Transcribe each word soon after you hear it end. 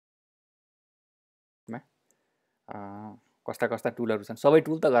कस्ता कस्ता टुलहरू छन्, सबै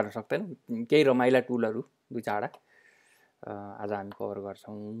टुल त गर्न सक्दैन, केही रमाइला टुलहरू 2-4 आज हामी कभर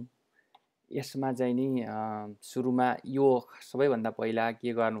गर्छौँ। यसमा चाहिँ नि सुरुमा यो सबैभन्दा पहिला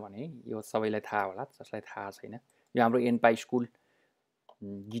के गर्नु भने यो सबैलाई थाहा होला, जसलाई थाहा छैन, यो हाम्रो एनपा स्कुल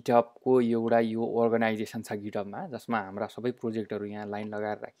गिटहबको एउटा यो अर्गनाइजेसन छ गिटहबमा, जसमा हाम्रा सबै प्रोजेक्टहरू यहाँ लाइन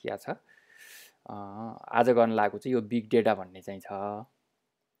लगाएर राखिया छ। आज गर्न लागेको चाहिँ यो बिग डेटा भन्ने चाहिँ छ।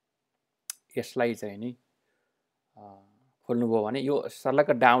 यसलाई चाहिँ नि खोल्नुभयो भने यो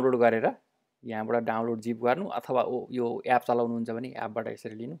सर्लक्क डाउनलोड गरेर यहाँबाट डाउनलोड जिप गर्नु, अथवा यो एप चलाउनुहुन्छ भने एपबाट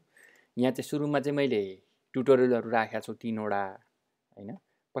यसरी लिनु। यहाँ चाहिँ सुरुमा चाहिँ मैले ट्युटोरियलहरू राखेको छु 3वटा हैन,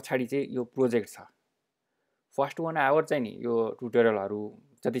 पछाडि चाहिँ यो प्रोजेक्ट छ। फर्स्ट 1 आवर चाहिँ नि यो ट्युटोरियलहरू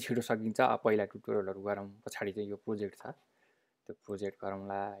जति छिटो सकिन्छ पहिला ट्युटोरियलहरू गरौँ, पछाडि चाहिँ यो प्रोजेक्ट छ त्यो प्रोजेक्ट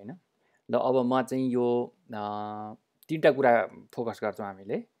गरौँला हैन। ल अब म चाहिँ यो 3टा कुरा फोकस गर्छौँ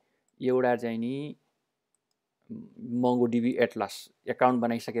हामीले। एउटा चाहिँ नि MongoDB एटलस एकाउन्ट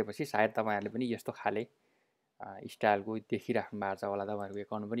बनाइसकेपछि सायद तपाईहरुले पनि यस्तो खाले स्टाइलको देखिराख्नु भएको छ होला, तपाईहरुको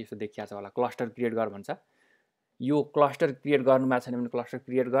एकाउन्ट पनि यस्तो देखिया छ होला। क्लस्टर क्रिएट गर भन्छ। यो क्लस्टर क्रिएट गर्नु भएको छैन भने क्लस्टर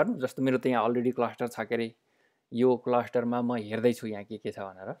क्रिएट गर्नु। जस्तो मेरो त यहाँ अलरेडी क्लस्टर छ के रे, यो क्लस्टरमा म हेर्दै छु यहाँ के छ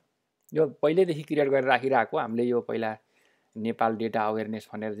भनेर। यो पहिल्यैदेखि क्रिएट गरेर राखिरहेको। हामीले यो पहिला नेपाल डेटा अवेरनेस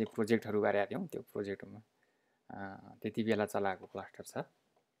भनेर चाहिँ प्रोजेक्टहरू गरेका थियौँ, त्यो प्रोजेक्टमा त्यति बेला चलाएको क्लस्टर छ।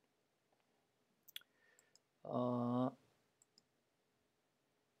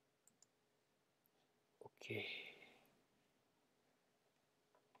 ओके,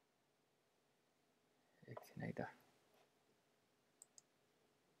 एकछिन है त।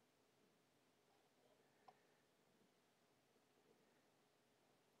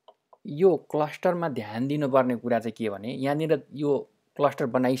 यो क्लस्टरमा ध्यान दिनुपर्ने कुरा चाहिँ के भने, यहाँनिर यो क्लस्टर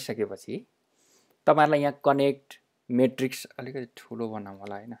बनाइसकेपछि तपाईहरुलाई यहाँ कनेक्ट मेट्रिक्स अलिकति ठुलो बनाऊँ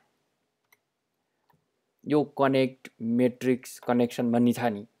होला हैन, यो कनेक्ट मेट्रिक्स कनेक्सन भन्ने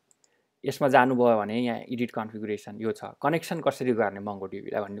छ नि, यसमा जानुभयो भने यहाँ एडिट कन्फिगुरेसन यो छ। कनेक्सन कसरी गर्ने MongoDB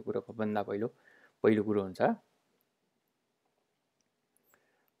लाई भन्ने कुरो भन्दा पहिलो कुरो हुन्छ।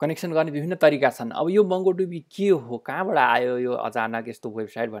 कनेक्सन गर्ने विभिन्न तरिका छन्। अब यो MongoDB के हो, कहाँबाट आयो यो अचानक यस्तो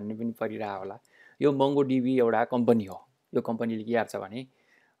वेबसाइट भन्ने पनि परिरहेको होला। यो MongoDB एउटा कम्पनी हो। यो कम्पनीले के गर्छ भने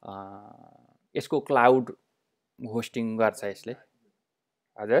यसको क्लाउड होस्टिङ गर्छ यसले।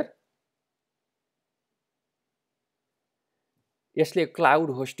 हजुर, यसले क्लाउड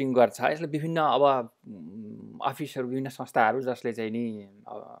होस्टिङ गर्छ। यसले विभिन्न अब अफिसहरू, विभिन्न संस्थाहरू जसले चाहिँ नि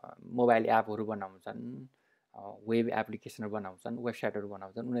मोबाइल एपहरू बनाउँछन्, वेब एप्लिकेसनहरू बनाउँछन्, वेबसाइटहरू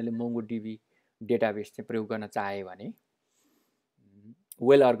बनाउँछन्, उनीहरूले MongoDB डेटाबेस चाहिँ प्रयोग गर्न चाहे भने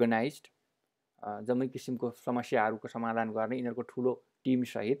वेल अर्गनाइज्ड जम्मै किसिमको समस्याहरूको समाधान गर्ने यिनीहरूको ठुलो टिम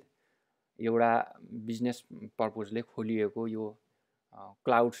सहित एउटा बिजनेस पर्पजले खोलिएको यो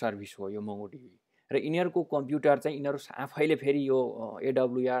क्लाउड सर्भिस हो यो MongoDB। र यिनीहरूको कम्प्युटर चाहिँ यिनीहरू आफैले फेरि यो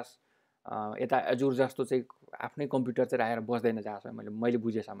AWS यता एजुर जस्तो चाहिँ आफ्नै कम्प्युटर चाहिँ राखेर बस्दैन जहाँसम्म मैले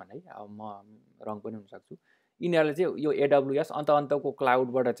बुझेसम्म है। अब म रङ पनि हुन सक्छु। यिनीहरूले चाहिँ यो AWS अन्तको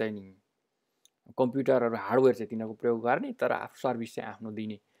क्लाउडबाट चाहिँ नि कम्प्युटरहरू हार्डवेयर चाहिँ तिनीहरूको प्रयोग गर्ने, तर सर्भिस चाहिँ आफ्नो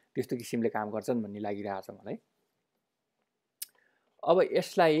दिने, त्यस्तो किसिमले काम गर्छन् भन्ने लागिरहेछ मलाई। अब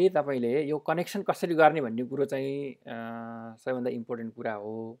यसलाई तपाईले यो कनेक्सन कसरी गर्ने भन्ने कुरो चाहिँ सबैभन्दा इम्पोर्टेन्ट कुरा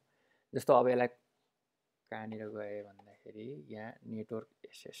हो। जस्तो अब यसलाई कहाँनिर गए भन्दाखेरि यहाँ नेटवर्क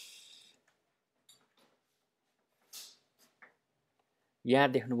एसेस यहाँ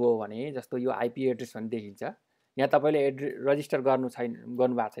देख्नुभयो भने जस्तो यो आइपी एड्रेस भन्ने देखिन्छ। यहाँ तपाईले रजिस्टर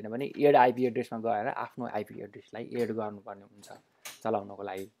गर्नुभएको छैन भने एड आइपी एड्रेसमा गएर आफ्नो आइपी एड्रेसलाई एड गर्नुपर्ने हुन्छ चलाउनको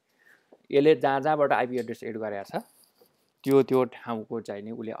लागि। यसले जहाँबाट आइपी एड्रेस एड गरेको छ त्यो ठाउँको चाहिँ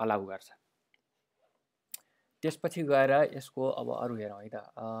नि उसले अलाउ गर्छ। त्यसपछि गएर यसको अब अरु हेरौँ है त।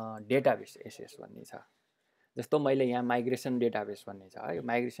 डेटाबेस एसेस भन्ने छ। जस्तो मैले यहाँ माइग्रेसन डेटाबेस भन्ने छ। यो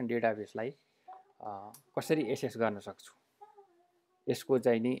माइग्रेसन डेटाबेसलाई कसरी एसेस गर्न सक्छु, यसको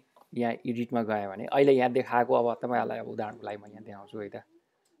चाहिँ नि यहाँ एडिटमा गयो भने अहिले यहाँ देखाएको, अब तपाईहरुलाई अब उदाहरणको लागि म यहाँ देखाउँछु है त।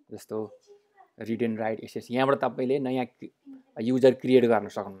 जस्तो रिड एन्ड राइट एसेस, यहाँबाट तपाईले नयाँ युजर क्रिएट गर्न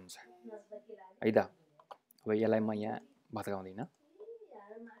सक्नुहुन्छ है त। अब यसलाई म यहाँ भत्काउँदिन।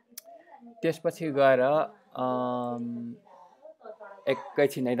 त्यसपछि गएर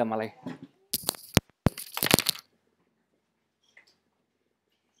एकैछिन है त, मलाई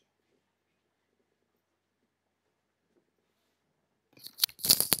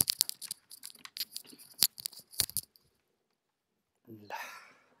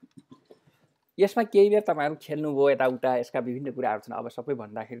यसमा केही बेर तपाईहरु खेल्नुभयो यताउता, यसका विभिन्न कुराहरू छन्। अब सबै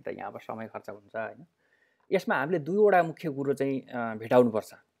भन्दाखेरि त यहाँ अब समय खर्च हुन्छ हैन। यसमा हामीले दुईवटा मुख्य कुरो चाहिँ भेटाउनु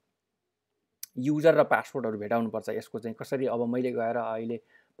पर्छ। युजर र पासवर्डहरू भेटाउनु पर्छ। यसको चाहिँ कसरी अब मैले गएर अहिले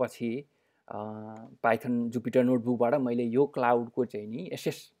पछि पाइथन जुपिटर नोटबुकबाट मैले यो क्लाउडको चाहिँ नि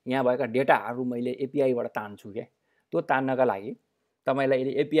यहाँ भएका डेटाहरू मैले एपिआईबाट तान्छु क्या। त्यो तान्नका लागि तपाईँलाई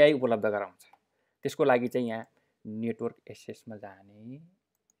यसले एपिआई उपलब्ध गराउँछ। त्यसको लागि चाहिँ यहाँ नेटवर्क एसेसमा जाने,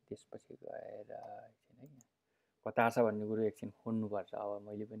 त्यसपछि गएर कता छ भन्ने कुरो एकछिन खोज्नुपर्छ। अब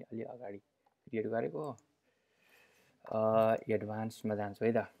मैले पनि अलि अगाडि क्रिएट गरेको एडभान्समा जान्छु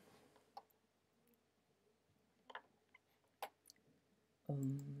है त।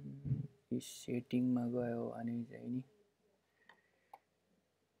 सेटिङमा गयो अनि चाहिँ नि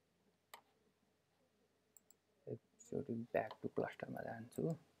एकचोटि ब्याक टु क्लस्टरमा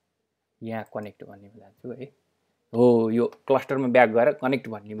जान्छु, यहाँ कनेक्ट भन्नेमा जान्छु है। हो, यो क्लस्टरमा ब्याक गएर कनेक्ट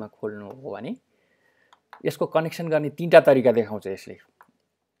भन्नेमा खोल्नु हो भने यसको कनेक्सन गर्ने 3टा तरिका देखाउँछ यसले।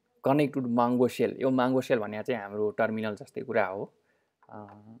 कनेक्ट टु माङ्गो सेल, यो माङ्गो सेल भन्ने चाहिँ हाम्रो टर्मिनल जस्तै कुरा हो,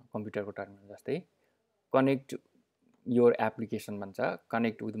 कम्प्युटरको टर्मिनल जस्तै। कनेक्ट योर एप्लिकेसन भन्छ,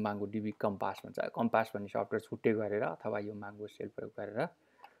 कनेक्ट विथ माङ्गो डिबी कम्पास भन्छ। कम्पास भन्ने सफ्टवेयर छुट्टै गरेर अथवा यो माङ्गो सेल प्रयोग गरेर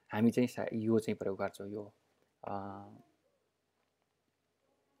हामी चाहिँ यो चाहिँ प्रयोग गर्छौँ। यो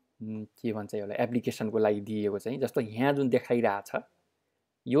के भन्छ यसलाई, एप्लिकेसनको लागि दिएको चाहिँ जस्तो यहाँ जुन देखाइरहेछ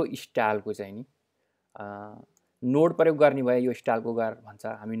यो स्टाइलको चाहिँ नि नोड प्रयोग गर्ने भए यो स्टाइलको भन्छ।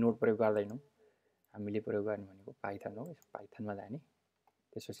 हामी नोड प्रयोग गर्दैनौँ, हामीले प्रयोग गर्ने भनेको पाइथन हो। पाइथनमा जाने,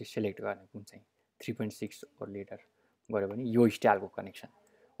 त्यसपछि सेलेक्ट गर्ने कुन चाहिँ 3.6 और लेटर गऱ्यो भने यो स्टाइलको कनेक्सन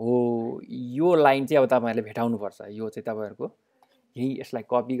हो। यो लाइन चाहिँ अब तपाईँहरूले भेटाउनुपर्छ। यो चाहिँ तपाईँहरूको यही, यसलाई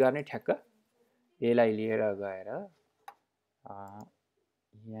कपी गर्ने ठ्याक्क, यसलाई लिएर गएर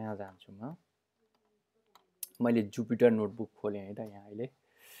यहाँ जान्छु म। मैले जुपिटर नोटबुक खोलेँ है त यहाँ अहिले।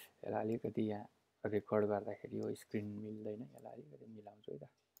 यसलाई अलिकति यहाँ रेकर्ड गर्दाखेरि यो स्क्रिन मिल्दैन, यसलाई अलिकति मिलाउँछु है त।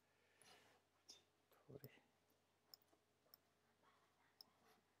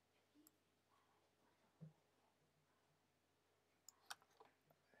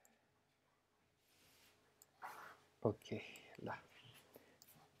 ओके, ल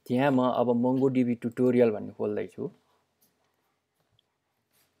त्यहाँ म अब मोङ्गोडिबी ट्युटोरियल भन्ने खोल्दैछु।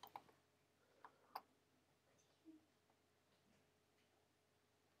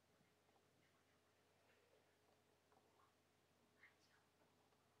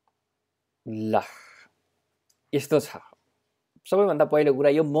 ल यस्तो छ। सबैभन्दा पहिलो कुरा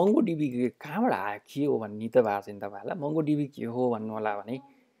यो मोङ्गोडिबी कहाँबाट आयो, के हो भन्ने त भएको छैन तपाईँहरूलाई। मोङ्गोडिबी के हो भन्नु होला भने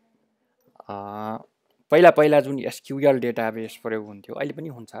पहिला जुन एसक्युएल डेटाबेस प्रयोग हुन्थ्यो, अहिले पनि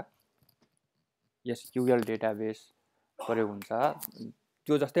हुन्छ, एसक्युएल डेटाबेस प्रयोग हुन्छ।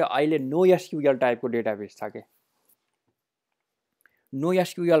 त्यो जस्तै अहिले नो एसक्युएल टाइपको डेटाबेस छ के। नो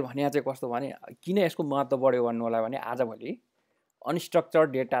एसक्युएल भने चाहिँ कस्तो भने, किन यसको महत्त्व बढ्यो भन्नु होला भने आजभोलि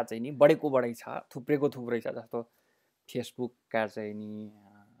अनस्ट्रक्चर्ड डेटा चाहिँ नि बढेको बढै छ, थुप्रै छ। जस्तो फेसबुकका चाहिँ नि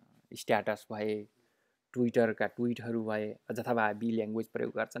स्ट्याटस भए, ट्विटरका ट्विटहरू भए, अथवा बी ल्याङ्ग्वेज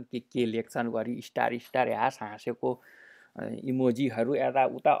प्रयोग गर्छन्, के लेख्छन् गरी स्टार हाँसेको इमोजीहरू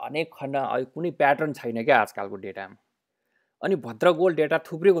यताउता अनेक खण्ड, कुनै प्याटर्न छैन क्या आजकलको डेटामा। अनि भद्रगोल डेटा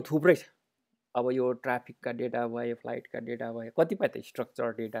थुप्रै छ। अब यो ट्राफिकका डेटा भए, फ्लाइटका डेटा भए, कतिपय त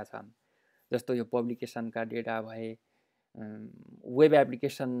स्ट्रक्चर्ड डेटा छन्। जस्तो यो पब्लिकेसनका डेटा भए, वेब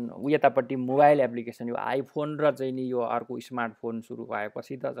एप्लिकेसन, यतापट्टि मोबाइल एप्लिकेसन, यो आइफोन र चाहिँ नि यो अर्को स्मार्टफोन सुरु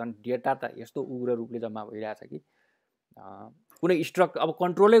भएपछि त झन् डेटा त यस्तो उग्र रूपले जम्मा भइरहेछ कि कुनै अब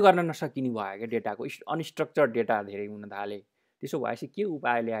कन्ट्रोलै गर्न नसकिने भयो क्या डेटाको। अनस्ट्रक्चर्ड डेटा धेरै हुन थाले। त्यसो भएपछि के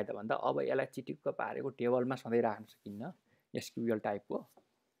उपाय ल्यायो त भन्दा अब यसलाई चिटिक्क पारेको टेबलमा सधैँ राख्न सकिन्न। एसक्युएल टाइपको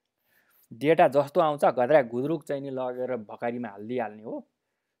डेटा जस्तो आउँछ घद्रा घुद्रुक चाहिँ नि लगेर भकारीमा हालिदिइहाल्ने हो।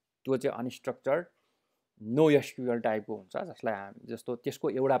 त्यो चाहिँ अनस्ट्रक्चर्ड नो एसक्युएल टाइपको हुन्छ, जस्तो त्यसको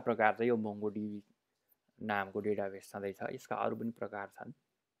एउटा प्रकार चाहिँ यो मोङ्गोडिबी नामको डेटाबेस छँदैछ। यसका अरू पनि प्रकार छन्।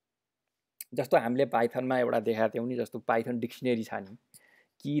 जस्तो हामीले पाइथनमा एउटा देखाएको थियौँ नि, जस्तो पाइथन डिक्सनरी छ नि,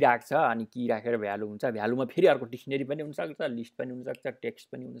 की राख्छ अनि की राखेर भ्यालु हुन्छ। भ्यालुमा फेरि अर्को डिक्सनरी पनि हुनसक्छ, लिस्ट पनि हुनसक्छ, टेक्स्ट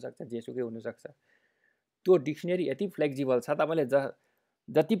पनि हुनसक्छ, जेसुकै हुनसक्छ। त्यो डिक्सनरी यति फ्लेक्जिबल छ, तपाईँले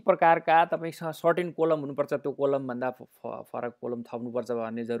जति प्रकारका तपाईँसँग सर्टेन कोलम हुनुपर्छ त्यो कोलमभन्दा फरक कोलम थप्नुपर्छ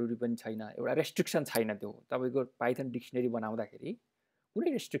भन्ने जरुरी पनि छैन। एउटा रेस्ट्रिक्सन छैन। त्यो तपाईँको पाइथन डिक्सनरी बनाउँदाखेरि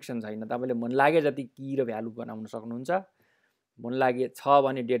कुनै रेस्ट्रिक्सन छैन। तपाईँले मन लागे जति की र भ्यालु बनाउन सक्नुहुन्छ। मन लागे छ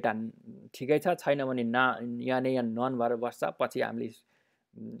भने डेटा ठिकै छ, छैन भने यहाँ नन भएर बस्छ। पछि हामीले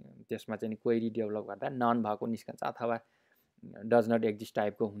त्यसमा चाहिँ क्वेरी डेभलप गर्दा नन भएको निस्कन्छ अथवा डज नट एक्जिस्ट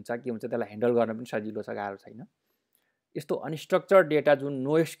टाइपको हुन्छ। के हुन्छ त्यसलाई ह्यान्डल गर्न पनि सजिलो छ, गाह्रो छैन। यस्तो अनस्ट्रक्चर्ड डेटा जुन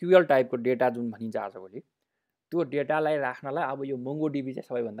नो एसक्युएल टाइपको डेटा जुन भनिन्छ आजभोलि, त्यो डेटालाई राख्नलाई अब यो मोङ्गोडिबी चाहिँ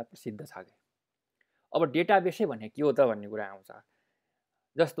सबैभन्दा प्रसिद्ध छ कि। अब डेटाबेसै भने के हो त भन्ने कुरा आउँछ।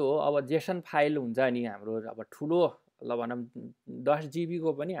 जस्तो अब जेसन फाइल हुन्छ नि हाम्रो, अब ठुलो ल भनौँ 10 GB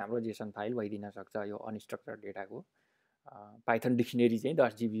को पनि हाम्रो जेसन फाइल भइदिन सक्छ यो अनस्ट्रक्चर्ड डेटाको। पाइथन डिक्सनरी चाहिँ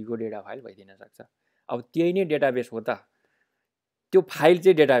 10 GB को डेटा फाइल भइदिन सक्छ। अब त्यही नै डेटाबेस हो त, त्यो फाइल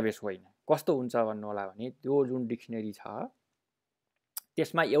चाहिँ डेटाबेस होइन। कस्तो हुन्छ भन्नु होला भने त्यो जुन डिक्सनरी छ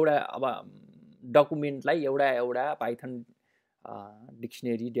त्यसमा एउटा अब डकुमेन्टलाई एउटा पाइथन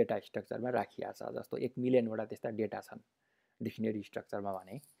डिक्सनरी डेटा स्ट्रक्चरमा राखिया छ। जस्तो 1 मिलियनवटा त्यस्ता डेटा छन् डिक्सनरी स्ट्रक्चरमा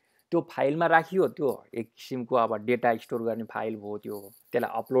भने त्यो फाइलमा राखियो, त्यो एक किसिमको अब डेटा स्टोर गर्ने फाइल भयो। त्यो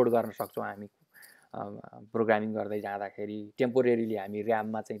त्यसलाई अपलोड गर्न सक्छौँ हामी प्रोग्रामिङ गर्दै जाँदाखेरि। टेम्पोरेरीली हामी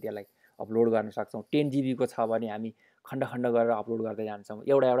ऱ्याममा चाहिँ त्यसलाई अपलोड गर्न सक्छौँ। 10 GB को छ भने हामी खण्ड खण्ड गरेर अपलोड गर्दै जान्छौँ।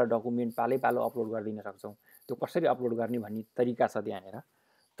 एउटा डकुमेन्ट पालो अपलोड गरिदिन सक्छौँ। त्यो कसरी अपलोड गर्ने भन्ने तरिका छ त्यहाँनिर।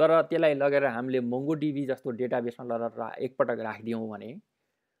 तर त्यसलाई लगेर हामीले मोङ्गोडीबी जस्तो डेटाबेसमा लगेर एकपटक राखिदियौँ भने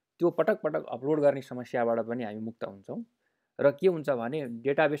त्यो पटक अपलोड गर्ने समस्याबाट पनि हामी मुक्त हुन्छौँ। र के हुन्छ भने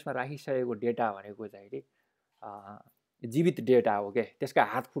डेटाबेसमा राखिसकेको डेटा भनेको चाहिँ जीवित डेटा हो के, त्यसका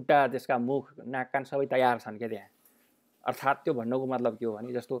हात खुट्टा, त्यसका मुख, नाक कान सबै तयार छन् के त्यहाँ। अर्थात् त्यो भन्नुको मतलब के हो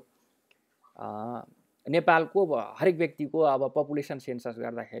भने जस्तो नेपालको हरेक व्यक्तिको अब पपुलेसन सेन्सस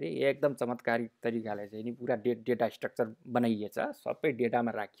गर्दाखेरि एकदम चमत्कारिक तरिकाले चाहिँ नि पुरा डेटा स्ट्रक्चर बनाइएछ। सबै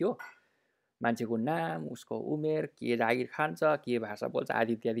डेटामा राखियो, मान्छेको नाम, उसको उमेर, के जागिर खान्छ, के भाषा बोल्छ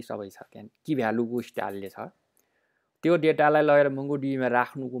आदि इत्यादि सबै छ त्यहाँ। की भ्यालुको स्टाइलले छ। त्यो डेटालाई लगेर मोङ्गोडीबीमा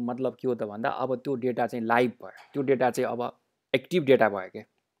राख्नुको मतलब के हो त भन्दा अब त्यो डेटा चाहिँ लाइभ भयो, त्यो डेटा चाहिँ अब एक्टिभ डेटा भयो के।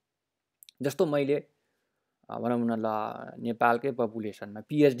 जस्तो मैले भनौँ न ल नेपालकै पपुलेसनमा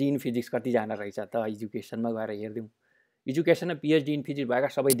पिएचडी इन फिजिक्स कतिजना रहेछ त एजुकेसनमा गएर हेरिदिउँ। एजुकेसनमा पिएचडी इन फिजिक्स भएका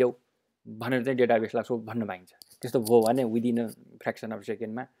सबै देऊ भनेर चाहिँ डेटाबेसलाई सो भन्न पाइन्छ। त्यस्तो भयो भने विदिन अ फ्र्याक्सन अफ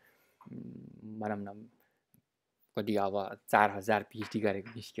सेकेन्डमा भनौँ न कति अब 4000 पिएचडी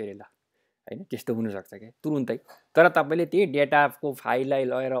गरेको निस्क्यो अरे ल, होइन त्यस्तो हुनसक्छ क्या तुरुन्तै। तर तपाईँले त्यही डेटाको फाइललाई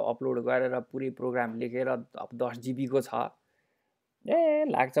लगेर अपलोड गरेर पुरै प्रोग्राम लेखेर अब 10 GB को छ,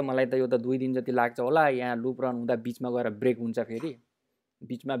 लाग्छ मलाई त यो त 2 दिन जति लाग्छ होला। यहाँ लुप रन हुँदा बिचमा गएर ब्रेक हुन्छ, फेरि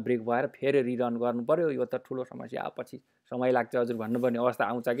बिचमा ब्रेक भएर फेरि रिरन गर्नु पर्यो। यो त ठुलो समस्या, पछि समय लाग्छ हजुर भन्नुपर्ने अवस्था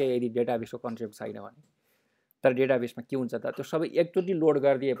आउँछ क्या यदि डेटाबेसको कन्सेप्ट छैन भने। तर डेटाबेसमा के हुन्छ त त्यो सबै एकचोटि लोड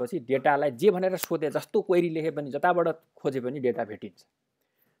गरिदिएपछि डेटालाई जे भनेर सोधे, जस्तो क्वेरी लेखे पनि जताबाट खोजे पनि डेटा भेटिन्छ।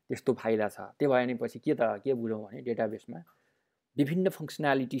 त्यस्तो फाइदा छ। त्यो भएपछि के बुझौँ भने डेटाबेसमा विभिन्न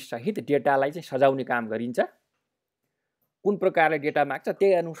फङ्सनालिटी सहित डेटालाई चाहिँ सजाउने काम गरिन्छ। कुन प्रकारले डेटा माग्छ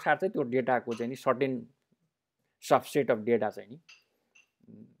त्यही अनुसार चाहिँ त्यो डेटाको चाहिँ नि सर्टेन सबसेट अफ डेटा चाहिँ नि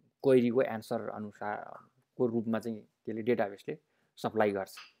क्वेरीको एन्सर अनुसारको रूपमा चाहिँ त्यसले डेटाबेसले सप्लाई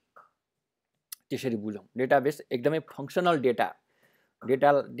गर्छ। त्यसरी बुझौँ। डेटाबेस एकदमै functional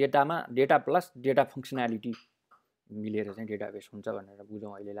डेटामा data plus data functionality मिलेर चाहिँ डेटाबेस हुन्छ भनेर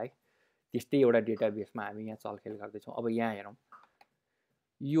बुझौँ अहिलेलाई। त्यस्तै एउटा डेटाबेसमा हामी यहाँ चलखेल गर्दैछौँ। अब यहाँ हेरौँ,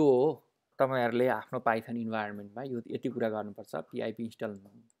 यो तपाईहरुले आफ्नो पाइथन इन्भाइरोमेन्टमा यो यति कुरा गर्नुपर्छ। पिआइपी इन्स्टल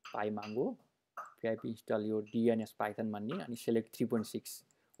पाइमाङ्गो, पिआइपी इन्स्टल यो डिएनएस पाइथन भन्ने, अनि सेलेक्ट 3.6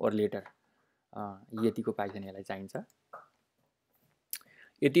 ओर लेटर, यतिको पाइथन यसलाई चाहिन्छ।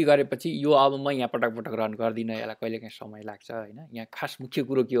 यति गरेपछि यो अब म यहाँ पटक रन गर्दिनँ, यसलाई कहिलेकाहीँ समय लाग्छ हैन। यहाँ खास मुख्य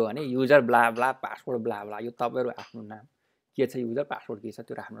कुरो के हो भने user blah blah password blah blah, यो तपाईहरु आफ्नो नाम के छ, युजर पासवर्ड के छ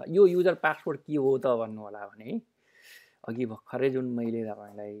त्यो राख्नु। यो युजर पासवर्ड के हो त भन्नु होला भने अघि भर्खरै जुन मैले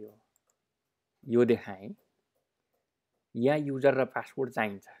तपाईलाई यो देखाएँ, यहाँ युजर र पासवर्ड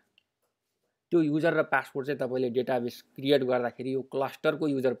चाहिन्छ। त्यो युजर र पासवर्ड चाहिँ तपाईले डेटाबेस क्रिएट गर्दाखेरि यो क्लस्टरको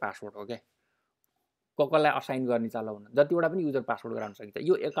युजर पासवर्ड हो के। कसलाई असाइन गर्ने चलाउन जतिवटा पनि युजर पासवर्ड गराउन सकिन्छ।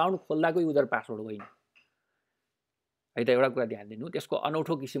 यो एकाउन्ट खोल्दाको युजर पासवर्ड होइन है त। एउटा कुरा ध्यान दिनु, त्यसको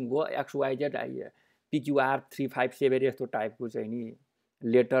अनौठो किसिमको XYZ PQR 357 यस्तो टाइपको चाहिँ नि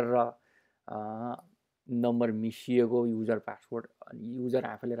लेटर र नम्बर मिसिएको युजर पासवर्ड, अनि युजर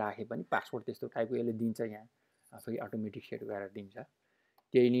आफैले राखे पनि पासवर्ड त्यस्तो टाइपको यसले दिन्छ। यहाँ आफै अटोमेटिक सेट गरेर दिन्छ।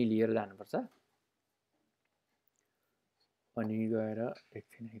 त्यही नै लिएर जानुपर्छ। अनि गएर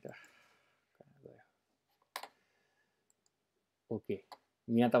एकछिन है त, ओके,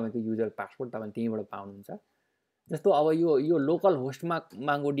 यहाँ तपाईको युजर पासवर्ड तपाईले त्यहीबाट पाउनुहुन्छ। जस्तो अब यो लोकल होस्टमा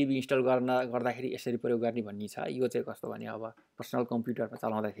माङ्गोडीबी इन्स्टल गर्दाखेरि यसरी प्रयोग गर्ने भन्ने छ। यो चाहिँ कस्तो भने अब पर्सनल कम्प्युटरमा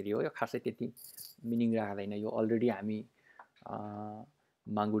चलाउँदाखेरि हो, यो खासै त्यति मिनिङ राख्दैन। यो अलरेडी हामी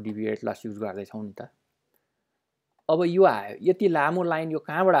माङ्गोडीबी एटलस युज गर्दैछौँ नि त। अब यो आयो, यति लामो लाइन यो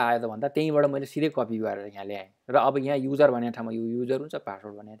कहाँबाट आयो त भन्दा त्यहीँबाट मैले सिधै कपी गरेर यहाँ ल्याएँ। र अब यहाँ युजर भनेको ठाउँमा यो युजर हुन्छ,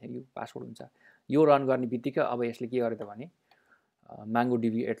 पासवर्ड भनेको ठाउँमा यो पासवर्ड हुन्छ। यो रन गर्ने बित्तिकै अब यसले के गर्यो त भने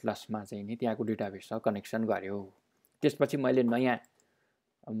माङ्गोडीबी एटलसमा चाहिँ नि त्यहाँको डेटाबेससँग कनेक्सन गर्यो। त्यसपछि मैले नयाँ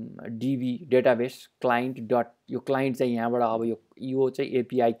डीबी डेटाबेस क्लाइन्ट डट, यो क्लाइन्ट चाहिँ यहाँबाट अब यो चाहिँ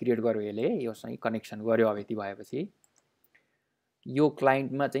एपीआई क्रिएट गर्यो यसले, योसँग कनेक्सन गर्यो। अब यति भएपछि यो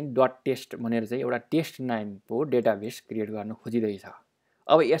क्लाइन्टमा चाहिँ डट टेस्ट भनेर चाहिँ एउटा टेस्ट नामको डेटाबेस क्रिएट गर्न खोजिरहेछ।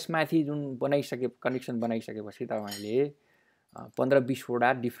 अब यसमाथि जुन कनेक्सन बनाइसकेपछि तपाईले 15-20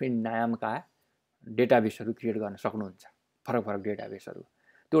 वटा डिफ्रेन्ट नामका डेटाबेसहरू क्रिएट गर्न सक्नुहुन्छ। फरक फरक डेटाबेसहरू,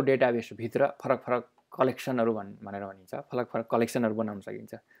 त्यो डेटाबेसभित्र फरक फरक कलेक्सनहरू भनेर भनिन्छ, फरक फरक कलेक्सनहरू बनाउन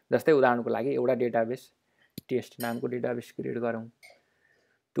सकिन्छ। जस्तै उदाहरणको लागि एउटा डेटाबेस टेस्ट नामको डेटाबेस क्रिएट गरौँ।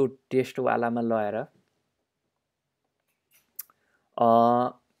 त्यो टेस्टवालामा लगेर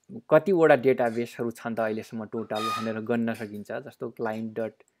कतिवटा डेटाबेसहरू छन् त अहिलेसम्म टोटल भनेर गन्न सकिन्छ। जस्तो client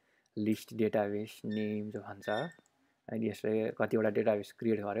dot list database name जो भन्छ, अनि यसले कतिवटा डेटाबेस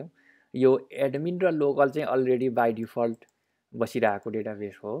क्रिएट गऱ्यौँ। यो एडमिन र लोकल चाहिँ अलरेडी बाई डिफल्ट बसिरहेको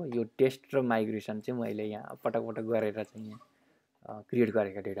डेटाबेस हो। यो टेस्ट र माइग्रेसन चाहिँ मैले यहाँ पटक पटक गरेर चाहिँ क्रिएट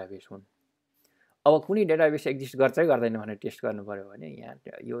गरेका डेटाबेस हुन्। अब कुनै डेटाबेस एक्जिस्ट गर्छै गर्दैन भनेर टेस्ट गर्नु पर्यो भने यहाँ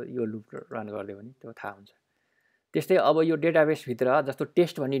यो लुप रन गरिदियो भने त्यो थाहा हुन्छ। त्यस्तै अब यो डेटाबेसभित्र जस्तो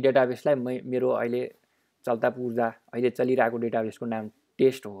टेस्ट भन्ने डेटाबेसलाई मेरो अहिले चल्ता पूर्जा अहिले चलिरहेको डेटाबेसको नाम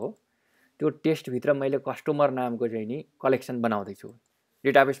टेस्ट हो। त्यो टेस्टभित्र मैले कस्टमर नामको चाहिँ नि कलेक्सन बनाउँदैछु।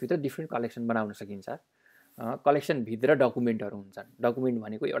 डेटाबेसभित्र डिफ्रेन्ट कलेक्सन बनाउन सकिन्छ। कलेक्सनभित्र डकुमेन्टहरू हुन्छन्। डकुमेन्ट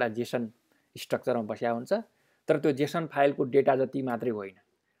भनेको एउटा जेसन स्ट्रक्चरमा बसेको हुन्छ, तर त्यो जेसन फाइलको डेटा जति मात्रै होइन,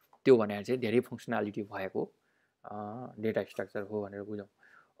 त्यो भनेर चाहिँ धेरै फङ्सनालिटी भएको डेटा स्ट्रक्चर हो भनेर बुझौँ।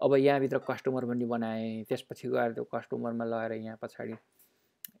 अब यहाँभित्र कस्टमर पनि बनाएँ, त्यसपछि गएर त्यो कस्टमरमा लगेर यहाँ पछाडि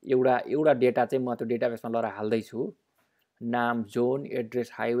एउटा डेटा चाहिँ म त्यो डेटाबेसमा लगेर हाल्दैछु। नाम, जोन, एड्रेस,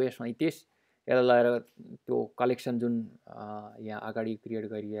 हाइवे, सैँतिस, यसलाई लगेर त्यो कलेक्सन जुन यहाँ अगाडि क्रिएट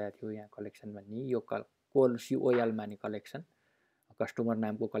गरिएको थियो यहाँ कलेक्सन भन्ने, यो COL माने कलेक्सन, कस्टमर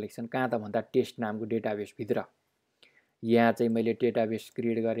नामको कलेक्सन कहाँ त भन्दा टेस्ट नामको डेटाबेसभित्र। यहाँ चाहिँ मैले डेटाबेस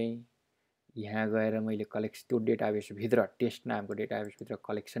क्रिएट गरेँ। यहाँ गएर मैले त्यो डेटाबेसभित्र टेस्ट नामको डेटाबेसभित्र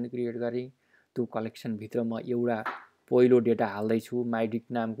कलेक्सन क्रिएट गरेँ। त्यो कलेक्सनभित्र म एउटा पहिलो डेटा हाल्दैछु। माइडिक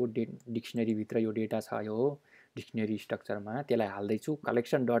नामको डिक्सनरीभित्र यो डेटा छ, यो डिक्सनरी स्ट्रक्चरमा त्यसलाई हाल्दैछु।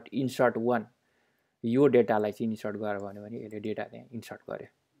 कलेक्सन डट इन्सर्ट 1 यो डेटालाई चाहिँ इन्सर्ट गर भन्यो भने यसले डेटा त्यहाँ इन्सर्ट गर्यो।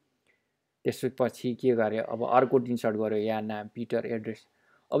 त्यसपछि के गरे, अब अर्को इन्सर्ट गर्यो, यहाँ नाम, पिटर, एड्रेस।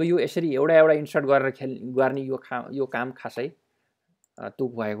 अब यो यसरी एउटा इन्सर्ट गरेर गर्ने यो काम खासै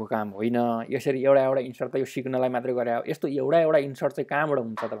तुक भएको काम होइन। यसरी एउटा इन्सर्ट त यो सिक्नलाई मात्रै गरे। यस्तो एउटा इन्सर्ट चाहिँ कहाँबाट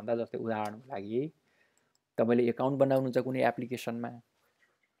हुन्छ त भन्दा जस्तै उदाहरणको लागि तपाईँले एकाउन्ट बनाउनुहुन्छ कुनै एप्लिकेसनमा,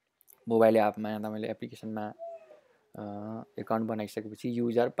 मोबाइल एपमा तपाईँले एप्लिकेसनमा एकाउन्ट बनाइसकेपछि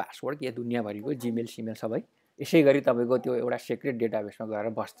युजर, पासवर्ड के दुनियाँभरिको जिमेल सिमेल सबै यसै गरी तपाईँको त्यो एउटा सिक्रेट डेटाबेसमा गएर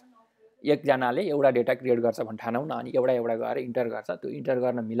बस्छ। एकजनाले एउटा डेटा क्रिएट गर्छ भने ठानौँ न, अनि एउटा गएर इन्टर गर्छ। त्यो इन्टर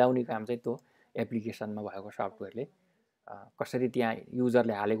गर्न मिलाउने काम चाहिँ त्यो एप्लिकेसनमा भएको सफ्टवेयरले कसरी त्यहाँ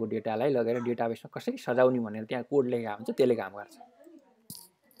युजरले हालेको डेटालाई लगेर डेटाबेसमा कसरी सजाउने भनेर त्यहाँ कोड लेखेको हुन्छ, त्यसले काम गर्छ।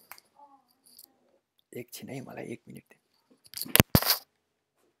 एकछिन है, मलाई 1 मिनट।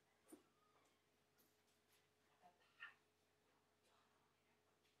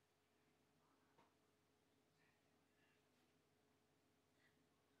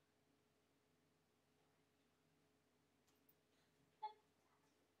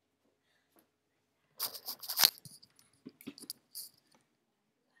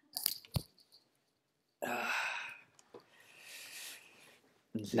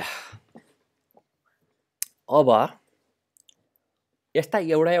 ल अब यस्ता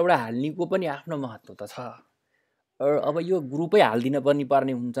एउटा हाल्नेको पनि आफ्नो महत्त्व त छ। अब यो ग्रुपै हाल्दिन पनि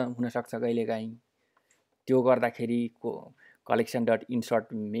पर्ने हुनसक्छ कहिलेकाहीँ। त्यो गर्दाखेरि कलेक्सन डट इन्सर्ट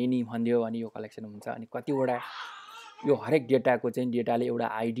मेनी भनिदियो भने यो कलेक्सन हुन्छ। अनि कतिवटा यो हरेक डेटाको चाहिँ डेटाले एउटा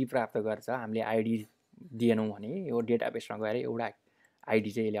आइडी प्राप्त गर्छ। हामीले आइडी दिएनौँ भने यो डेटाबेसमा गएर एउटा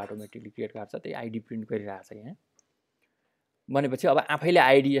आइडी चाहिँ यसले अटोमेटिकली क्रिएट गर्छ। त्यही आइडी प्रिन्ट गरिरहेछ यहाँ भनेपछि अब आफैले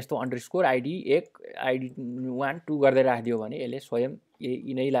आइडी यस्तो अन्डरस्कोर आइडी 1 आइडी 1 2 गर्दै राखिदियो भने यसले स्वयं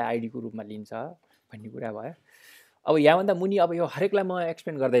यिनैलाई आइडीको रूपमा लिन्छ भन्ने कुरा भयो। अब यहाँभन्दा मुनि अब यो हरेकलाई म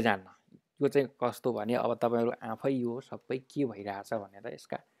एक्सप्लेन गर्दै जान्न। यो चाहिँ कस्तो भने अब तपाईँहरू आफै यो सबै के भइरहेछ भनेर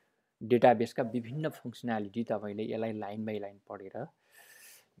यसका डेटाबेसका विभिन्न फङ्सनालिटी तपाईँले यसलाई लाइन बाई लाइन पढेर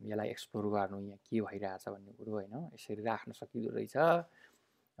यसलाई एक्सप्लोर गर्नु, यहाँ के भइरहेछ भन्ने कुरो होइन। यसरी राख्न सकिँदो रहेछ।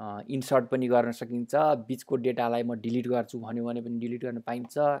 इन्सर्ट पनि गर्न सकिन्छ। बिचको डेटालाई म डिलिट गर्छु भन्यो भने पनि डिलिट गर्न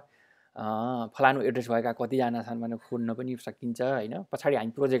पाइन्छ। फलानु एड्रेस भएका कतिजना छन् भनेर खोज्न पनि सकिन्छ होइन। पछाडि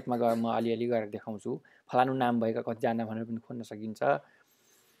हामी प्रोजेक्टमा गएर म अलिअलि गरेर देखाउँछु। फलानु नाम भएका कतिजना भनेर पनि खोज्न सकिन्छ।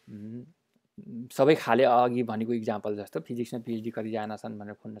 सबै खाले अघि भनेको इक्जाम्पल जस्तो फिजिक्समा पिएचडी कतिजना छन्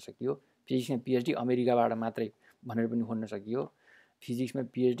भनेर खोज्न सकियो। फिजिक्समा पिएचडी अमेरिकाबाट मात्रै भनेर पनि खोज्न सकियो। फिजिक्समा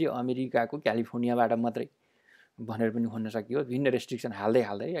पिएचडी अमेरिकाको क्यालिफोर्नियाबाट मात्रै भनेर पनि खोज्न सकियो। भिन्न रेस्ट्रिक्सन हाल्दै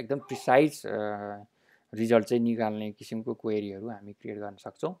एकदम प्रिसाइज रिजल्ट चाहिँ निकाल्ने किसिमको क्वेरीहरू हामी क्रिएट गर्न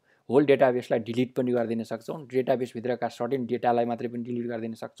सक्छौँ। होल डेटाबेसलाई डिलिट पनि गरिदिन सक्छौँ। डेटाबेसभित्रका सर्टेन डेटालाई मात्रै पनि डिलिट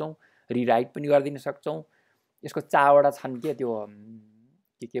गरिदिन सक्छौँ। रिराइट पनि गरिदिन सक्छौँ। यसको 4वटा छन् के त्यो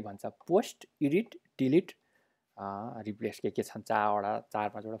के भन्छ पोस्ट एडिट डिलिट रिप्लेस के छन्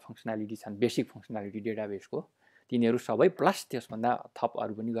 4-5वटा फङ्सनालिटी छन् बेसिक फङ्सनालिटी डेटाबेसको तिनीहरू सबै प्लस त्यसभन्दा थप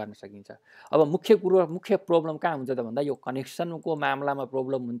अरू पनि गर्न सकिन्छ। अब मुख्य प्रब्लम कहाँ हुन्छ त भन्दा यो कनेक्सनको मामलामा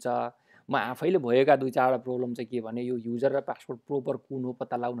प्रब्लम हुन्छ। म आफैले भएका 2-4वटा प्रब्लम चाहिँ के भने यो युजर र पासवर्ड प्रोपर कुन हो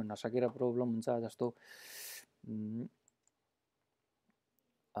पत्ता लगाउन नसकेर प्रब्लम हुन्छ। जस्तो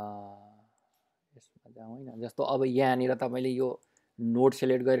यसमा जाउँ हैन, जस्तो अब यहाँनिर तपाईँले यो नोड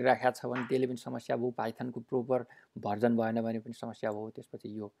सेलेक्ट गरिराखेको छ भने त्यसले पनि समस्या भयो, पाइथनको प्रोपर भर्जन भएन भने पनि समस्या भयो। त्यसपछि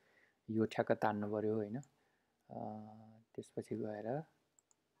यो ठ्याक्क तान्नु पर्यो हैन। त्यसपछि गएर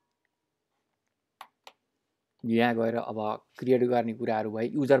यहाँ गएर अब क्रिएट गर्ने कुराहरू भए,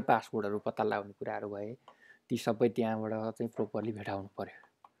 युजर पासवर्डहरू पत्ता लगाउने कुराहरू भए, ती सबै त्यहाँबाट चाहिँ प्रोपरली भेटाउनु पर्यो।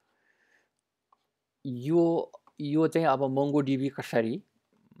 यो चाहिँ अब मोङ्गोडिबी कसरी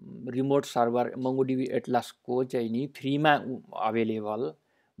रिमोट सर्भर मोङ्गोडिबी एटलसको चाहिँ नि फ्रीमा अवेलेबल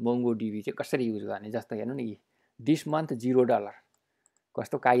मोङ्गोडिबी चाहिँ कसरी युज गर्ने। जस्तो हेर्नु नि दिस मन्थ $0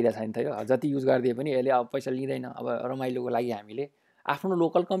 कस्तो कायदा छैन त यो। जति युज गरिदिए पनि यसले अब पैसा लिँदैन। अब रमाइलोको लागि हामीले आफ्नो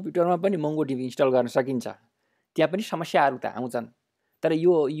लोकल कम्प्युटरमा पनि मोङ्गोडिबी इन्स्टल गर्न सकिन्छ। त्यहाँ पनि समस्याहरू त आउँछन्, तर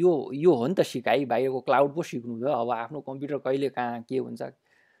यो हो नि त सिकाइ। बाहिरको क्लाउड पो सिक्नु भयो। अब आफ्नो कम्प्युटर कहिले कहाँ के हुन्छ,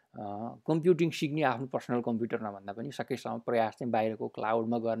 कम्प्युटिङ सिक्ने आफ्नो पर्सनल कम्प्युटरमा भन्दा पनि सकेसम्म प्रयास चाहिँ बाहिरको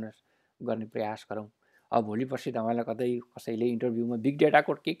क्लाउडमा गर्ने प्रयास गरौँ। अब भोलि पर्सि तपाईँलाई कसैले इन्टरभ्यूमा बिग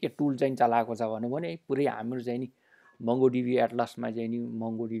डेटाको के टुल चाहिँ चलाएको छ भन्नु भने पुरै हाम्रो चाहिँ नि मोङ्गोडिबी एटलसमा चाहिँ नि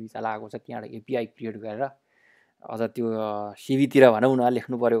मोङ्गोडिबी चलाएको छ। त्यहाँबाट एपिआई क्रिएट गरेर अझ त्यो सिभीतिर भनौँ न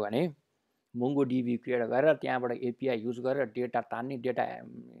लेख्नु पर्यो भने मोङ्गोडिबी क्रिएट गरेर त्यहाँबाट एपिआई युज गरेर डेटा तान्ने, डेटा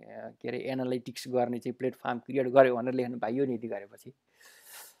के अरे एनालिटिक्स गर्ने चाहिँ प्लेटफर्म क्रिएट गर्यो भनेर लेख्नु पाइयो नि। यति गरेपछि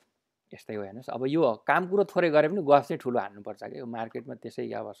यस्तै हो। हेर्नुहोस् अब यो काम कुरो थोरै गरे पनि गफ चाहिँ ठुलो हान्नुपर्छ क्या। मार्केटमा त्यसै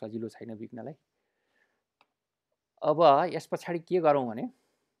अब सजिलो छैन बिक्नलाई। अब यस पछाडि के गरौँ भने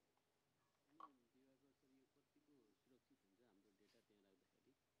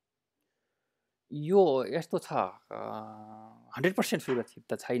यो यस्तो छ 100% सुरक्षित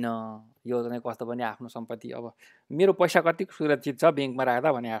त छैन। यो चाहिँ कस्तो पनि आफ्नो सम्पत्ति, अब मेरो पैसा कति सुरक्षित छ ब्याङ्कमा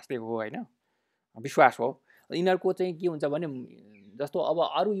राख्दा भने जस्तै हो होइन, विश्वास हो। यिनीहरूको चाहिँ के हुन्छ भने जस्तो अब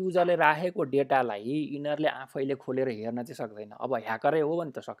अरू युजरले राखेको डेटालाई यिनीहरूले आफैले खोलेर हेर्न चाहिँ सक्दैन। अब ह्याकरै हो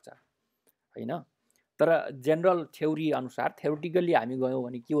भने त सक्छ होइन। तर जेनरल थ्योरी अनुसार थ्योरिटिकल्ली हामी गयौँ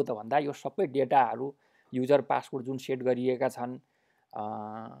भने के हो त भन्दा यो सबै डेटाहरू युजर पासवर्ड जुन सेट गरिएका छन्,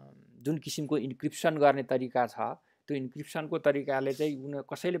 जुन किसिमको इन्क्रिप्सन गर्ने तरिका छ, त्यो इन्क्रिप्सनको तरिकाले चाहिँ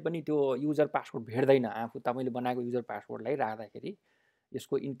कसैले पनि त्यो युजर पासवर्ड भेट्दैन। आफू तपाईँले बनाएको युजर पासवर्डलाई राख्दाखेरि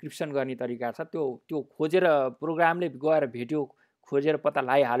यसको इन्क्रिप्सन गर्ने तरिका छ। त्यो खोजेर प्रोग्रामले गएर भेट्यो, खोजेर पत्ता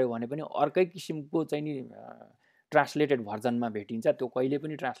लगाइहाल्यो भने पनि अर्कै किसिमको चाहिँ नि ट्रान्सलेटेड भर्जनमा भेटिन्छ। त्यो कहिले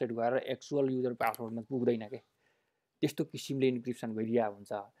पनि ट्रान्सलेट गरेर एक्चुअल युजर पासवर्डमा पुग्दैन के। त्यस्तो किसिमले इन्क्रिप्सन गरिरहेको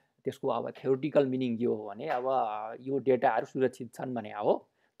हुन्छ। त्यसको अब थ्योरिटिकल मिनिङ के हो भने अब यो डेटाहरू सुरक्षित छन् भने हो,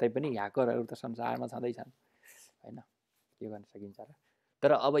 तैपनि ह्याकरहरू त संसारमा छँदैछन् होइन, के गर्न सकिन्छ र।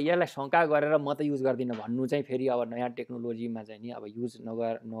 तर अब यसलाई शङ्का गरेर म त युज गर्दिनँ भन्नु चाहिँ फेरि अब नयाँ टेक्नोलोजीमा चाहिँ नि अब युज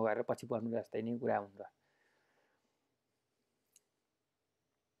नगरेर पछि पर्नु जस्तै नै कुरा हुन्छ।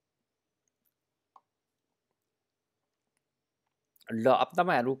 ल अब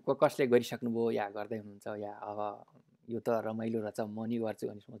तपाईँहरू कसले गरिसक्नुभयो या गर्दै हुनुहुन्छ या अब यो त रमाइलो रहेछ म नि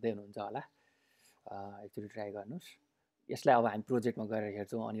गर्छु भने सोच्दै हुनुहुन्छ होला। एकचोटि ट्राई गर्नुहोस्। यसलाई अब हामी प्रोजेक्टमा गरेर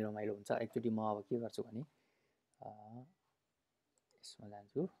हेर्छौँ अनि रमाइलो हुन्छ। एकचोटि म अब के गर्छु भने यसमा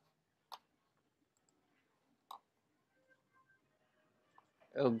जान्छु।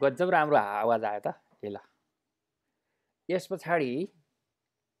 गजब राम्रो आवाज आयो त। ल यस पछाडि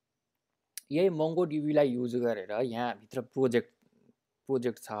यही मोङ्गोडिबीलाई युज गरेर यहाँभित्र प्रोजेक्ट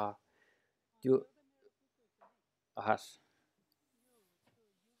छ त्यो हस्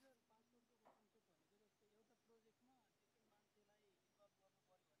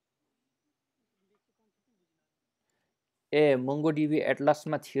मोङ्गोडिबी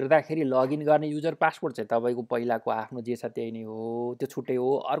एटलसमा छिर्दाखेरि लगइन गर्ने युजर पासवर्ड चाहिँ तपाईँको पहिलाको आफ्नो जे छ त्यही नै हो, त्यो छुट्टै हो।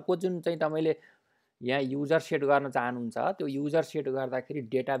 अर्को जुन चाहिँ तपाईँले यहाँ युजर सेट गर्न चाहनुहुन्छ त्यो युजर सेट गर्दाखेरि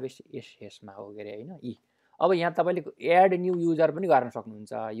डेटाबेस एसएसमा हो के अरे होइन। अब यहाँ तपाईँले एड न्यू युजर पनि गर्न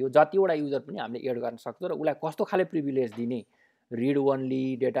सक्नुहुन्छ। यो जतिवटा युजर पनि हामीले एड गर्न सक्छौँ र उसलाई कस्तो खाले प्रिभिलेज दिने, रिड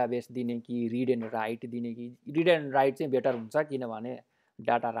ओन्ली डेटाबेस दिने कि रिड एन्ड राइट दिने कि रिड एन्ड राइट चाहिँ बेटर हुन्छ, किनभने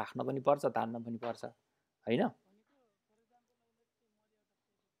डाटा राख्न पनि पर्छ तान्न पनि पर्छ होइन।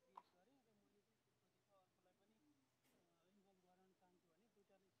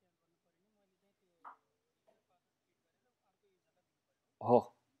 हो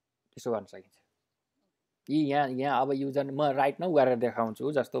त्यसो गर्न सकिन्छ। यहाँ अब युजर म राइट नाउ गरेर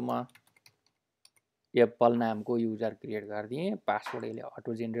देखाउँछु। जस्तो म एप्पल नामको युजर क्रिएट गरिदिएँ, पासवर्ड यसले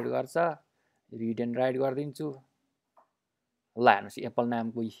अटो जेनेरेट गर्छ, रिड एन्ड राइट गरिदिन्छु। ल हेर्नुहोस् एप्पल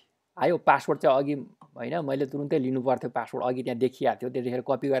नामको आयो। पासवर्ड चाहिँ अघि होइन मैले तुरुन्तै लिनु पर्थ्यो, पासवर्ड अघि त्यहाँ देखिहाल्थ्यो थियो, त्यतिखेर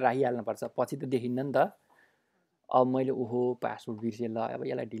कपी गरेर राखिहाल्नुपर्छ, पछि त देखिन्न नि त। अब मैले ओहो पासवर्ड बिर्सेँ, ल अब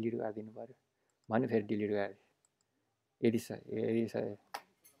यसलाई डिलिट गरिदिनु पऱ्यो भन्यो, फेरि डिलिट गरेँ। यदि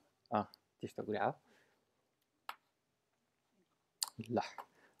त्यस्तो कुरा हो। ल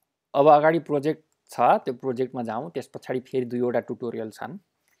अब अगाडि प्रोजेक्ट छ, त्यो प्रोजेक्टमा जाउँ। त्यस पछाडि फेरि 2वटा ट्युटोरियल छन्।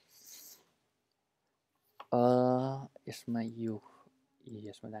 यसमा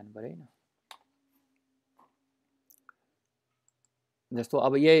यसमा जानु पऱ्यो होइन। जस्तो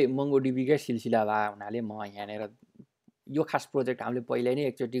अब यही मोङ्गोडिबीकै सिलसिला भए हुनाले म यहाँनिर यो खास प्रोजेक्ट हामीले पहिल्यै नै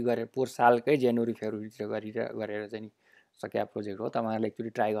एकचोटि गरेर पोहोर सालकै जनवरी फेब्रुअरीतिर गरेर चाहिँ नि सकेका प्रोजेक्ट हो। तपाईँहरूले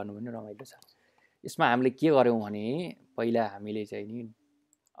एकचोटि ट्राई गर्नु पनि रमाइलो छ। यसमा हामीले के गर्यौँ भने पहिला हामीले चाहिँ नि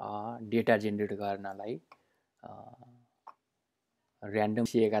डेटा जेनेरेट गर्नलाई ऱ्यान्डम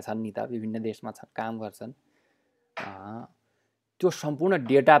सिएका छन् नि त, विभिन्न देशमा काम गर्छन्। त्यो सम्पूर्ण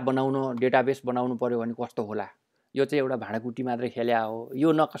डेटा डेटाबेस बनाउनु पर्यो भने कस्तो होला। यो चाहिँ एउटा भाँडाकुटी मात्रै खेल्या हो,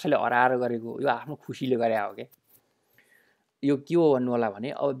 यो न कसैले हराएर गरेको, यो आफ्नो खुसीले गरे हो के। यो के हो भन्नु होला भने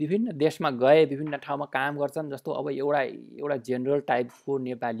अब विभिन्न देशमा गए, विभिन्न ठाउँमा काम गर्छन्। जस्तो अब एउटा जेनरल टाइपको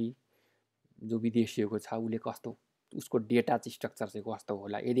नेपाली जो विदेशीको छ, उसले कस्तो, उसको डेटा स्ट्रक्चर चाहिँ कस्तो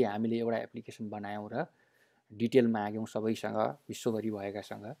होला। यदि हामीले एउटा एप्लिकेसन बनायौँ र डिटेल माग्यौँ सबैसँग, विश्वभरि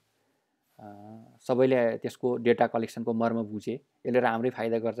भएकासँग, सबैले त्यसको डेटा कलेक्सनको मर्म बुझे, यसले राम्रै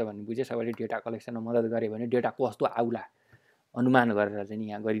फाइदा गर्छ भन्ने बुझे, सबैले डेटा कलेक्सनमा मद्दत गरे भने डेटा कस्तो आउला अनुमान गरेर चाहिँ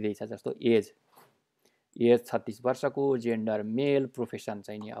यहाँ गरिँदैछ। जस्तो एज 36 वर्षको, जेन्डर मेल, प्रोफेसन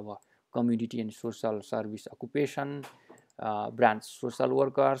चाहिँ नि अब community and social service occupation, branch social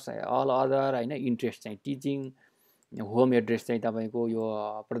workers, all other होइन, इन्ट्रेस्ट चाहिँ टिचिङ, होम एड्रेस चाहिँ तपाईँको यो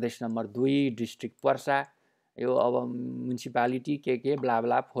प्रदेश नम्बर 2 डिस्ट्रिक्ट पर्सा, यो अब म्युनिसिपालिटी के blah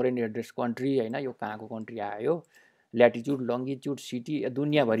blah, foreign address country होइन, यो कहाँको कन्ट्री आयो, ल्याटिट्युड लङ्गिट्युड सिटी,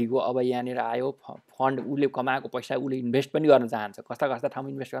 दुनियाँभरिको अब यहाँनिर आयो। फन्ड उसले कमाएको पैसा उसले इन्भेस्ट पनि गर्न चाहन्छ, कस्ता कस्ता ठाउँमा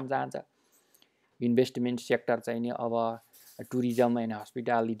इन्भेस्ट गर्न चाहन्छ। इन्भेस्टमेन्ट सेक्टर चाहिँ नि अब टुरिज्म एन्ड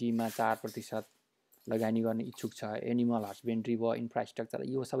हस्पिटालिटीमा 4% लगानी गर्ने इच्छुक छ। एनिमल हस्बेन्ड्री भयो, इन्फ्रास्ट्रक्चर,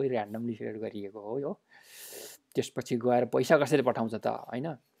 यो सबै ऱ्यान्डमली सेलेक्ट गरिएको हो यो। त्यसपछि गएर पैसा कसरी पठाउँछ त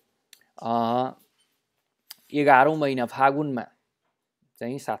होइन। 11औं महिना फागुनमा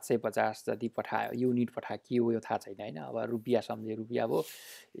चाहिँ 750 जति पठायो, युनिट पठायो, के हो यो थाहा छैन होइन। अब रुपियाँ सम्झे रुपियाँ भयो,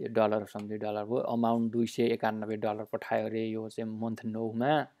 डलर सम्झे डलर भयो। अमाउन्ट $291 पठायो अरे। यो चाहिँ मन्थ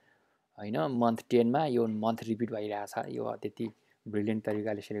 9मा होइन, मन्थ 10मा यो मन्थ रिपिट भइरहेछ। यो त्यति ब्रिलियन्ट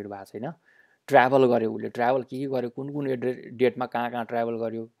तरिकाले सेलेक्ट भएको छैन। ट्राभल गर्यो उसले, ट्राभल के गर्यो, कुन डेटमा कहाँ ट्राभल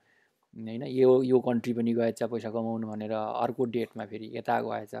गर्यो होइन। यो कन्ट्री पनि गएछ पैसा कमाउनु भनेर, अर्को डेटमा फेरि यता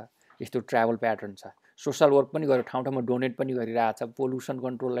गएछ। यस्तो ट्राभल प्याटर्न छ। सोसल वर्क पनि गर्यो, ठाउँ ठाउँमा डोनेट पनि गरिरहेछ। पोल्युसन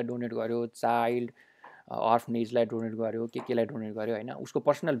कन्ट्रोललाई डोनेट गर्यो, चाइल्ड अर्फनेजलाई डोनेट गर्यो, केलाई डोनेट गर्यो होइन। उसको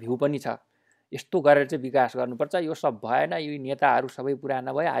पर्सनल भ्यू पनि छ। यस्तो गरेर चाहिँ विकास गर्नुपर्छ। यो सब भएन, यो नेताहरू सबै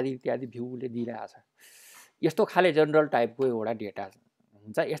पुराना भयो, आदि इत्यादि भ्यूले दिइरहेछ। यस्तो खाले जनरल टाइपको एउटा डेटा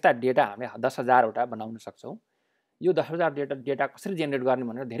हुन्छ। यस्ता डेटा हामीले 10,000वटा बनाउन सक्छौँ। यो 10,000 डेटा कसरी जेनेरेट गर्ने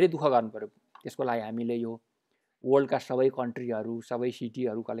भनेर धेरै दुःख गर्नु पर्यो। त्यसको लागि हामीले यो वर्ल्डका सबै कन्ट्रीहरू, सबै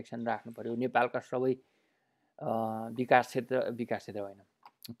सिटीहरू कलेक्सन राख्नु पर्यो। नेपालका सबै विकास क्षेत्र होइन,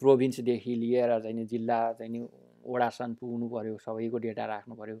 प्रोभिन्सदेखि लिएर चाहिँ नि जिल्ला चाहिँ नि वडासम्म पुग्नु पर्यो, सबैको डेटा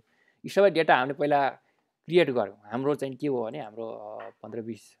राख्नु पर्यो। यी सबै डेटा हामीले पहिला क्रिएट गऱ्यौँ। हाम्रो चाहिँ के हो भने हाम्रो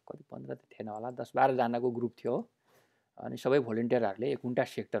 15-20 कति 15 त थिएन होला, 10-12 जनाको ग्रुप थियो। अनि सबै भोलिन्टियरहरूले 51टा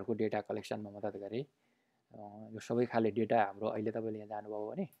सेक्टरको डेटा कलेक्सनमा मद्दत गरे। यो सबै खाले डेटा हाम्रो अहिले तपाईँले यहाँ जानुभयो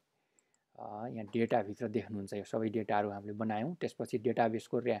भने यहाँ डेटाभित्र देख्नुहुन्छ। यो सबै डेटाहरू हामीले बनायौँ। त्यसपछि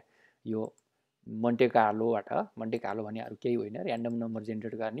डेटाबेसको यो मन्टे कार्लो भने अरू केही होइन, ऱ्यान्डम नम्बर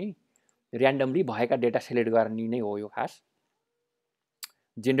जेनेरेट गर्ने, ऱ्यान्डमली भएका डेटा सेलेक्ट गर्ने नै हो यो खास।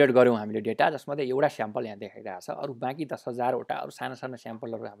 जेनेरेट गऱ्यौँ हामीले डेटा, जसमा एउटा स्याम्पल यहाँ देखाइरहेछ। अरू बाँकी 10,000वटा अरू साना साना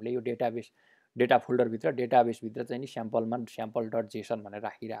स्याम्पलहरू हामीले यो डेटा फोल्डरभित्र, डेटाबेसभित्र चाहिँ नि स्याम्पल.जेसन भनेर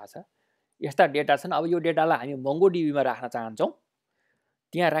राखिरहेछ। यस्ता डेटा छन्। अब यो डेटालाई हामी मोङ्गोडिबीमा राख्न चाहन्छौँ।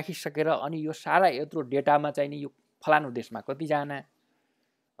 त्यहाँ राखिसकेर अनि यो सारा यत्रो डेटामा चाहिँ नि यो फलानु देशमा कतिजना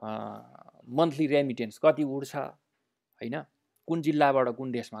मन्थली रेमिटेन्स कति उड्छ होइन, कुन जिल्लाबाट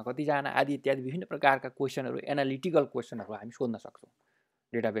कुन देशमा कतिजना, आदि इत्यादि विभिन्न प्रकारका क्वेसनहरू, एनालिटिकल क्वेसनहरू हामी सोध्न सक्छौँ।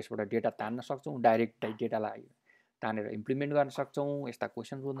 डेटाबेसबाट डेटा तान्न सक्छौँ, डाइरेक्ट डेटालाई तानेर इम्प्लिमेन्ट गर्न सक्छौँ, यस्ता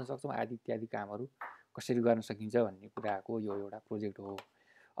क्वेसन सोध्न सक्छौँ, आदि इत्यादि कामहरू कसरी गर्न सकिन्छ भन्ने कुराको यो एउटा प्रोजेक्ट हो।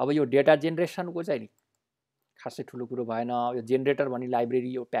 अब यो डेटा जेनेरेसनको चाहिँ खासै ठुलो कुरो भएन। यो जेनेरेटर भन्ने लाइब्रेरी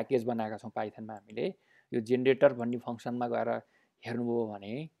यो प्याकेज बनाएका छौँ पाइथनमा हामीले। यो जेनेरेटर भन्ने फङ्सनमा गएर हेर्नुभयो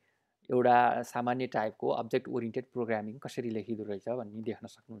भने एउटा सामान्य टाइपको अब्जेक्ट ओरिएन्टेड प्रोग्रामिङ कसरी लेखिदो रहेछ भन्ने देख्न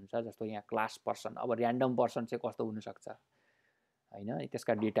सक्नुहुन्छ। जस्तो यहाँ क्लास पर्सन, अब र्यान्डम पर्सन चाहिँ कस्तो हुनसक्छ होइन,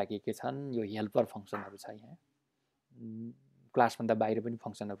 त्यसका डेटा के छन्, यो हेल्पर फङ्सनहरू छ, यहाँ क्लासभन्दा बाहिर पनि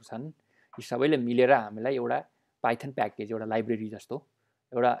फङ्सनहरू छन्। यी सबैले मिलेर हामीलाई एउटा पाइथन प्याकेज, एउटा लाइब्रेरी जस्तो,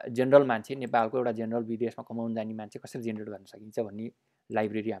 एउटा जेनरल मान्छे, नेपालको एउटा जेनरल विदेशमा कमाउन जाने मान्छे कसरी जेनेरेट गर्न सकिन्छ भन्ने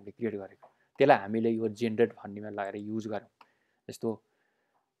लाइब्रेरी हामीले क्रिएट गरेको। त्यसलाई हामीले यो जेनेरेट भन्नेमा लगाएर युज गरौँ। जस्तो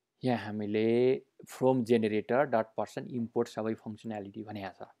यहाँ हामीले from generator dot person import सबै फङ्सनालिटी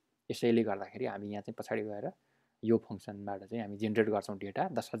भनेको छ। यसैले गर्दाखेरि हामी यहाँ चाहिँ पछाडि गएर यो फङ्सनबाट चाहिँ हामी जेनेरेट गर्छौँ डेटा।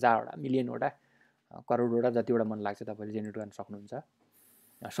 10,000वटा, मिलियनवटा, करोडवटा, जतिवटा मन लाग्छ तपाईँले जेनेरेट गर्न सक्नुहुन्छ।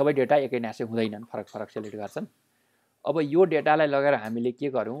 सबै डेटा एकै नासै हुँदैनन्, फरक फरक सेलेक्ट गर्छन्। अब यो डेटालाई लगेर हामीले के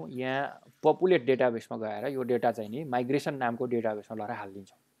गरौँ, यहाँ पपुलेट डेटाबेसमा गएर यो डेटा चाहिँ नि माइग्रेसन नामको डेटाबेसमा लगेर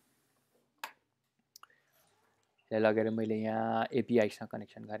हालिदिन्छौँ। यसलाई लगेर मैले यहाँ एपिआईसँग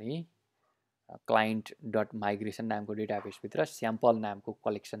कनेक्सन गरेँ। क्लाइन्ट डट माइग्रेसन नामको डेटाबेसभित्र स्याम्पल नामको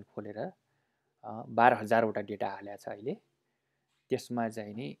कलेक्सन खोलेर 12,000वटा डेटा हालेको छ अहिले। त्यसमा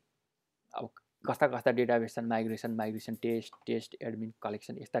चाहिँ नि अब कस्ता कस्ता डेटाबेस छन्, माइग्रेसन टेस्ट एडमिन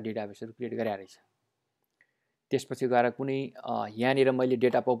कलेक्सन, यस्ता डेटाबेसहरू क्रिएट गरेर रहेछ। त्यसपछि गएर कुनै यहाँनिर मैले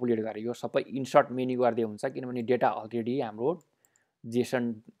डेटा पपुलेट गरेँ, यो सबै इन्सर्ट मेन्यु गर्दै हुन्छ, किनभने डेटा अलरेडी हाम्रो जेसन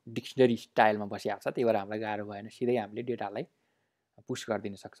डिक्सनरी स्टाइलमा बसिएको छ, त्यही भएर हामीलाई गाह्रो भएन, सिधै हामीले डेटालाई पुश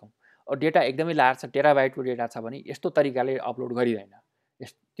गरिदिन सक्छौँ। अब डेटा एकदमै लार्ज छ, टेराबाइटको डेटा छ भने यस्तो तरिकाले अपलोड गरिँदैन।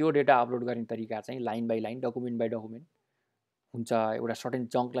 त्यो डेटा अपलोड गर्ने तरिका चाहिँ line by line, document by document हुन्छ। एउटा सर्टेन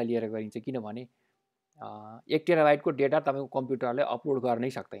चङ्कलाई लिएर गरिन्छ, किनभने 1 टेराबाइटको डेटा तपाईँको कम्प्युटरले अपलोड गर्नै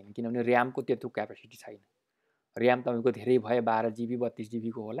सक्दैन, किनभने ऱ्यामको त्यत्रो क्यापेसिटी छैन। ऱ्याम तपाईँको धेरै भए 12 GB 32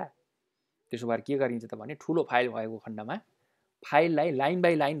 GB को होला। त्यसो भएर के गरिन्छ त भने ठुलो फाइल भएको खण्डमा फाइललाई लाइन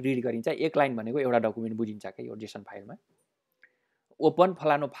बाई लाइन रिड गरिन्छ। एक लाइन भनेको एउटा डकुमेन्ट बुझिन्छ क्या यो Jason फाइलमा। Open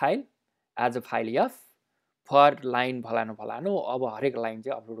फलानो file as a file F four line फलानो फलानो, अब हरेक लाइन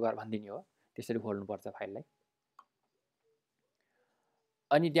चाहिँ अपलोड गर भनिदिने हो। त्यसरी खोल्नुपर्छ फाइललाई।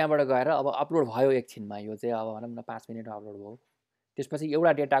 अनि त्यहाँबाट गएर अब अपलोड भयो एकछिनमा, यो चाहिँ अब भनौँ न 5 मिनटमा अपलोड भयो। त्यसपछि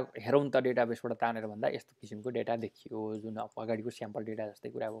एउटा डेटा हेरौँ त डेटाबेसबाट तानेर भन्दा यस्तो किसिमको डेटा देखियो, जुन अगाडिको स्याम्पल डेटा जस्तै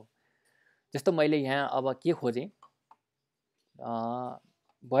कुरा हो। जस्तो मैले यहाँ अब के खोजेँ,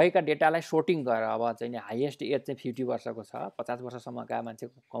 भएका डेटालाई सोर्टिङ गरेर, अब चाहिँ हाइएस्ट एज चाहिँ 50 वर्षको छ, 50 वर्षसम्मका मान्छे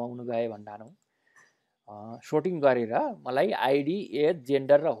कमाउनु गए भन्डानौँ, सोर्टिङ गरेर मलाई आइडी, एज,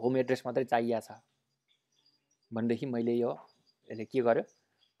 जेन्डर र होम एड्रेस मात्रै चाहिएको छ भनेदेखि मैले यसले के गर्यो,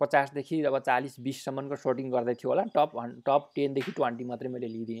 50 देखि अब 40 20सम्मको सोर्टिङ गर्दै थियो होला। टप 10 देखि 20 मात्रै मैले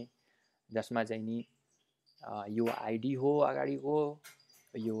लिइदिएँ, जसमा चाहिँ नि यो आइडी हो अगाडिको,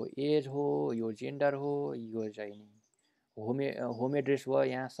 यो एज हो, यो जेन्डर हो, यो चाहिँ नि होम एड्रेस हो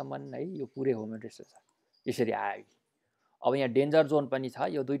यहाँसम्म है, यो पुरै होम एड्रेस छ। यसरी आयो। अब यहाँ डेन्जर जोन पनि छ।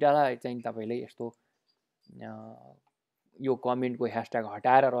 यो दुईटालाई चाहिँ तपाईँले यस्तो यो कमेन्टको ह्यासट्याग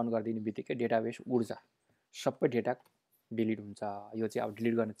हटाएर रन गरिदिने बित्तिकै डेटाबेस उड्छ, सबै डेटा डिलिट हुन्छ। यो चाहिँ अब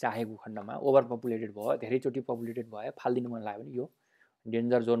डिलिट गर्न चाहेको खण्डमा ओभर पपुलेटेड भयो, धेरैचोटि पपुलेटेड भयो, फालिदिनु मन लाग्यो भने यो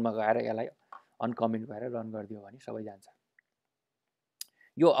डेन्जर जोनमा गएर यसलाई अनकमेन्ट गरेर रन गरिदियो भने सबै जान्छ।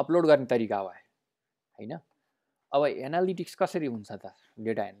 यो अपलोड गर्ने तरिका हो हैन। अब एनालिटिक्स कसरी हुन्छ त,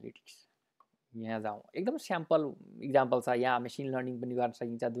 डेटा एनालिटिक्स यहाँ जाउँ। एकदम स्याम्पल इक्जाम्पल छ। यहाँ मेसिन लर्निङ पनि गर्न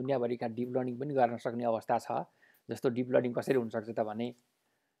सकिन्छ, दुनियाँभरिका डिप लर्निङ पनि गर्न सक्ने अवस्था छ। जस्तो डिप लर्निङ कसरी हुनसक्छ त भने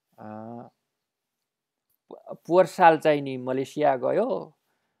पोहोर साल चाहिँ नि मलेसिया गयो,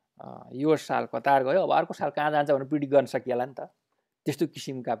 यो साल कतार गयो, अब अर्को साल कहाँ जान्छ भनेर प्रिडिक्ट गर्न सकिएला नि त। त्यस्तो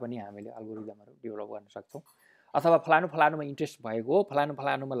किसिमका पनि हामीले अल्गोरिदमहरू डेभलप गर्न सक्छौँ। अथवा फलानु फलानुमा इन्ट्रेस्ट भएको, फलानु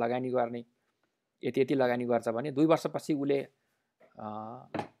फलानुमा लगानी गर्ने, यति लगानी गर्छ भने 2 वर्षपछि उसले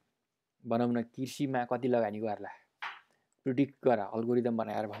भनौँ न कृषिमा कति लगानी गर्ला प्रिडिक्ट गर अल्गोरिदम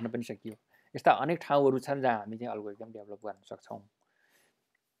बनाएर भन्न पनि सकियो। यस्ता अनेक ठाउँहरू छन् जहाँ हामी चाहिँ अल्गोरिदम डेभलप गर्न सक्छौँ।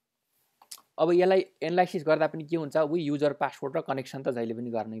 अब यसलाई एनालाइसिस गर्दा पनि के हुन्छ, युजर पासवर्ड र कनेक्सन त जहिले पनि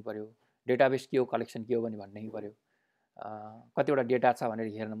गर्नै पर्यो। डेटाबेस के हो, कलेक्सन के हो भने भन्नै पर्यो। कतिवटा डेटा छ भनेर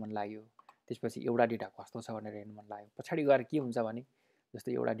हेर्न मन लाग्यो, त्यसपछि एउटा डेटा कस्तो छ भनेर हेर्न मन लाग्यो। पछाडि गएर के हुन्छ भने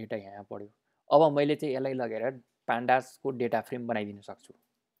जस्तो एउटा डेटा यहाँ पढ्यो, अब मैले चाहिँ यसलाई लगेर पान्डासको डेटा फ्रेम बनाइदिन सक्छु।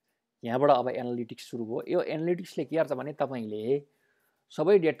 यहाँबाट अब एनालिटिक्स सुरु भयो। यो एनालिटिक्सले के गर्छ भने तपाईँले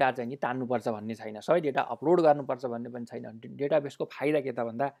सबै डेटा चाहिँ नि तान्नुपर्छ भन्ने छैन, सबै डेटा अपलोड गर्नुपर्छ भन्ने पनि छैन। डेटाबेसको फाइदा के त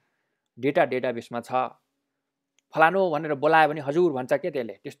भन्दा डेटा डेटाबेसमा छ, फलानु भनेर बोलायो भने हजुर भन्छ के,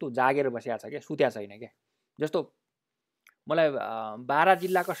 त्यसले त्यस्तो जागेर बसिया छ क्या, सुत्या छैन क्या। जस्तो मलाई 12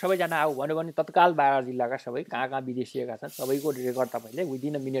 जिल्लाका सबैजना आऊ भन्यो भने तत्काल 12 जिल्लाका सबै कहाँ कहाँ विदेशिएका छन् सबैको रेकर्ड तपाईँले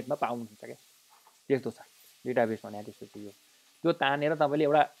विदिन अ मिनेटमा पाउनुहुन्छ क्या। त्यस्तो छ डेटाबेस भने, त्यस्तो थियो। त्यो तानेर तपाईँले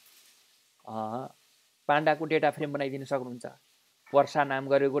एउटा पान्डाको डेटा फ्रेम बनाइदिन सक्नुहुन्छ। पर्सा नाम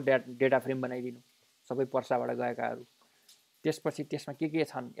गरेको डेटा फ्रेम बनाइदिनु, सबै पर्साबाट गएकाहरू। त्यसपछि त्यसमा के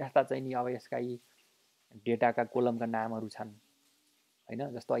छन् यस्ता चाहिँ नि अब यसका यी डेटाका कोलमका नामहरू छन् हैन।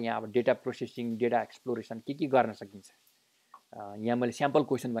 जस्तो यहाँ अब डेटा प्रोसेसिङ, डेटा एक्सप्लोरेसन के गर्न सकिन्छ। यहाँ मैले स्याम्पल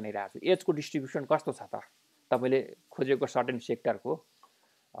क्वेसन बनाइरहेको छु। एजको डिस्ट्रिब्युसन कस्तो छ त? तपाईले खोजेको सर्टेन सेक्टरको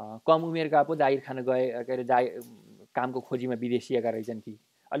कम उमेरका पो जागिर खान गए के अरे कामको खोजीमा विदेशिएका रहेछन् कि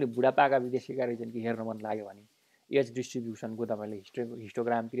अलि बुढापाका विदेशिएका रहेछन् कि हेर्न मन लाग्यो भने एज डिस्ट्रिब्युसनको तपाईले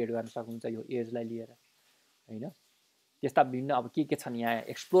हिस्टोग्राम क्रिएट गर्न सक्नुहुन्छ यो एजलाई लिएर हैन। त्यस्ता विभिन्न अब के छन् यहाँ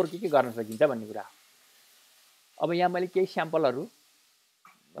एक्सप्लोर के गर्न सकिन्छ भन्ने कुरा। अब यहाँ मैले केही स्याम्पलहरू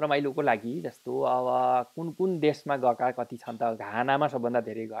रमाइलोको लागि जस्तो अब कुन देशमा गएका कति छन् त? घानामा सबभन्दा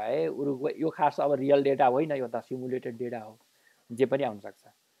धेरै गए। उरुग्वे यो खास अब रियल डेटा होइन, यो त सिमुलेटेड डेटा हो, जे पनि आउन सक्छ।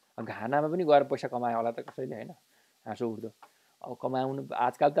 घानामा पनि गएर पैसा कमायो होला त कसैले हैन, हाँसो उठ्दो। अब कमाउनु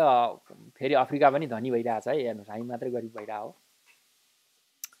आजकल त फेरि अफ्रिका पनि धनी भइरहेछ है, हेर्नुहोस् हामी मात्रै गरिब भइरहेको हो।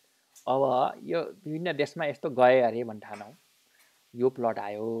 अब यो विभिन्न देशमा यस्तो गए अरे भन् ठानौँ, यो प्लट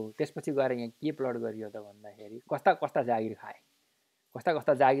आयो, त्यसपछि गएर यहाँ के प्लट गरियो त भन्दाखेरि कस्ता कस्ता जागिर खाए, कस्ता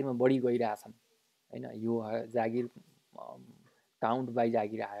कस्ता जागिरमा बढी गइरहेछन् हैन। यो जागिर काउन्ट बाई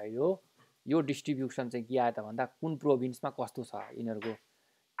जागिर आयो। यो डिस्ट्रिब्युसन चाहिँ के आयो त भन्दा कुन प्रोभिन्समा कस्तो छ यिनीहरूको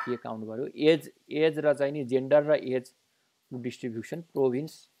के काउन्ट गर्यो। एज र चाहिँ नि जेन्डर र एज डिस्ट्रिब्युसन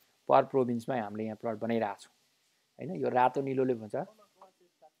प्रोभिन्स पर प्रोभिन्समा हामीले यहाँ प्लट बनाइरहेको छौँ हैन। यो रातो निलोले भन्छ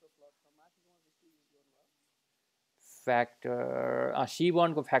फ्याक्टर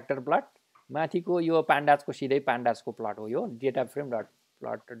C1 को फ्याक्टर प्लट, माथिको यो पान्डाजको सिधै पान्डाजको प्लट हो। यो data frame dot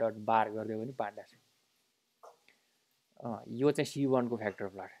plot dot बार गरिदियो भने पान्डाज। यो चाहिँ C1 को फ्याक्टर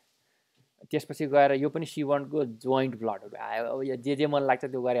प्लट। त्यसपछि गएर यो पनि C1 को जोइन्ट प्लट आयो। अब जे मन लाग्छ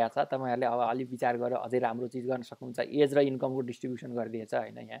त्यो गरेको छ। तपाईहरुले अब अलि विचार गरेर अझै राम्रो चीज गर्न सक्नुहुन्छ। एज र इन्कमको डिस्ट्रिब्युसन गरिदिएछ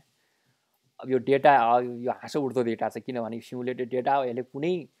हैन यहाँ। अब यो डेटा यो हाँसो उठ्दो डेटा छ किनभने सिमुलेटेड डेटा हो, यसले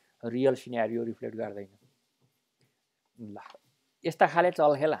कुनै रियल सिनेरियो रिफ्लेक्ट गर्दैन। ल यस्ता खाले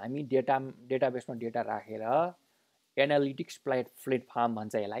चलखेल हामी डेटाबेसमा डेटा राखेर एनालिटिक्स प्लेटफर्म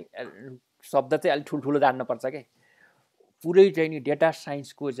भन्छ यसलाई। शब्द चाहिँ अलि ठुलठुलो जान्नुपर्छ के। पुरै चाहिँ नि डेटा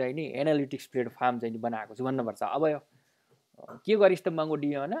साइन्सको चाहिँ नि एनालिटिक्स प्लेटफर्म चाहिँ नि बनाएको छु भन्नुपर्छ। अब के गरिस् त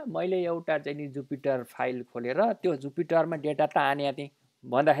मंगोडीबीमा मैले एउटा चाहिँ नि जुपिटर फाइल खोलेर त्यो जुपिटरमा डेटा ताने थिएँ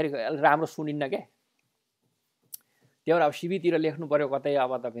भन्दाखेरि राम्रो सुनिन्न के। त्यही भएर अब सिभीतिर लेख्नु पर्यो कतै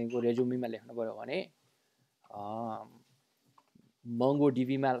अब तपाईको रेज्युमीमा लेख्नु पर्यो भने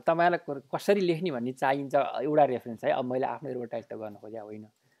मंगोडीबीमा तपाईलाई कसरी लेख्ने भन्ने चाहिन्छ एउटा रेफरेन्स है। अब मैले आफ्नो एडभर्टाइज त गर्न खोजेको होइन।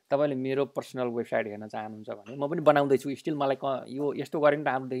 तपाईले मेरो पर्सनल वेबसाइट हेर्न चाहनुहुन्छ भने म पनि बनाउँदै छु। स्टिल मलाई यो यस्तो गरेन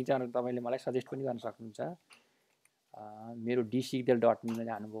राम्रो देखिन्छ भनेर तपाईले मलाई सजेस्ट पनि गर्न सक्नुहुन्छ। मेरो dcdel.me मा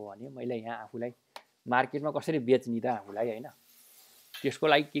जानुभयो भने मैले यहाँ आफुलाई मार्केटमा कसरी बेच्ने त आफुलाई हैन, त्यसको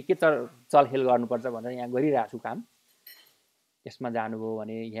लागि के चलखेल गर्नुपर्छ भनेर यहाँ गरिरहेको छु काम। यसमा जानुभयो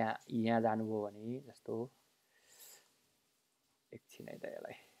भने यहाँ जानुभयो भने जस्तो एकछिन है त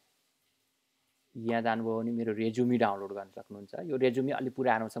यसलाई यहाँ जानुभयो भने मेरो रेज्युमी डाउनलोड गर्न सक्नुहुन्छ। यो रेज्युमी अलि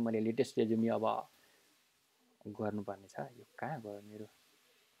पुरानो छ, मैले लेटेस्ट रेज्युमी अब गर्नुपर्ने छ। यो कहाँ गयो मेरो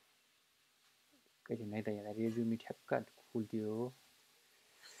एकछिन है त यहाँ रेज्युमी ठ्याक्क खुल्थ्यो।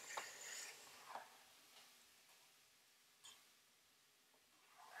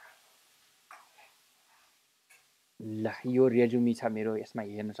 ल यो रेज्युमी छ मेरो, यसमा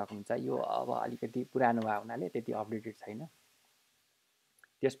हेर्न सक्नुहुन्छ। यो अब अलिकति पुरानो भएको हुनाले त्यति अपडेटेड छैन।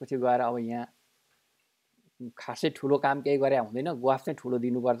 त्यसपछि गएर अब यहाँ खासै ठुलो काम केही गरे हुँदैन, ग्राफ चाहिँ ठुलो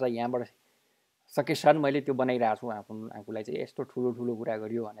दिनुपर्छ। यहाँबाट सकेसम्म मैले त्यो बनाइरहेको छु आफूलाई चाहिँ यस्तो ठुलो कुरा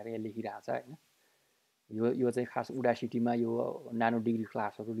गरियो भनेर यहाँ लेखिरहेको छ हैन। यो चाहिँ खास उडासिटीमा यो नानो डिग्री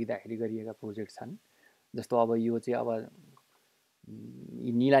क्लासहरु लिँदाखेरि गरिएका प्रोजेक्ट छन्। जस्तो अब यो चाहिँ अब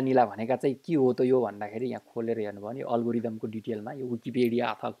नीला भनेका चाहिँ के हो त यो भन्दाखेरि यहाँ खोलेर हेर्नुभयो भने अल्गोरिदमको डिटेलमा यो विकिपीडिया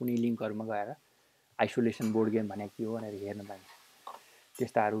अथवा कुनै लिङ्कहरुमा गएर आइसोलेसन बोर्ड गेम भने के हो भनेर हेर्न पाइन्छ।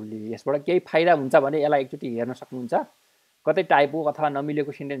 त्यस्ताहरुले यसबाट केही फाइदा हुन्छ भने यसलाई एकचोटी हेर्न सक्नुहुन्छ। कतै टाइपो अथवा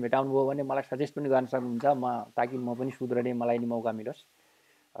नमिलेको सेन्टेन्स भेटाउनु भयो भने मलाई सजेस्ट पनि गर्न सक्नुहुन्छ, ताकि म पनि सुध्रने मलाई नि मौका मिलोस्।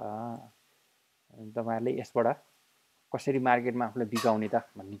 तपाईहरुले यसबाट कसरी मार्केटमा आफूलाई बिकाउने त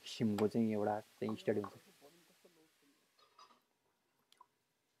भन्ने किसिमको चाहिँ एउटा चाहिँ स्टडी हुन्छ।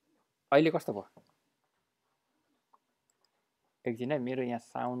 अहिले कस्तो भयो? एकछिन है मेरो यहाँ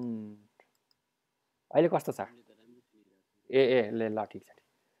साउन्ड अहिले कस्तो छ? ल ठीक छ।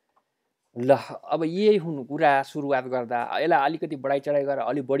 ल अब यही हुनु कुरा सुरुवात गर्दा यसलाई अलिकति बढाइ चढाइ गरेर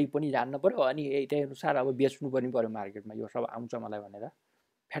अलि बढी पनि जान्न पर्यो अनि त्यही अनुसार अब बेच्नु पनि पर्यो मार्केटमा। यो सब आउँछ मलाई भनेर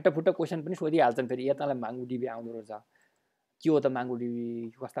फ्याटफुट क्वेशन पनि सोधिहाल्छन्। फेरि यतालाई माङ्गोडीबी आउँदो रहेछ, के हो त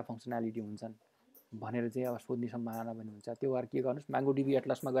माङ्गोडीबी, कस्ता फङ्सनालिटी हुन्छन् भनेर चाहिँ अब सोध्ने सम्भावना पनि हुन्छ। त्यो भएर के गर्नुस्, माङ्गोडीबी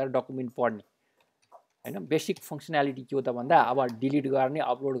एटलसमा गएर डकुमेन्ट पढ्ने हैन। बेसिक फङ्सनालिटी के हो त भन्दा अब डिलिट गर्ने,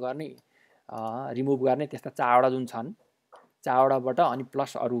 अपलोड गर्ने, रिमुभ गर्ने त्यस्ता 4वटा जुन छन्, 4वटाबाट अनि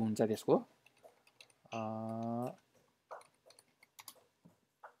प्लस अरू हुन्छ त्यसको।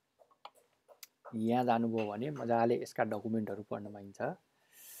 यहाँ जानुभयो भने मजाले यसका डकुमेन्टहरू पढ्न पाइन्छ।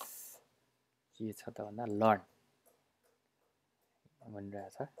 के छ त भन्दा लर्न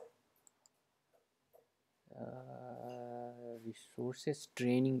भनिरहेछ। रिसोर्सेस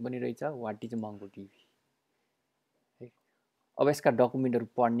ट्रेनिङ पनि रहेछ। वाट इज मङ्गोडिबी है। अब यसका डकुमेन्टहरू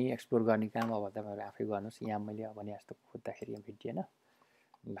पढ्ने, एक्सप्लोर गर्ने काम अब तपाईँहरू आफै गर्नुहोस्। यहाँ मैले भने जस्तो खोज्दाखेरि यहाँ भेटिएन।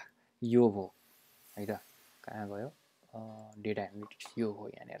 ल यो हो है त। कहाँ गयो डेटा एनालिटिक्स? यो हो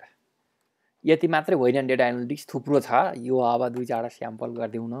यहाँनिर। यति मात्रै होइन, डेटा एनालिटिक्स थुप्रो छ। यो अब 2-4 स्याम्पल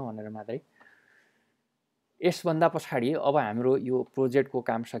गरिदेऊ न भनेर मात्रै। यसभन्दा पछाडि अब हाम्रो यो प्रोजेक्टको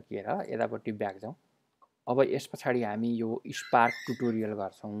काम सकिएर यतापट्टि ब्याक जाउँ। अब यस पछाडि हामी यो स्पार्क ट्युटोरियल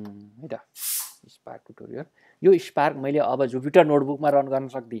गर्छौँ है त। स्पार्क ट्युटोरियल, यो स्पार्क मैले अब जुपिटर नोटबुकमा रन गर्न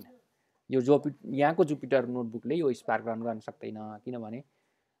सक्दिनँ। यो यहाँको जुपिटर नोटबुकले यो स्पार्क रन गर्न सक्दैन, किनभने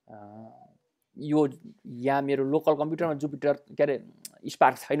यो यहाँ मेरो लोकल कम्प्युटरमा जुपिटर के अरे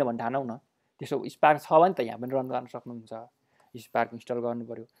स्पार्क छैन भने ठानौ न। त्यसो स्पार्क छ भने त यहाँ पनि रन गर्न सक्नुहुन्छ। स्पार्क इन्स्टल गर्नु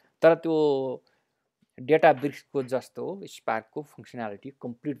पर्यो। तर त्यो डेटाब्रिक्सको जस्तो स्पार्कको फङ्सनालिटी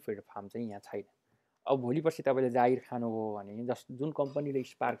कम्प्लिट प्लेटफर्म चाहिँ यहाँ छैन। अब भोलि पर्सि तपाईँले जागिर खानुभयो भने जुन कम्पनीले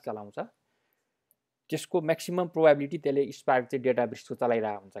स्पार्क चलाउँछ त्यसको म्याक्सिमम प्रोबेबिलिटी त्यसले स्पार्क चाहिँ डेटाब्रिक्सको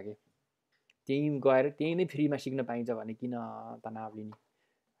चलाइरहेको हुन्छ कि। त्यहीँ गएर त्यही नै फ्रीमा सिक्न पाइन्छ भने किन तनाव लिने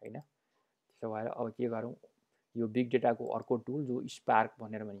हैन। त्यसो भएर अब के गरौँ, यो बिग डेटाको अर्को टुल जो स्पार्क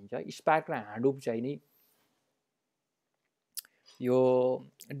भनेर भनिन्छ। स्पार्क र हाडुप चाहिँ नि यो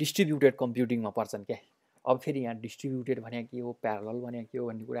डिस्ट्रिब्युटेड कम्प्युटिङमा पर्छन् क्या। अब फेरि यहाँ डिस्ट्रिब्युटेड भने के हो, प्यारलल भने के हो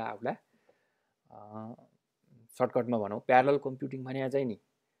भन्ने कुरा आउला। सर्टकटमा भनौँ, प्यारलल कम्प्युटिङ भने चाहिँ नि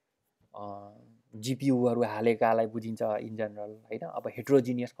जिपियुहरू हालेकालाई बुझिन्छ इन जनरल हैन। अब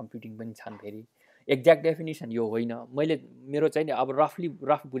हेट्रोजिनियस कम्प्युटिङ पनि छन् फेरि। एक्ज्याक्ट डेफिनेसन यो होइन, मेरो चाहिँ नि अब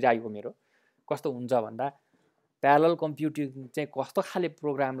रफ बुझाइ हो मेरो। कस्तो हुन्छ भन्दा प्यारलल कम्प्युटिङ चाहिँ कस्तो खाले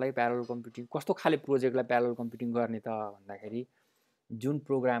प्रोग्रामलाई प्यारलल कम्प्युटिङ, कस्तो खाले प्रोजेक्टलाई प्यारलल कम्प्युटिङ गर्ने त भन्दाखेरि जुन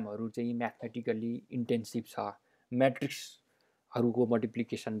प्रोग्रामहरू चाहिँ म्याथमेटिकली इन्टेन्सिभ छ, म्याट्रिक्सहरूको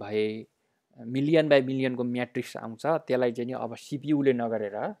मल्टिप्लिकेसन भए मिलियन बाई मिलियनको म्याट्रिक्स आउँछ, त्यसलाई चाहिँ नि अब सिपियुले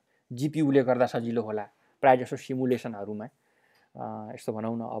नगरेर जिपियुले गर्दा सजिलो होला। प्रायः जसो सिमुलेसनहरूमा यस्तो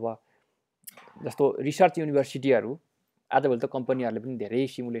भनौँ न, अब जस्तो रिसर्च युनिभर्सिटीहरू आजभोलि त कम्पनीहरूले पनि धेरै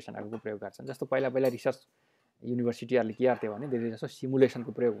सिमुलेसनहरूको प्रयोग गर्छन्। जस्तो पहिला रिसर्च युनिभर्सिटीहरूले के गर्थ्यो भने धेरै जसो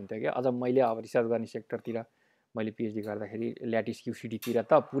सिमुलेसनको प्रयोग हुन्थ्यो क्या। अझ मैले अब रिसर्च गर्ने सेक्टरतिर मैले पिएचडी गर्दाखेरि ल्याटिस क्युसिटीतिर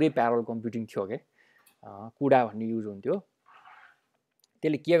त पुरै प्यारलल कम्प्युटिङ थियो क्या। कुडा भन्ने युज हुन्थ्यो।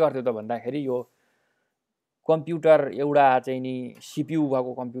 त्यसले के गर्थ्यो त भन्दाखेरि यो कम्प्युटर एउटा चाहिँ नि सिपियु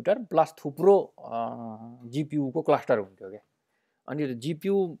भएको कम्प्युटर प्लस थुप्रो जिपियुको क्लस्टर हुन्थ्यो क्या। अनि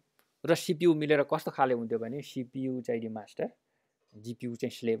जिपियु र सिपियु मिलेर कस्तो खाले हुन्थ्यो भने सिपियु चाहिँ नि मास्टर, जिपियु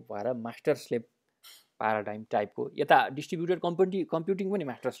चाहिँ स्लेभ भएर मास्टर स्लेभ प्याराडाइम टाइपको। यता डिस्ट्रिब्युटेड कम्प्युटिङ पनि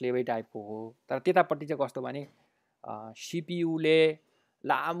मास्टर स्लेभै टाइपको हो। तर त्यतापट्टि चाहिँ कस्तो भने सिपियुले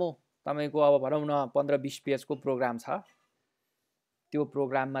लामो तपाईँको अब भनौँ न 15-20 पेजको प्रोग्राम छ। त्यो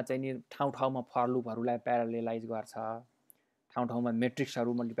प्रोग्राममा चाहिँ नि ठाउँ फर लुपहरूलाई प्यारालेलाइज गर्छ। ठाउँ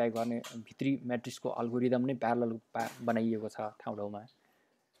मेट्रिक्सहरू मल्टिप्लाई गर्ने भित्री मेट्रिक्सको अल्गोरिदम नै प्यारलल बनाइएको छ ठाउँ।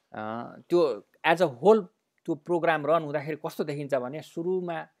 त्यो एज अ होल त्यो प्रोग्राम रन हुँदाखेरि कस्तो देखिन्छ भने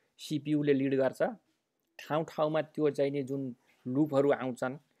सुरुमा सिपियुले लिड गर्छ। ठाउँमा त्यो चाहिँ नि जुन लुपहरू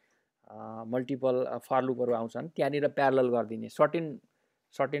आउँछन्, मल्टिपल फर लुपहरू आउँछन्, त्यहाँनिर प्यारलल गरिदिने।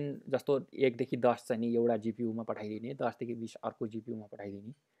 सर्टेन जस्तो 1 देखि 10 चाहिँ नि एउटा जिपियुमा पठाइदिने, 10 देखि 20 अर्को जिपियुमा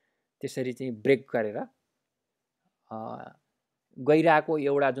पठाइदिने। त्यसरी चाहिँ ब्रेक गरेर गइरहेको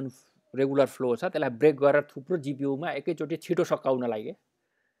एउटा जुन रेगुलर फ्लो छ त्यसलाई ब्रेक गरेर थुप्रो जिपियुमा एकैचोटि छिटो सकाउनलाई के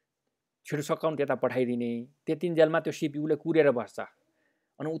छिटो सकाउन त्यता पठाइदिने। त्यतिन्जेलमा त्यो सिपियुले कुरेर बस्छ।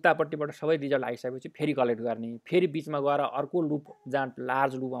 अनि उतापट्टिबाट सबै रिजल्ट आइसकेपछि फेरि कलेक्ट गर्ने, फेरि बिचमा गएर अर्को लुप जहाँ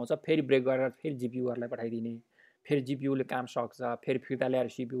लार्ज लुप आउँछ फेरि ब्रेक गरेर फेरि जिपियुहरूलाई पठाइदिने। फेरि जिपियुले काम सक्छ, फेरि फिर्ता ल्याएर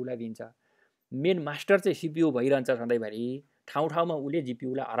सिपियुलाई दिन्छ। मेन मास्टर चाहिँ सिपियु भइरहन्छ सधैँभरि। ठाउँमा उसले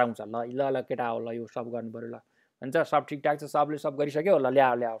जिपियुलाई हराउँछ। ल केटा हो, ल यो सब गर्नु पऱ्यो, ल भन्छ सब ठिकठाक छ, सबले सब गरिसक्यो, ल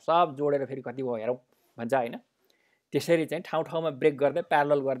ल्याऊ सब जोडेर फेरि कति भयो हेरौँ भन्छ होइन। त्यसरी चाहिँ ठाउँमा ब्रेक गर्दै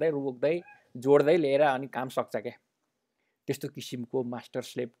प्यारलल गर्दै रोक्दै जोड्दै लिएर अनि काम सक्छ क्या। त्यस्तो किसिमको मास्टर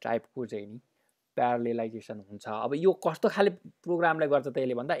स्लेभ टाइपको चाहिँ नि प्यारलेलाइजेसन हुन्छ। अब यो कस्तो खाले प्रोग्रामलाई गर्छ त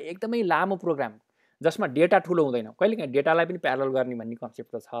यसले भन्दा एकदमै लामो प्रोग्राम जसमा डेटा ठुलो हुँदैन। कहिलेकाहीँ डेटालाई पनि प्यारलल गर्ने भन्ने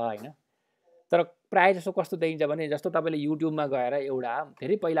कन्सेप्ट त छ होइन। तर प्रायः जसो कस्तो देखिन्छ भने जस्तो तपाईँले युट्युबमा गएर एउटा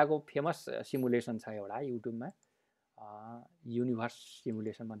धेरै पहिलाको फेमस सिमुलेसन छ एउटा युट्युबमा, युनिभर्स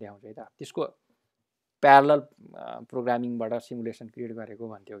सिमुलेसनमा देखाउँछ है त। त्यसको प्यारलल प्रोग्रामिङबाट सिमुलेसन क्रिएट गरेको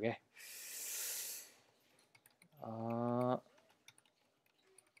भन्थ्यो क्या।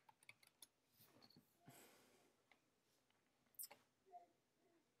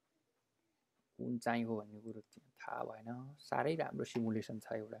 कुन चाहिँ हो भन्ने कुरो थाहा भएन। साह्रै राम्रो सिमुलेसन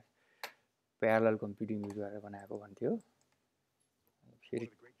छ एउटा प्यारलल कम्प्युटिङ युज गरेर बनाएको भन्थ्यो। फेरि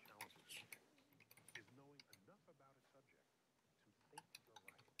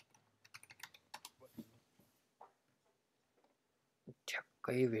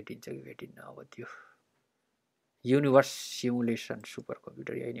ठ्याक्कै भेटिन्छ कि भेटिन्न अब त्यो युनिभर्स सिमुलेसन सुपर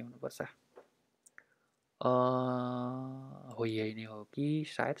कम्प्युटर यही नै हुनुपर्छ। हो यही नै हो कि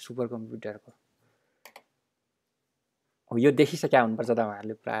सायद सुपर कम्प्युटरको हो। यो देखिसक्या हुनुपर्छ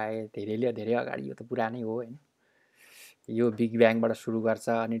तपाईँहरूले प्राय धेरै अगाडि। यो त पुरानै हो होइन। यो बिग ब्याङबाट सुरु गर्छ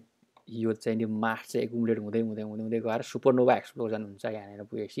अनि यो चाहिँ नि मास चाहिँ एकुमुलेट हुँदै हुँदै हुँदै हुँदै गएर सुपरनोभा एक्सप्लोजन हुन्छ। यहाँनिर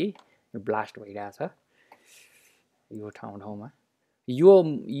पुगेपछि यो ब्लास्ट भइरहेछ यो ठाउँमा।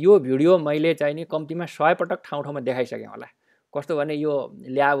 यो भिडियो मैले चाहिँ नि कम्तीमा 100 पटक ठाउँमा देखाइसकेँ होला। कस्तो भने यो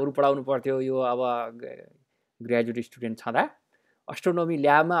ल्याबहरू पढाउनु पर्थ्यो। यो अब ग्रेजुएट स्टुडेन्ट छँदा एस्ट्रोनोमी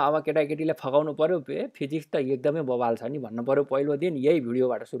ल्याबमा अब केटाकेटीले फकाउनु पर्यो फिजिक्स त एकदमै बवाल छ नि भन्नु पर्यो। पहिलो दिन यही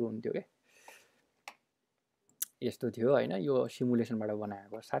भिडियोबाट सुरु हुन्थ्यो क्या। यस्तो थियो होइन। यो सिमुलेसनबाट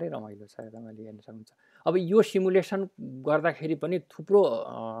बनाएको साह्रै रमाइलो छ, तपाईँले हेर्न सक्नुहुन्छ। अब यो सिमुलेसन गर्दाखेरि पनि थुप्रो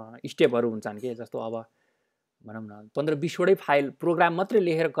स्टेपहरू हुन्छन् के। जस्तो अब भनौँ न 15-20 वटै फाइल प्रोग्राम मात्रै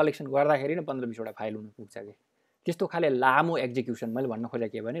लेखेर कलेक्सन गर्दाखेरि नै 15-20 वटा फाइल हुन पुग्छ कि। त्यस्तो खाले लामो एक्जिक्युसन। मैले भन्न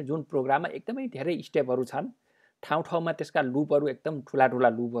खोजेको के भने जुन प्रोग्राममा एकदमै धेरै स्टेपहरू छन्, ठाउँमा त्यसका लुपहरू एकदम ठुला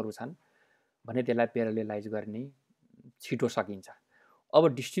लुपहरू छन् भने त्यसलाई प्यारलेलाइज गर्ने छिटो सकिन्छ। अब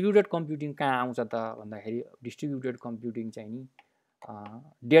डिस्ट्रिब्युटेड कम्प्युटिङ कहाँ आउँछ त भन्दाखेरि डिस्ट्रिब्युटेड कम्प्युटिङ चाहिँ नि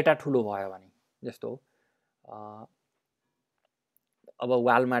डेटा ठुलो भयो भने, जस्तो अब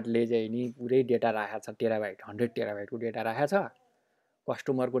वालमार्टले चाहिँ नि पुरै डेटा राखेको छ, टेराबाइट 100 टेराबाइटको डेटा राखेको छ।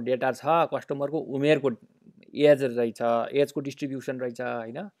 कस्टमरको डेटा छ, कस्टमरको उमेरको एज रहेछ, एजको डिस्ट्रिब्युसन रहेछ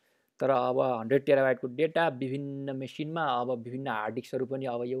होइन। तर अब 100 टेराबाइटको डेटा विभिन्न मेसिनमा, अब विभिन्न हार्ड डिस्कहरू पनि।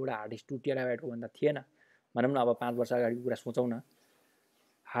 अब एउटा हार्ड डिस्क 2 टेराबाइटको भन्दा थिएन भनौँ न। अब 5 वर्ष अगाडिको कुरा सोचौँ न।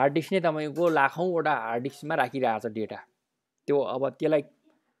 हार्ड डिस्क नै तपाईँको लाखौँवटा हार्ड डिस्कमा राखिरहेको छ डेटा। त्यो अब त्यसलाई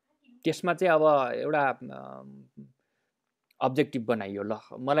त्यसमा चाहिँ अब एउटा अब्जेक्टिभ बनाइयो। ल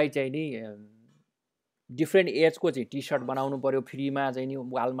मलाई चाहिँ नि डिफ्रेन्ट एजको चाहिँ टी सर्ट बनाउनु पर्यो फ्रीमा चाहिँ नि।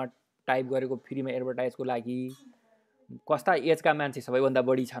 वालमा टाइप गरेको फ्रीमा एडभर्टाइजको लागि कस्ता एजका मान्छे सबैभन्दा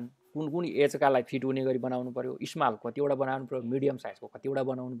बढी छन्, कुन एजकालाई फिट हुने गरी बनाउनु पर्यो। स्मल कतिवटा बनाउनु पर्यो, मिडियम साइजको कतिवटा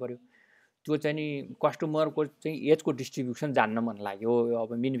बनाउनु पर्यो। त्यो चाहिँ नि कस्टमरको चाहिँ एजको डिस्ट्रिब्युसन जान्न मन लाग्यो।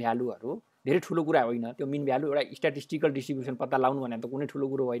 अब मिन भ्यालुहरू धेरै ठुलो कुरा होइन। त्यो मिन भ्यालु एउटा स्ट्याटिस्टिकल डिस्ट्रिब्युसन पत्ता लगाउनु भने त कुनै ठुलो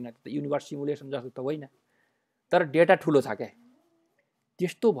कुरो होइन। त्यो युनिभर्स सिमुलेसन जस्तो त होइन। तर डेटा ठुलो छ क्या।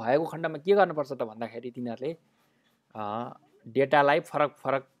 त्यस्तो भएको खण्डमा के गर्नुपर्छ त भन्दाखेरि तिनीहरूले डेटालाई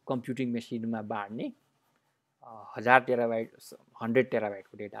फरक कम्प्युटिङ मेसिनमा बाँड्ने। 1000 टेराबाइट 100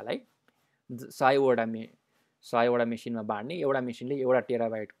 टेराबाइटको डेटालाई 100वटा मेसिनमा बाँड्ने। एउटा मेसिनले 1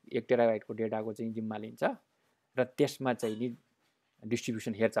 टेराबाइटको डेटाको चाहिँ जिम्मा लिन्छ र त्यसमा चाहिँ नि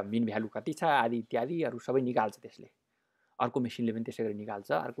डिस्ट्रिब्युसन हेर्छ। मिन भ्यालु कति छ आदि इत्यादिहरू सबै निकाल्छ त्यसले। अर्को मेसिनले पनि त्यसै गरी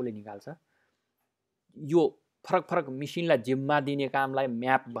निकाल्छ, अर्कोले निकाल्छ। यो फरक मेसिनलाई जिम्मा दिने कामलाई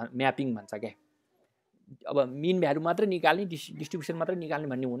म्यापिङ भन्छ क्या। अब मिन भ्यालु मात्रै निकाल्ने, डिस्ट्रिब्युसन मात्रै निकाल्ने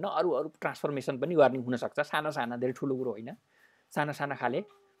भन्ने हुन्न। अरू ट्रान्सफर्मेसन पनि गर्ने हुनसक्छ। साना धेरै ठुलो कुरो होइन। साना खाले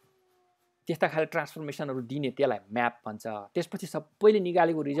त्यस्ता खाले ट्रान्सफर्मेसनहरू दिने त्यसलाई म्याप भन्छ। त्यसपछि सबैले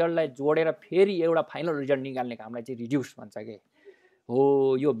निकालेको रिजल्टलाई जोडेर फेरि एउटा फाइनल रिजल्ट निकाल्ने कामलाई चाहिँ रिड्युस भन्छ के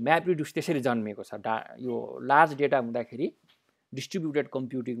हो। यो म्याप रिड्युस त्यसरी जन्मेको छ। यो लार्ज डेटा हुँदाखेरि डिस्ट्रिब्युटेड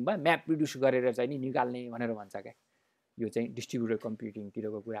कम्प्युटिङमा म्याप रिड्युस गरेर चाहिँ नि निकाल्ने भनेर भन्छ क्या। यो चाहिँ डिस्ट्रिब्युटेड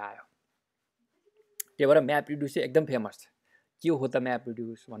कम्प्युटिङतिरको कुरा आयो। त्यही भएर म्याप रिड्युस चाहिँ एकदम फेमस छ। के हो त म्याप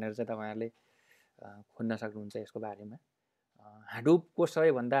रिड्युस भनेर चाहिँ तपाईँहरूले खोज्न सक्नुहुन्छ यसको बारेमा। हाडुपको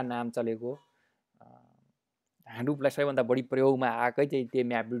सबैभन्दा नाम चलेको, हाडुपलाई सबैभन्दा बढी प्रयोगमा आएकै चाहिँ त्यो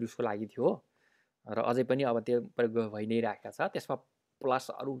म्याप रिड्युसको लागि थियो र अझै पनि अब त्यो प्रयोग भइ नै राखेको छ। त्यसमा प्लस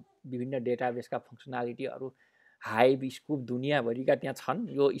अरू विभिन्न डेटाबेसका फङ्सनालिटीहरू हाइभ स्कुप दुनियाँभरिका त्यहाँ छन्।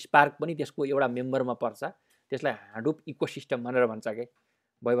 यो स्पार्क पनि त्यसको एउटा मेम्बरमा पर्छ। त्यसलाई हाडुप इकोसिस्टम भनेर भन्छ क्या।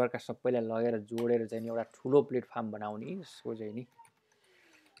 वेबरका सबैलाई लगेर जोडेर चाहिँ एउटा ठुलो प्लेटफर्म बनाउने यसको चाहिँ नि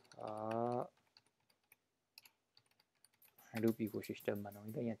हाडुप इकोसिस्टम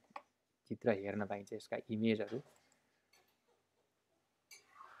बनाउने। त यहाँ चित्र हेर्न पाइन्छ यसका इमेजहरू।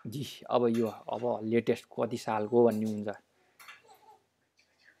 जी अब लेटेस्ट कति सालको भन्ने हुन्छ।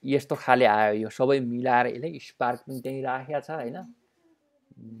 यस्तो खाले आयो। यो सबै मिलाएर यसले स्पार्क पनि त्यहीँ राखेको छ होइन।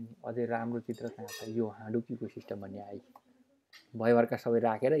 अझै राम्रो चित्र कहाँ छ। यो हाडुप इकोसिस्टम भन्ने आयो। भयभरका सबै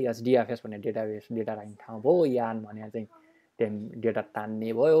राखेर एचडिएफएस भन्ने डेटाबेस डेटा राख्ने ठाउँ भयो, यान भने चाहिँ त्यहाँ डेटा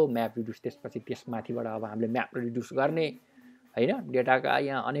तान्ने भयो, म्याप रिड्युस त्यसपछि त्यसमाथिबाट अब हामीले म्याप रिड्युस गर्ने हैन। डेटाका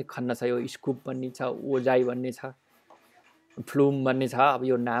यहाँ अनेक खण्ड छ, यो स्कुप भन्ने छ, ओजाइ भन्ने छ, फ्लुम भन्ने छ। अब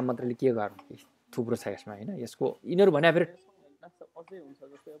यो नाम मात्रले के गर्नु, थुप्रो छ यसमा हैन। यसको यिनीहरू भने फेरि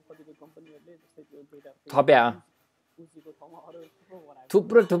थप्या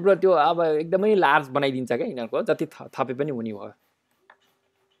थुप्रो थुप्रो त्यो अब एकदमै लार्ज बनाइदिन्छ क्या यिनीहरूको, जति थपे पनि हुने भयो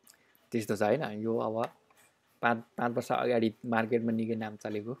त्यस्तो छ हैन। यो अब 5 वर्ष अगाडि मार्केटमा निकै नाम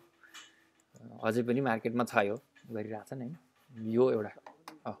चलेको, अझै पनि मार्केटमा छ, यो गरिरहेछन् हैन। यो एउटा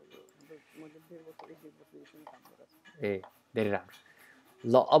ए धेरै राम्रो।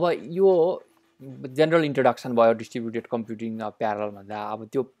 ल अब यो जेनरल इन्ट्रोडक्सन भयो डिस्ट्रिब्युटेड कम्प्युटिङ प्यारल भन्दा। अब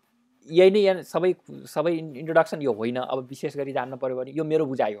त्यो यही नै सबै इन्ट्रोडक्सन यो होइन। अब विशेष गरी जान्न पर्यो भने यो मेरो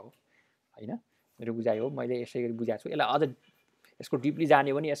बुझाइ हो हैन, मेरो बुझाइ हो, मैले यसै गरी बुझाएको छु। यसलाई अझ यसको डिपली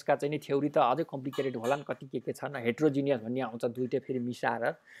जान्यो भने यसका चाहिँ नि थ्योरी त अझै कम्प्लिकेटेड होलान्, कति के छन्। हेट्रोजिनियस भन्ने आउँछ, दुईटै फेरि मिसाएर।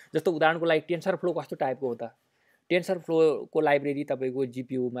 जस्तो उदाहरणको लागि टेन्सर फ्लो कस्तो टाइपको हो त? टेन्सर फ्लोको लाइब्रेरी तपाईँको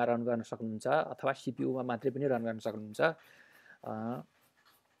जिपियूमा रन गर्न सक्नुहुन्छ अथवा सिपियूमा मात्रै पनि रन गर्न सक्नुहुन्छ।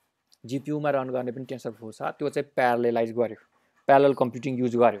 जिपियूमा रन गर्ने पनि टेन्सर फ्लो छ, त्यो चाहिँ प्यारलेलाइज गर्यो, प्यारलल कम्प्युटिङ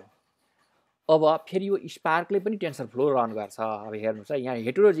युज गर्यो। अब फेरि यो स्पार्कले पनि टेन्सर फ्लो रन गर्छ। अब हेर्नुहोस् है, यहाँ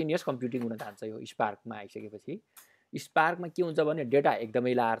हेटेरोजिनियस कम्प्युटिङ हुन जान्छ यो स्पार्कमा आइसकेपछि। स्पार्कमा के हुन्छ भने डेटा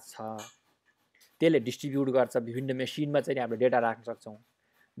एकदमै लार्ज छ, त्यसले डिस्ट्रिब्युट गर्छ विभिन्न मेसिनमा चाहिँ हामीले डेटा राख्न सक्छौँ।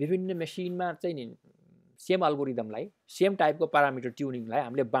 विभिन्न मेसिनमा चाहिँ नि सेम अल्गोरिदमलाई, सेम टाइपको प्यारामिटर ट्युनिङलाई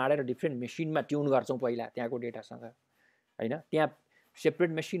हामीले बाँडेर डिफ्रेन्ट मेसिनमा ट्युन गर्छौँ पहिला त्यहाँको डेटासँग हैन। त्यहाँ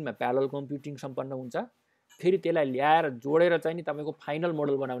सेपरेट मेसिनमा प्यारलल कम्प्युटिङ सम्पन्न हुन्छ, फेरि त्यसलाई ल्याएर जोडेर चाहिँ नि तपाईँको फाइनल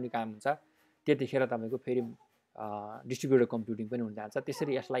मोडल बनाउने काम हुन्छ। त्यतिखेर तपाईँको फेरि डिस्ट्रिब्युटेड कम्प्युटिङ पनि हुन जान्छ।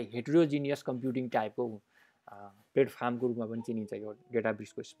 त्यसरी यसलाई हेटेरोजिनियस कम्प्युटिङ टाइपको प्लेटफर्मको रूपमा पनि चिनिन्छ यो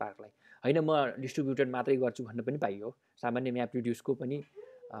डेटाबेसको स्पार्कलाई हैन। म डिस्ट्रिब्युटेड मात्रै गर्छु भन्न पनि पाइयो, सामान्य म्याप रिड्युसको पनि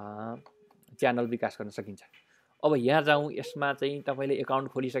च्यानल विकास गर्न सकिन्छ। अब यहाँ जाउँ, यसमा चाहिँ तपाईँले एकाउन्ट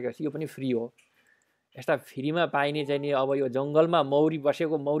खोलिसकेपछि, यो पनि फ्री हो। यस्ता फ्रीमा पाइने चाहिँ नि अब यो जङ्गलमा मौरी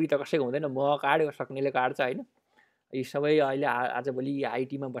बसेको, मौरी त कसैको हुँदैन, मह काट्यो सक्नेले काट्छ हैन। यी सबै अहिले आजभोलि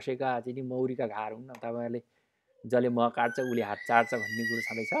आइटीमा बसेका चाहिँ नि मौरीका घार हुन्। तपाईँहरूले जसले मह काट्छ उसले हात चाट्छ भन्ने कुरो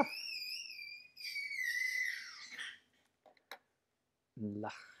छँदैछ। ल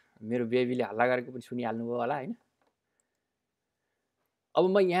मेरो बेबीले हल्ला गरेको पनि सुनिहाल्नुभयो होला हैन। अब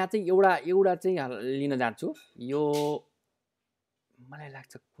म यहाँ चाहिँ एउटा चाहिँ लिन जान्छु। यो मलाई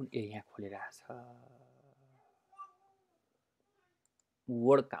लाग्छ कुन यहाँ खोलिरहेछ,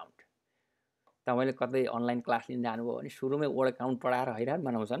 वर्ड काउन्ट। तपाईँले कतै अनलाइन क्लास लिन जानुभयो भने सुरुमै वर्ड काउन्ट पढाएर हैरान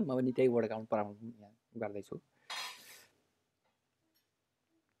बनाउँछन्। म पनि त्यही वर्ड काउन्ट पढाउनु गर्दैछु।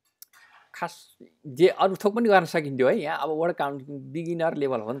 खास जे अरू थोक पनि गर्न सकिन्थ्यो है यहाँ। अब वर्ड काउन्ट बिगिनर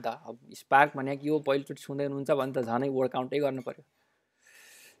लेभल हो नि त। अब स्पार्क भनेको यो पहिलोचोटि सुन्दै हुनुहुन्छ भने त झनै वर्ड काउन्टै गर्नु पर्यो।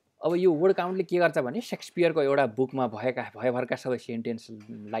 अब यो वर्ड काउन्टले के गर्छ भने शेक्सपियरको एउटा बुकमा भयभरका सबै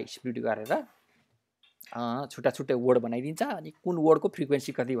सेन्टेन्सलाई स्प्लिट गरेर छुट्टा छुट्टै वर्ड बनाइदिन्छ, अनि कुन वर्डको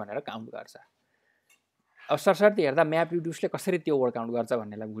फ्रिक्वेन्सी कति भनेर काउन्ट गर्छ। अब सरसर्ती हेर्दा म्याप रिड्युसले कसरी त्यो वर्ड काउन्ट गर्छ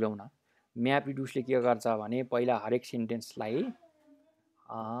भन्नेलाई बुझौँ न। म्याप रिड्युसले के गर्छ भने पहिला हरेक सेन्टेन्सलाई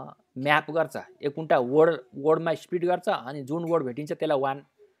म्याप गर्छ, एकवटा वर्डमा स्प्लिट गर्छ, अनि जुन वर्ड भेटिन्छ त्यसलाई 1,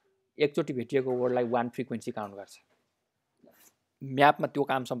 एकचोटि भेटिएको वर्डलाई 1 फ्रिक्वेन्सी काउन्ट गर्छ। म्यापमा त्यो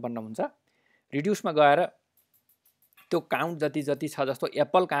काम सम्पन्न हुन्छ। रिड्युसमा गएर त्यो काउन्ट जति छ, जस्तो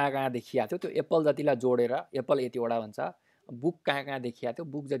एप्पल कहाँ देखिया थियो त्यो एप्पल जतिलाई जोडेर एप्पल यतिवटा भन्छ, बुक कहाँ देखिया थियो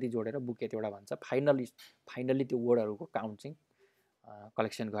बुक जति जोडेर बुक यतिवटा भन्छ। फाइनल्ली त्यो वर्डहरूको काउन्ट चाहिँ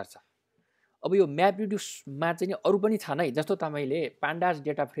कलेक्सन गर्छ। अब यो म्याप रिड्युसमा चाहिँ अरू पनि छन् है। जस्तो तपाईँले पान्डास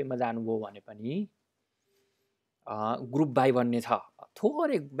डेटा फ्रेममा जानुभयो भने पनि ग्रुप बाई भन्ने छ,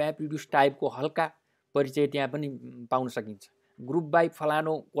 थोरै म्याप रिड्युस टाइपको हल्का परिचय त्यहाँ पनि पाउन सकिन्छ। ग्रुप बाई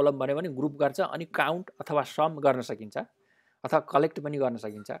फलानो कोलम भन्यो भने ग्रुप गर्छ, अनि काउन्ट अथवा सम गर्न सकिन्छ अथवा कलेक्ट पनि गर्न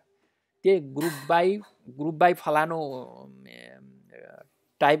सकिन्छ। त्यही ग्रुप बाई फलानो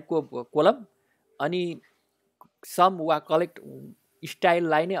टाइपको कोलम अनि सम वा कलेक्ट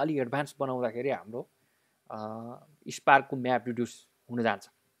स्टाइललाई नै अलि एडभान्स बनाउँदाखेरि हाम्रो स्पार्कको म्याप रिड्युस हुन जान्छ।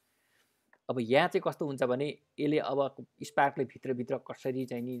 अब यहाँ चाहिँ कस्तो हुन्छ भने यसले अब स्पार्कले भित्रभित्र कसरी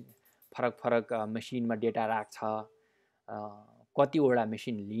चाहिँ नि फरक मेसिनमा डेटा राख्छ, कतिवटा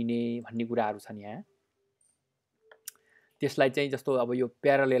मेसिन लिने भन्ने कुराहरू छन् यहाँ। त्यसलाई चाहिँ जस्तो अब यो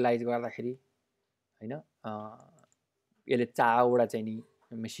प्यारलेलाइज गर्दाखेरि हैन, यसले 4वटा चाहिँ नि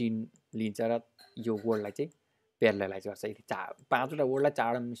मेसिन लिन्छ र यो वर्डलाई चाहिँ प्यारलेलाइज गर्छ। यदि 5वटा वर्डलाई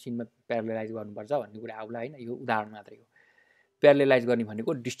 4वटा मेसिनमा प्यारलेलाइज गर्नुपर्छ भन्ने कुरा आउला हैन। यो उदाहरण मात्रै हो। प्यारलेलाइज गर्ने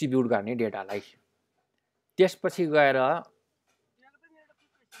भनेको डिस्ट्रिब्युट गर्ने डेटालाई। त्यसपछि गएर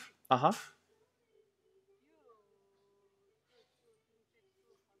अह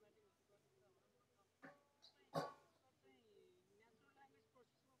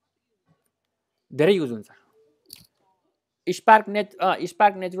धेरै युज हुन्छ स्पार्क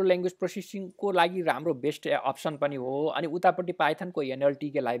नेचुरल ल्याङ्ग्वेज प्रोसेसिङको लागि राम्रो बेस्ट अप्सन पनि हो अनि उतापट्टि पाइथनको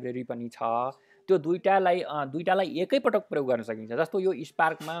एनएलटीके लाइब्रेरी पनि छ त्यो दुईटालाई एकैपटक प्रयोग गर्न सकिन्छ जस्तो यो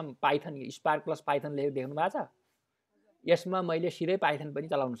स्पार्कमा पाइथन स्पार्क प्लस पाइथन लेखेको देख्नु भएको छ यसमा मैले सिधै पाइथन पनि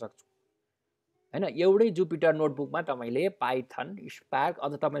चलाउन सक्छु हैन एउटै जुपिटर नोटबुकमा तपाईले पाइथन स्पार्क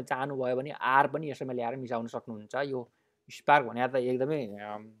अझ तपाईले चाहनुभयो भने आर पनि यसैमा ल्याएर मिसाउन सक्नुहुन्छ यो स्पार्क भने त एकदमै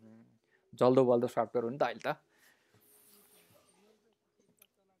जल्दो बल्दो सफ्टवेयर हो नि त अहिले त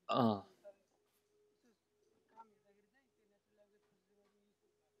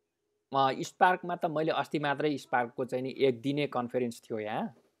स्पार्कमा त मैले अस्ति मात्रै स्पार्कको चाहिँ नि एक दिने कन्फरेन्स थियो यहाँ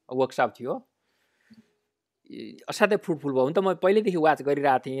वर्कसप थियो असाध्यै फ्रुटफुल भयो भने त म पहिल्यैदेखि वाच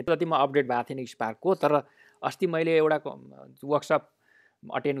गरिरहेको थिएँ जति म अपडेट भएको थिएन स्पार्कको तर अस्ति मैले एउटा वर्कसप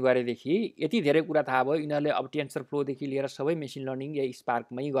अटेन्ड गरेदेखि यति धेरै कुरा थाहा भयो यिनीहरूले अब टेन्सर फ्लोदेखि लिएर सबै मेसिन लर्निङ यही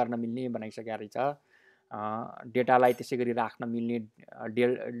स्पार्कमै गर्न मिल्ने बनाइसकेको रहेछ डेटालाई त्यसै गरी राख्न मिल्ने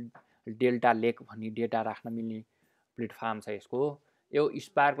डेल्टा लेक भन्ने डेटा राख्न मिल्ने प्लेटफर्म छ यसको यो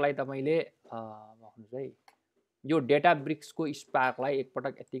स्पार्कलाई तपाईँले भन्नुहोस् है यो डेटा ब्रिक्सको स्पार्कलाई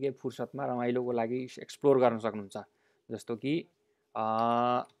एकपटक यत्तिकै फुर्सदमा रमाइलोको लागि एक्सप्लोर गर्न सक्नुहुन्छ जस्तो कि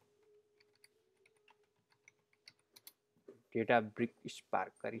डेटा ब्रिक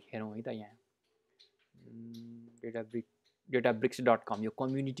स्पार्क गरी हेरौँ है त यहाँ databricks.com यो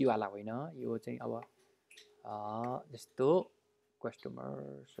कम्युनिटीवाला होइन यो चाहिँ अब जस्तो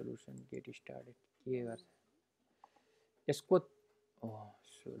कस्टमर सल्युसन गेट स्टार्टेड के गर्छ यसको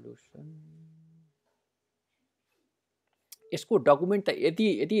सोल्युसन यसको डकुमेन्ट त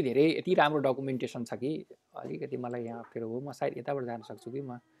यति धेरै यति राम्रो डकुमेन्टेसन छ कि अलिकति मलाई यहाँ फेरि हो म सायद यताबाट जान सक्छु कि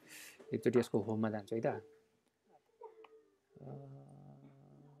म एकचोटि यसको होममा जान्छु है त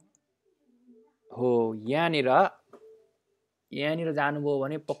हो यहाँनिर जानुभयो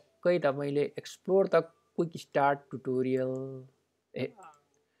भने पक्कै तपाईँले explore the quick start tutorial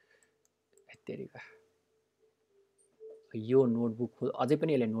तेरिका यो नोटबुक अझै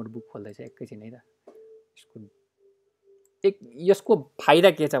पनि यसले नोटबुक खोल्दैछ एकैछिन है त यसको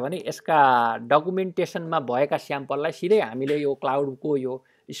फाइदा के छ भने यसका डकुमेन्टेसनमा भएका स्याम्पललाई सिधै हामीले यो क्लाउडको यो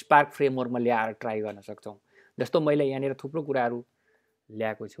स्पार्क फ्रेमवर्कमा ल्याएर ट्राई गर्न सक्छौँ जस्तो मैले यहाँनिर थुप्रो कुराहरू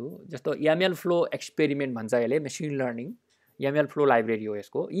ल्याएको छु जस्तो एमएल फ्लो एक्सपेरिमेन्ट भन्छ यसले machine learning ML flow library हो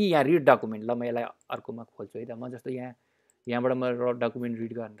यसको यहाँ रिड डकुमेन्ट ल म यसलाई अर्कोमा खोल्छु है त म जस्तो यहाँबाट म डकुमेन्ट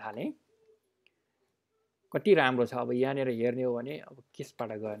रिड गर्न थालेँ कति राम्रो छ अब यहाँनिर हेर्ने हो भने अब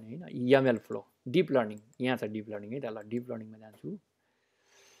केसबाट गर्ने होइन एमएल फ्लो डिप लर्निङ यहाँ छ डिप लर्निङ है त ल डिप लर्निङमा जान्छु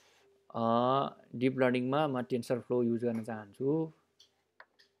डिप लर्निङमा म टेन्सर फ्लो युज गर्न चाहन्छु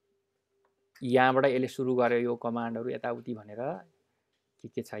यहाँबाट यसले सुरु गर्यो यो कमान्डहरू यताउति भनेर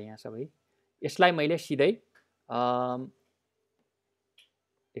के छ यहाँ सबै यसलाई मैले सिधै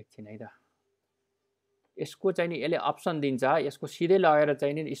एकछिन है त यसको चाहिँ नि यसले अप्सन दिन्छ यसको सिधै लगेर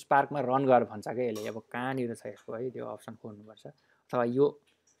चाहिँ नि स्पार्कमा रन गर भन्छ क्या यसले अब कहाँनिर छ यसको है त्यो अप्सन खोल्नुपर्छ अथवा यो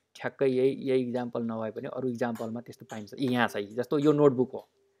ठ्याक्कै यही इक्जाम्पल नभए पनि अरू इक्जाम्पलमा त्यस्तो पाइन्छ यहाँ छ जस्तो यो नोटबुक हो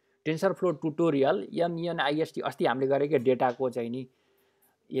टेन्सर फ्लो ट्युटोरियल एमएनआइएसटी अस्ति हामीले गरेको डेटाको चाहिँ नि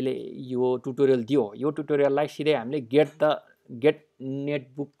यसले यो ट्युटोरियल दियो यो ट्युटोरियललाई सिधै हामीले गेट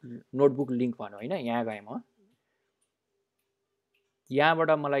नोटबुक लिङ्क भन्यो होइन यहाँ गएँ म यहाँबाट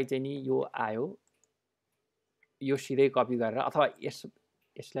मलाई चाहिँ नि यो आयो यो सिधै कपी गरेर अथवा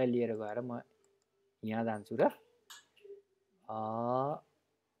यसलाई लिएर गएर म यहाँ जान्छु र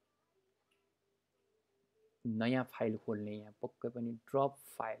नयाँ फाइल खोल्ने यहाँ पक्कै पनि ड्रप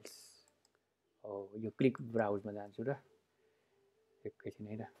फाइल्स हो यो क्लिक ब्राउजमा जान्छु र एकैछिन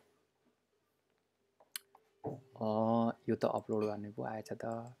है त यो त अपलोड गर्ने पो आएछ त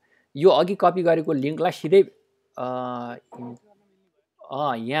यो अघि कपी गरेको लिङ्कलाई सिधै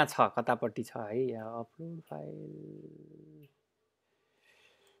यहाँ छ कतापट्टि छ है यहाँ अपलोड फाइल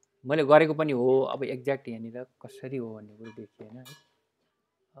मैले गरेको पनि हो अब एक्ज्याक्ट यहाँनिर कसरी हो भन्ने कुरो देखिएन है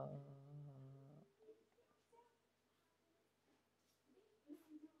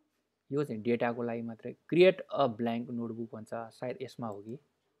यो चाहिँ डेटाको लागि मात्रै क्रिएट अ ब्ल्याङ्क नोटबुक भन्छ सायद यसमा हो कि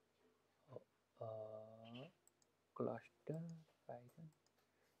क्लस्टर पाइथन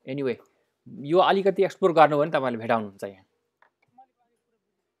एनिवे यो अलिकति एक्सप्लोर गर्नु भने तपाईँले भेटाउनुहुन्छ यहाँ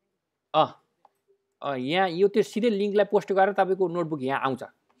यहाँ यो त्यो सिधै लिङ्कलाई पोस्ट गरेर तपाईँको नोटबुक यहाँ आउँछ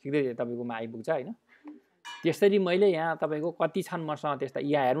सिधै तपाईँकोमा आइपुग्छ होइन त्यसरी मैले यहाँ तपाईँको कति छन् मसँग त्यस्ता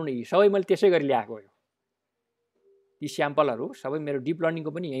यहाँ हेर्नु न सबै मैले त्यसै गरी ल्याएको हो ती स्याम्पलहरू सबै मेरो डिप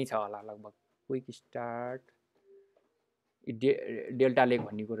लर्निङको पनि यही छ होला लगभग क्विक स्टार्ट डेल्टा लेक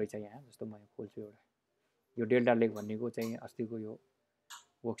भन्नेको रहेछ यहाँ, जस्तो म खोल्छु एउटा। यो डेल्टा लेक भन्नेको चाहिँ अस्तिको यो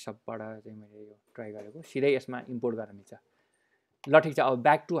वर्कसपबाट चाहिँ मैले यो ट्राई गरेको, सिधै यसमा इम्पोर्ट गर्न मिल्छ। ल ठिक छ, अब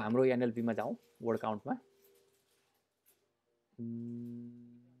ब्याक टु हाम्रो एनएलपीमा जाउँ, वर्ड काउन्टमा।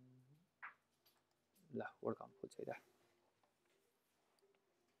 ल वर्ड काउन्ट खोल्छु है त।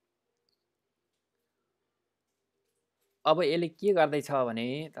 अब यसले के गर्दैछ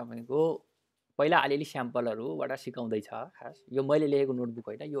भने तपाईँको पहिला अलिअलि स्याम्पलहरूबाट सिकाउँदैछ। खास यो मैले लेखेको नोटबुक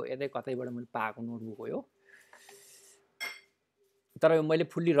होइन, यो यतै कतैबाट मैले पाएको नोटबुक हो यो। तर यो मैले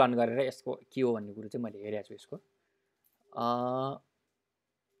फुल्ली रन गरेर यसको के हो भन्ने कुरो चाहिँ मैले हेरेको छु यसको।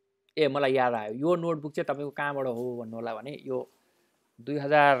 ए मलाई याद आयो, यो नोटबुक चाहिँ तपाईँको कहाँबाट हो भन्नु होला भने यो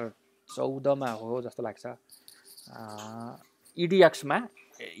 2014मा हो जस्तो लाग्छ। इडिएक्समा,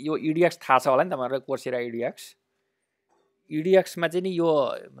 यो इडिएक्स थाहा छ होला नि तपाईँहरूलाई, कोर्सेरा इडिएक्समा चाहिँ नि यो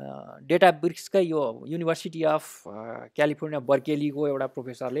डेटाब्रिक्सकै यो युनिभर्सिटी अफ क्यालिफोर्निया बर्केलीको एउटा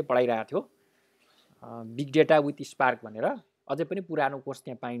प्रोफेसरले पढाइरहेको थियो, बिग डेटा विथ स्पार्क भनेर। अझै पनि पुरानो कोर्स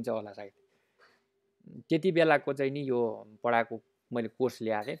त्यहाँ पाइन्छ होला सायद। त्यति बेलाको चाहिँ नि यो पढाएको मैले कोर्स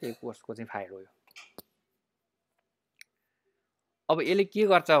ल्याएको थिएँ, त्यही कोर्सको चाहिँ फाइल हो यो। अब यसले के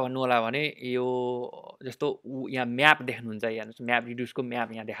गर्छ भन्नु होला भने यो जस्तो यहाँ म्याप देख्नुहुन्छ, यहाँ म्याप रिड्युसको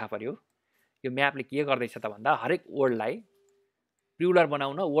म्याप यहाँ देखा पर्यो। यो म्यापले के गर्दैछ त भन्दा हरेक वर्डलाई प्लुरल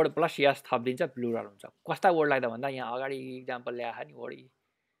बनाउन वर्ड प्लस यस थपिदिन्छ, प्लुरल हुन्छ। कस्ता वर्डलाई त भन्दा यहाँ अगाडि इक्जाम्पल ल्याएको नि वर्ड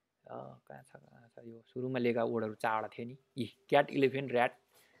कहाँ छ यो सुरुमा लेखा वर्डहरू 4वटा थियो नि, यी क्याट, इलिफेन्ट, ऱ्याट,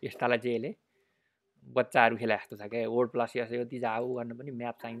 यस्तालाई चाहिँ यसले बच्चाहरू खेला जस्तो छ क्या। वर्ड प्लस यस यति जाऊ गर्न पनि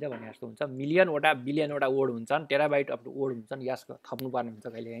म्याप चाहिन्छ भने जस्तो हुन्छ। मिलियनवटा बिलियनवटा वर्ड हुन्छन्, टेराबाइट अफ वर्ड हुन्छन्, यस थप्नुपर्ने हुन्छ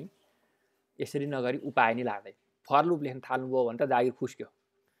कहिलेकाहीँ। यसरी नगरी उपाय नै लाग्दैन। फर लुप लेख्न थाल्नुभयो भने त जागिर खुस्क्यो।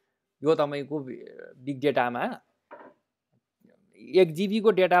 यो तपाईँको बिग डेटामा 1 GB को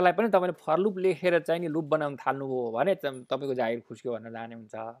डेटालाई पनि तपाईँले फर लुप लेखेर चाहिँ नि लुप बनाउन थाल्नुभयो भने तपाईँको जागिर खुस्क्यो भन्न जाने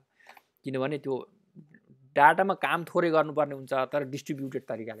हुन्छ। किनभने त्यो डाटामा काम थोरै गर्नुपर्ने हुन्छ, तर डिस्ट्रिब्युटेड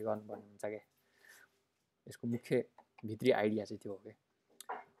तरिकाले गर्नुपर्ने हुन्छ क्या। यसको मुख्य भित्री आइडिया चाहिँ त्यो हो क्या।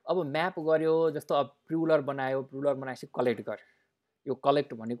 अब म्याप गर्यो, जस्तो अब प्लुरल बनायो, प्लुरल बनाएपछि कलेक्ट गर्यो। यो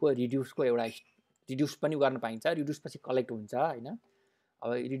कलेक्ट भनेको रिड्युसको एउटा, रिड्युस पनि गर्न पाइन्छ, रिड्युस पछि कलेक्ट हुन्छ होइन।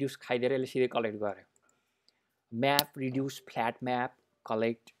 अब रिड्युस खाइदिएर यसले सिधै कलेक्ट गर्यो। Map, reduce, flat map,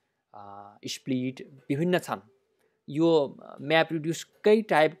 collect, split विभिन्न छन्। यो म्याप रिड्युसकै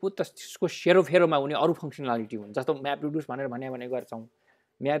टाइपको त्यसको सेरोफेरोमा हुने अरू फङ्सनालिटी हुन्छ। जस्तो म्याप रिड्युस भने गर्छौँ,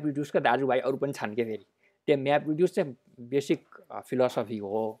 म्याप रिड्युसका दाजुभाइ अरू पनि छन् के फेरि। त्यो म्याप रिड्युस चाहिँ बेसिक फिलोसफी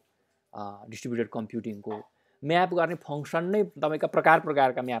हो डिस्ट्रिब्युटेड कम्प्युटिङको। म्याप गर्ने फङ्सन नै तपाईँका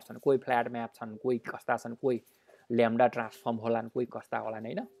प्रकारका म्याप छन्। कोही फ्ल्याट म्याप छन्, कोही कस्ता छन्, कोही ल्याम्डा ट्रान्सफर्म होलान्, कोही कस्ता होलान्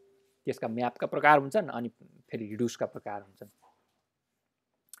होइन। त्यसका म्यापका प्रकार हुन्छन्, अनि फेरि रिड्युसका प्रकार हुन्छन्।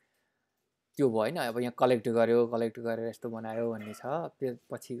 त्यो भयो होइन। अब यहाँ कलेक्ट गर्यो, कलेक्ट गरेर यस्तो बनायो भन्ने छ।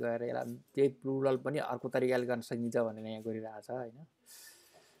 पछि गएर यसलाई त्यही प्लुरल पनि अर्को तरिकाले गर्न सकिन्छ भनेर यहाँ गरिरहेछ होइन।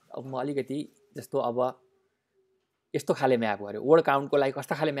 अब म अलिकति जस्तो अब यस्तो खाले म्याप गर्यो, वर्ड काउन्टको लागि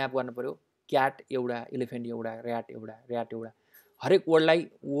कस्तो खाले म्याप गर्नु पर्यो, क्याट एउटा, इलिफेन्ट एउटा, ऱ्याट एउटा, हरेक वर्डलाई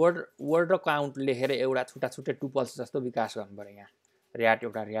वर्ड र काउन्ट लेखेर एउटा छुट्टा छुट्टै टुपल्स जस्तो विकास गर्नु पर्यो। यहाँ ऱ्याट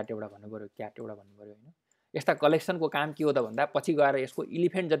एउटा भन्नु पर्यो, क्याट एउटा भन्नु पर्यो होइन। यस्ता कलेक्सनको काम के हो त भन्दा पछि गएर यसको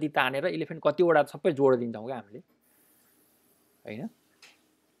इलिफेन्ट जति तानेर इलिफेन्ट कतिवटा सबै जोड दिन्छौँ क्या हामीले होइन।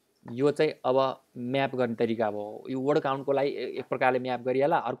 यो चाहिँ अब म्याप गर्ने तरिका भयो। यो वर्ड काउन्टको लागि एक प्रकारले म्याप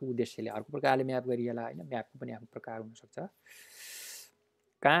गरिएला, अर्को उद्देश्यले अर्को प्रकारले म्याप गरिएला होइन। म्यापको पनि आफ्नो प्रकार हुनसक्छ।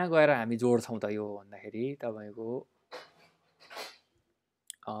 कहाँ गएर हामी जोड्छौँ त यो भन्दाखेरि तपाईँको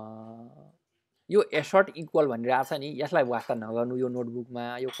यो एसर्ट इक्वल भनिरहेको छ नि, यसलाई वास्ता नगर्नु यो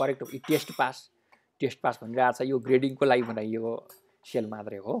नोटबुकमा। यो करेक्ट टेस्ट पास भनिरहेको छ। यो ग्रेडिङको लागि बनाइएको सेल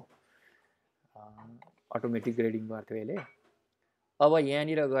मात्रै हो, अटोमेटिक ग्रेडिङ गर्थ्यो यसले। अब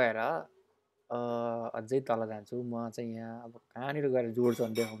यहाँनिर गएर अझै तल जान्छु म चाहिँ। यहाँ अब कहाँनिर गएर जोड्छु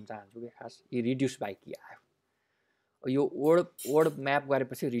भने देखाउन चाहन्छु कि खास यो रिड्युस बाई की आयो। यो वर्ड म्याप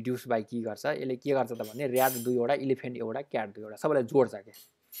गरेपछि रिड्युस बाई की गर्छ। यसले के गर्छ त भने ऱ्याट 2वटा, इलिफेन्ट एउटा, क्याट 2वटा सबैलाई जोड्छ क्या।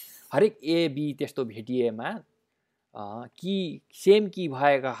 हरेक एबी त्यस्तो भेटिएमा की सेम की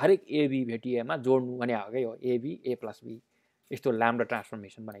भएका हरेक एबी भेटिएमा जोड्नु भने हो क्या। यो एबी ए प्लस बी यस्तो ल्याम्डा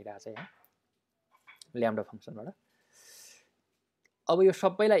ट्रान्सफर्मेसन बनाइरहेको छ यहाँ ल्याम्डा फङ्सनबाट। अब यो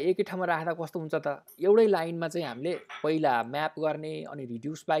सबैलाई एकै ठाउँमा राख्दा कस्तो हुन्छ त, एउटै लाइनमा चाहिँ हामीले पहिला म्याप गर्ने, अनि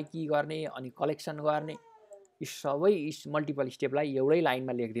रिड्युस बाई की गर्ने, अनि कलेक्सन गर्ने, यी सबै मल्टिपल स्टेपलाई एउटै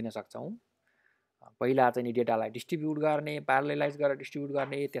लाइनमा लेखिदिन सक्छौँ। पहिला चाहिँ नि डेटालाई डिस्ट्रिब्युट गर्ने, प्यारलेलाइज गरेर डिस्ट्रिब्युट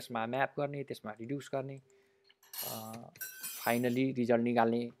गर्ने, त्यसमा म्याप गर्ने, त्यसमा रिड्युस गर्ने, फाइनली रिजल्ट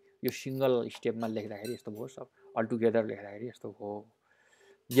निकाल्ने। यो सिङ्गल स्टेपमा लेख्दाखेरि यस्तो भयो, सब अल टुगेदर लेख्दाखेरि यस्तो हो।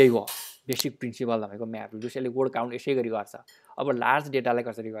 यही हो बेसिक प्रिन्सिपल तपाईँको म्याप रिड्युस, यसले वर्ड काउन्ट यसै गरी गर्छ। अब लार्ज डेटालाई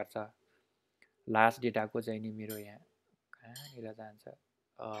कसरी गर्छ? लार्ज डेटाको चाहिँ नि मेरो यहाँ कहाँनिर जान्छ,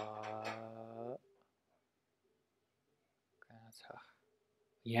 कहाँ छ,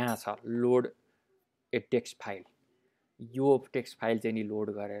 यहाँ छ, लोड ए टेक्स्ट फाइल। यो टेक्स्ट फाइल चाहिँ नि लोड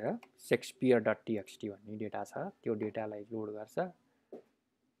गरेर shakespeare.txt भन्ने डेटा छ, त्यो डेटालाई लोड गर्छ।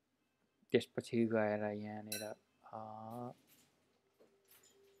 त्यसपछि गएर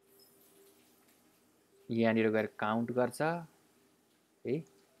यहाँनिर गएर काउन्ट गर्छ है,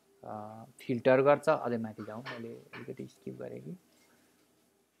 फिल्टर गर्छ। अझै माथि जाउँ, मैले अलिकति स्किप गरेँ कि।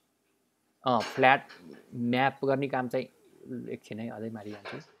 फ्ल्याट म्याप गर्ने काम चाहिँ एकछिन है, अझै माथि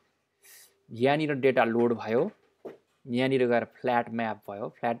जान्छु। यहाँनिर डेटा लोड भयो, यहाँनिर गएर फ्ल्याट म्याप भयो।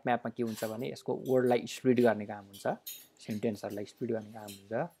 फ्ल्याट म्यापमा के हुन्छ भने यसको वर्डलाई स्प्लिट गर्ने काम हुन्छ, सेन्टेन्सहरूलाई स्प्लिट गर्ने काम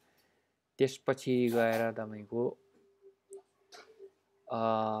हुन्छ। त्यसपछि गएर तपाईँको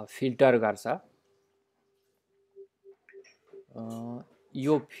फिल्टर गर्छ।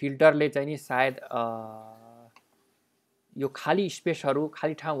 यो फिल्टरले चाहिँ नि सायद यो खाली स्पेसहरू,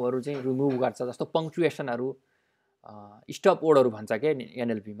 खाली ठाउँहरू चाहिँ रिमुभ गर्छ। जस्तो पङ्क्चुएसनहरू, स्टप वर्डहरू भन्छ क्या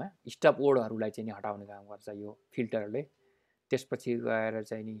एनएलपीमा, स्टप वर्डहरूलाई चाहिँ नि हटाउने काम गर्छ यो फिल्टरले। त्यसपछि गएर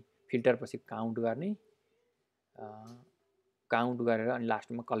चाहिँ नि फिल्टर पछि काउन्ट गर्ने, काउन्ट गरेर अनि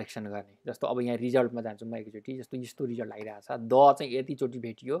लास्टमा कलेक्सन गर्ने। जस्तो अब यहाँ रिजल्टमा जान्छु म एकचोटि, जस्तो यस्तो रिजल्ट आइरहेछ, द चाहिँ यतिचोटि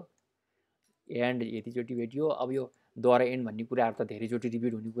भेटियो, एन्ड यतिचोटि भेटियो। अब यो द र एन्ड भन्ने कुराहरू त धेरैचोटि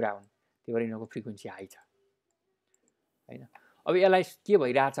रिपिट हुने कुरा हुन्, त्यही भएर यिनीहरूको फ्रिक्वेन्सी हाई छ हैन। अब यसलाई के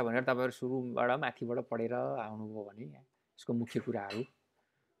भइरहेछ भनेर तपाईँहरू सुरुबाट माथिबाट पढेर आउनुभयो भने यसको मुख्य कुराहरू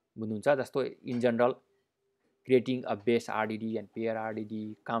बुझ्नुहुन्छ। जस्तो in general creating a base आरडिडी and pair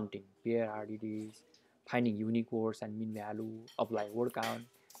आरडिडी, counting pair आरडिडी, finding unique words and mean value, apply word count,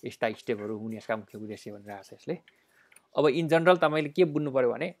 यस्ता स्टेपहरू हुन् यसका मुख्य उद्देश्य भनिरहेको छ यसले। अब इन जनरल तपाईँले के बुझ्नु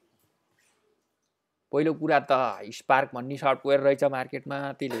पऱ्यो भने पहिलो कुरा त स्पार्क भन्ने सफ्टवेयर रहेछ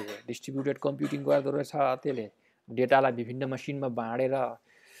मार्केटमा, त्यसले डिस्ट्रिब्युटेड कम्प्युटिङ गर्दो रहेछ, त्यसले डेटालाई विभिन्न मसिनमा बाँडेर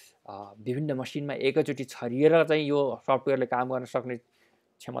विभिन्न मसिनमा एकैचोटि छरिएर चाहिँ यो सफ्टवेयरले काम गर्न सक्ने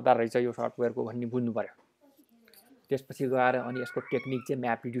क्षमता रहेछ यो सफ्टवेयरको भन्ने बुझ्नु पर्यो। त्यसपछि गएर अनि यसको टेक्निक चाहिँ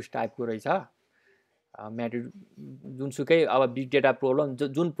म्याप रिड्युस टाइपको रहेछ। म्याप जुनसुकै अब बिग डेटा प्रब्लम,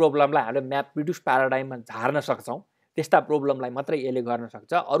 जुन प्रब्लमलाई हामीले म्याप रिड्युस प्याराडाइममा झार्न सक्छौँ त्यस्ता प्रब्लमलाई मात्रै यसले गर्न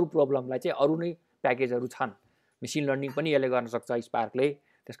सक्छ। अरू प्रब्लमलाई चाहिँ अरू नै प्याकेजहरू छन्, मेसिन लर्निङ पनि यसले गर्न सक्छ स्पार्कले,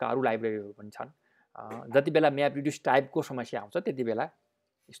 त्यसका अरू लाइब्रेरीहरू पनि छन्। जति बेला म्याप रिड्युस टाइपको समस्या आउँछ त्यति बेला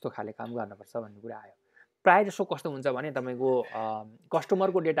यस्तो खाले काम गर्नुपर्छ भन्ने कुरा आयो। प्रायः जसो कस्तो हुन्छ भने तपाईँको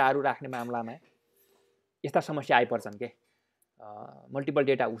कस्टमरको डेटाहरू राख्ने मामलामा यस्ता समस्या आइपर्छन् के, मल्टिपल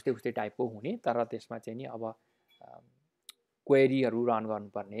डेटा उस्तै उस्तै टाइपको हुने, तर त्यसमा चाहिँ नि अब क्वेरीहरू रन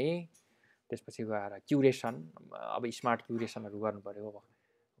गर्नुपर्ने, त्यसपछि गएर क्युरेसन, अब स्मार्ट क्युरेसनहरू गर्नु पर्यो, अब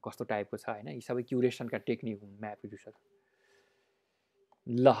कस्तो टाइपको छ हैन, यी सबै क्युरेसनका टेक्निक हुन् म्याप रिड्युसर।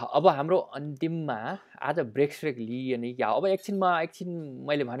 ल अब हाम्रो अन्तिममा आज ब्रेक स्रेक लिएँ नि क्या, अब एकछिन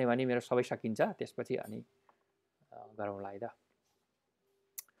मैले भने मेरो सबै सकिन्छ, त्यसपछि अनि गरौँला है त।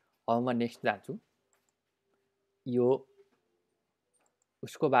 अब म नेक्स्ट जान्छु, यो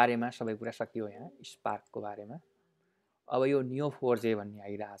उसको बारेमा सबै कुरा सकियो यहाँ स्पार्कको बारेमा। अब यो Neo4j भन्ने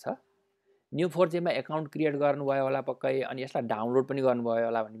आइरहेछ। Neo4j मा एकाउन्ट क्रिएट गर्नुभयो होला पक्कै, अनि यसलाई डाउनलोड पनि गर्नुभयो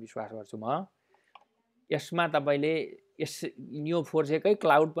होला भन्ने विश्वास गर्छु म। यसमा तपाईँले यस Neo4j कै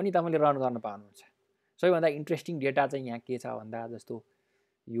क्लाउड पनि तपाईँले रन गर्न पाउनुहुन्छ। सबैभन्दा इन्ट्रेस्टिङ डेटा चाहिँ यहाँ के छ भन्दा, जस्तो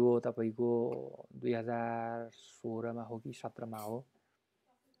यो तपाईँको 2016 मा हो कि 17 मा हो,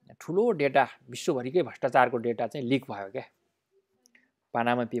 ठुलो डेटा विश्वभरिकै भ्रष्टाचारको डेटा चाहिँ लिक भयो क्या,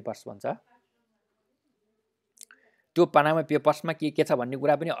 पानामा पेपर्स भन्छ। त्यो पानामा पेपर्समा के छ भन्ने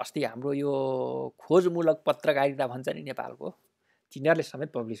कुरा पनि अस्ति हाम्रो यो खोजमूलक पत्रकारिता भन्छ नि नेपालको, तिनीहरूले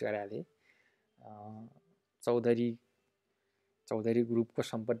समेत पब्लिस गरेका थिए। चौधरी ग्रुपको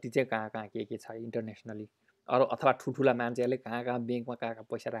सम्पत्ति चाहिँ कहाँ के छ इन्टरनेसनली, अरू अथवा ठुल्ठुला मान्छेहरूले कहाँ ब्याङ्कमा कहाँ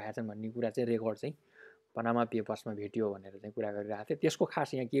पैसा राखेका छन् भन्ने कुरा चाहिँ रेकर्ड चाहिँ पनामा पेपर्समा भेटियो भनेर चाहिँ कुरा गरिरहेको थियो। त्यसको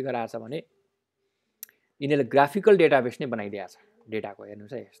खास यहाँ के गराएको छ भने यिनीहरूले ग्राफिकल डेटाबेस नै बनाइदिएको छ डेटाको।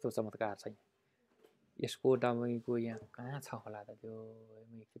 हेर्नुहोस् है, यस्तो चमत्कार छ। यसको तपाईँको यहाँ कहाँ छ होला त, त्यो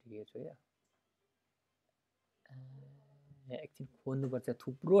म एकचोटि हेर्छु है, एकछिन खोज्नुपर्छ।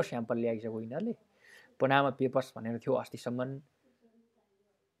 थुप्रो स्याम्पल ल्याइसक्यो यिनीहरूले। पनामा पेपर्स भनेर थियो अस्तिसम्म,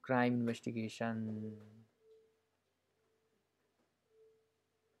 क्राइम इन्भेस्टिगेसन,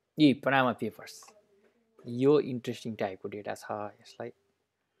 यी पनामा पेपर्स, यो इन्ट्रेस्टिङ टाइपको डेटा छ।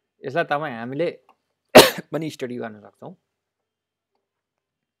 यसलाई तपाईँ हामीले पनि स्टडी गर्न सक्छौँ।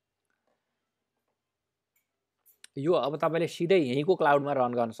 यो अब तपाईँले सिधै यहीँको क्लाउडमा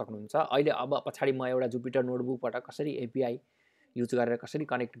रन गर्न सक्नुहुन्छ। अहिले अब पछाडि म एउटा जुपिटर नोटबुकबाट कसरी एपिआई युज गरेर कसरी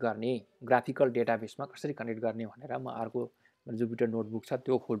कनेक्ट गर्ने, ग्राफिकल डेटाबेसमा कसरी कनेक्ट गर्ने भनेर म अर्को जुपिटर नोटबुक छ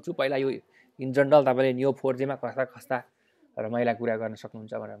त्यो खोल्छु। पहिला यो इन जनरल तपाईँले नियो 4Gमा कस्ता कस्ता रमाइला कुरा गर्न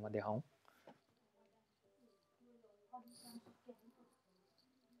सक्नुहुन्छ भनेर म देखाउँ।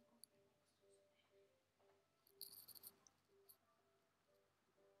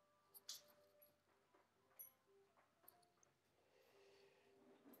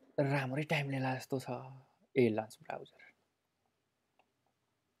 राम्रै टाइम लिएला जस्तो छ। ए लन्च ब्राउजर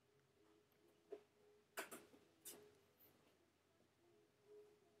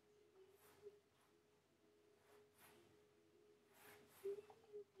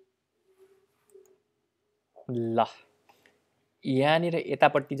ल यहाँनिर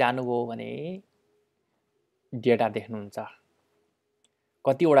यतापट्टि जानुभयो भने डेटा देख्नुहुन्छ।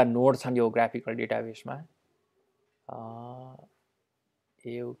 कतिवटा नोड छन् यो ग्राफिकल डेटाबेसमा?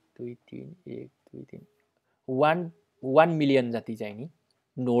 1 2 3 1 2 3 1 मिलियन जति चाहिँ नि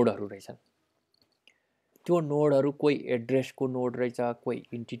नोडहरू रहेछन्। त्यो नोडहरू कोही एड्रेसको नोड रहेछ, कोही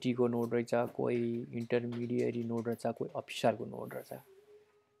इन्टिटीको नोड रहेछ, कोही इन्टरमिडिएरी नोड रहेछ, कोही अफिसरको नोड रहेछ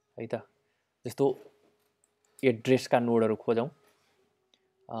है त। जस्तो एड्रेसका नोडहरू खोजौँ।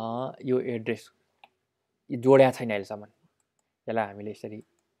 यो एड्रेस जोड्या छैन अहिलेसम्म। यसलाई हामीले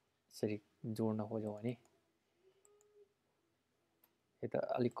यसरी जोड्न खोज्यौँ भने यो त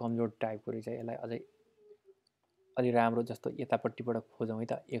अलिक कमजोर टाइपको रहेछ। यसलाई अझै अलि राम्रो जस्तो यतापट्टिबाट खोजौँ है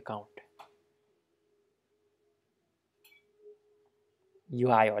त। एकाउन्ट यो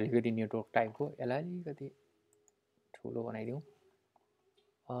आयो अलिकति नेटवर्क टाइपको। यसलाई अलिकति ठुलो बनाइदिउँ।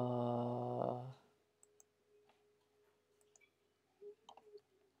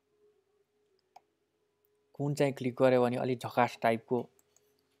 कुन चाहिँ क्लिक गर्यो भने अलि झकास टाइपको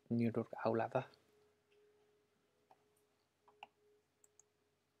नेटवर्क आउला त।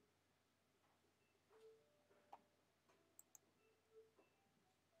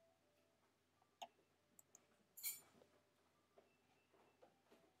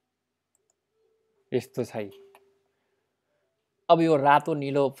 यस्तो छ। अब यो रातो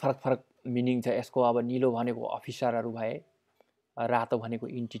निलो फरक फरक मिनिङ छ यसको। अब निलो भनेको अफिसरहरू भए, रातो भनेको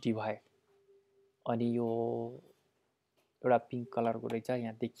इन्टिटी भए। अनि यो एउटा पिङ्क कलरको रहेछ,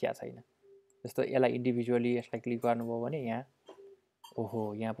 यहाँ देखिया छैन। जस्तो यसलाई इन्डिभिजुअली यसलाई क्लिक गर्नुभयो भने यहाँ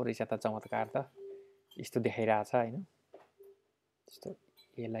ओहो यहाँ पो रहेछ त चमत्कार त, यस्तो देखाइरहेछ होइन। जस्तो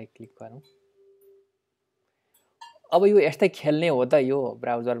यसलाई क्लिक गरौँ। अब यो यस्तै खेल्ने हो त यो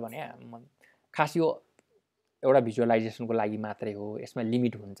ब्राउजर भने। खास यो एउटा भिजुअलाइजेसनको लागि मात्रै हो, यसमा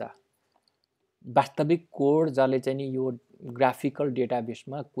लिमिट हुन्छ। वास्तविक कोड जसले चाहिँ नि यो ग्राफिकल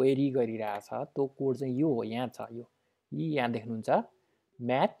डेटाबेसमा क्वेरी गरिरहेछ त्यो कोड चाहिँ यो हो। यहाँ छ यो यहाँ देख्नुहुन्छ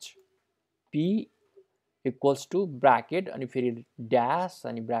match P equals to bracket अनि फेरि ड्यास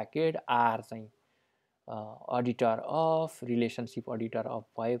अनि ब्राकेट आर चाहिँ auditor of relationship auditor of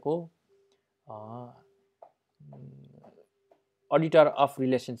भएको अडिटर अफ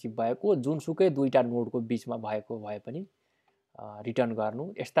रिलेसनसिप भएको जुनसुकै दुईटा नोडको बिचमा भएको भए पनि रिटर्न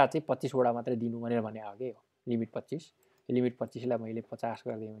गर्नु। यस्ता चाहिँ 25 वटा मात्रै दिनु भनेर भने हो कि लिमिट 25। लिमिट 25 लाई मैले 50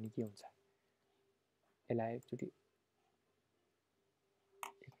 गरिदिएँ भने के हुन्छ? यसलाई एकचोटि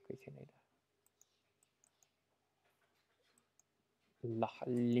एकैछिन है ल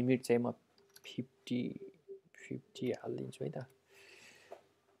लिमिट चाहिँ म 50 हालिदिन्छु है त।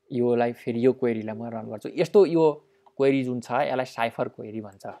 योलाई फेरि यो क्वेरीलाई म रन गर्छु। यस्तो यो क्वेरी जुन छ यसलाई साइफर क्वेरी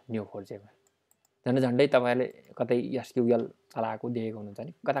भन्छ न्यू 4Gमा। झन्डै तपाईँले कतै एसक्युएल चलाएको देखेको हुनुहुन्छ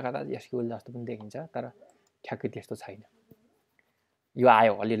नि, कता कता एसक्युएल जस्तो पनि देखिन्छ तर ठ्याक्कै त्यस्तो छैन। यो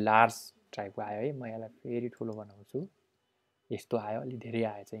आयो अलि लार्ज टाइपको आयो है। म यसलाई फेरि ठुलो बनाउँछु। यस्तो आयो, अलि धेरै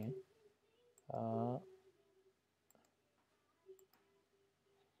आयो चाहिँ।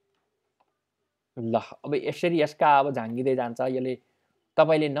 ल अब यसरी यसका अब झाङ्गिँदै जान्छ। यसले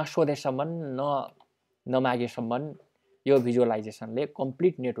तपाईँले नसोधेसम्म नमागेसम्म यो भिजुअलाइजेसनले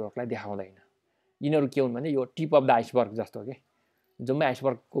कम्प्लिट नेटवर्कलाई देखाउँदैन। यिनीहरू के हुन् भने यो टिप अफ द आइसबर्ग जस्तो के, जम्मै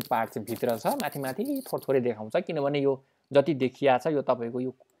आइसबर्गको पार्ट चाहिँ भित्र छ, माथि माथि थोरै देखाउँछ। किनभने यो जति देखिया छ यो तपाईँको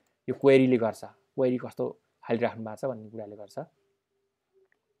यो क्वेरीले गर्छ। क्वेरी कस्तो हालिराख्नु भएको छ भन्ने कुराले गर्छ।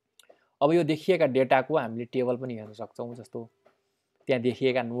 अब यो देखिएका डेटाको हामीले टेबल पनि हेर्न सक्छौँ। जस्तो त्यहाँ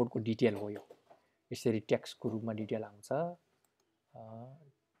देखिएका नोडको डिटेल हो यो। यसरी टेक्स्टको रूपमा डिटेल आउँछ।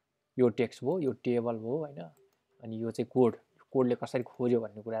 यो टेक्स्ट भयो, यो टेबल भयो होइन। अनि यो चाहिँ कोडले कसरी खोज्यो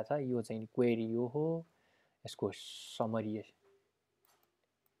भन्ने कुरा छ। यो चाहिँ क्वेरी यो हो। यसको समरी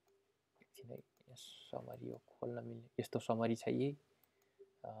समरी हो खोल्न मिल्ने यस्तो समरी छ। यी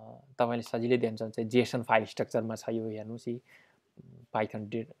तपाईँले सजिलै देख्न सक्नुहुन्छ। जेसन फाइल स्ट्रक्चरमा छ यो। हेर्नुहोस् यी पाइथन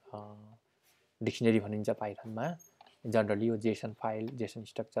डिक्सनरी भनिन्छ पाइथनमा। जनरली यो जेसन फाइल जेसन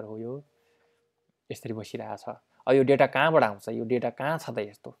स्ट्रक्चर हो यो। यसरी बसिरहेछ। अब यो डेटा कहाँबाट आउँछ, यो डेटा कहाँ छ त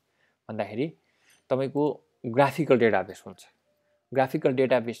यस्तो भन्दाखेरि तपाईँको ग्राफिकल डेटाबेस हुन्छ। ग्राफिकल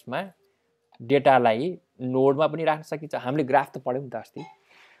डेटाबेसमा डेटालाई नोडमा पनि राख्न सकिन्छ। हामीले ग्राफ त पढ्यौँ नि त अस्ति।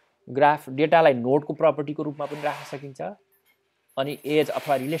 ग्राफ डेटालाई नोडको प्रपर्टीको रूपमा पनि राख्न सकिन्छ अनि एज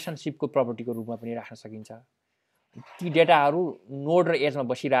अथवा रिलेसनसिपको प्रपर्टीको रूपमा पनि राख्न सकिन्छ। ती डेटाहरू नोड र एजमा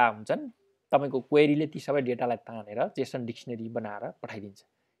बसिरहेका हुन्छन्। तपाईँको क्वेरीले ती सबै डेटालाई तानेर जेसन डिक्सनरी बनाएर पठाइदिन्छ।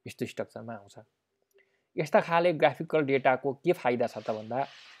 यस्तो स्ट्रक्चरमा आउँछ। यस्ता खाले ग्राफिकल डेटाको के फाइदा छ त भन्दा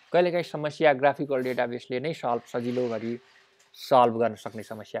कहिलेकाहीँ समस्या ग्राफिकल डेटाबेसले नै सजिलो गरी सल्भ गर्न सक्ने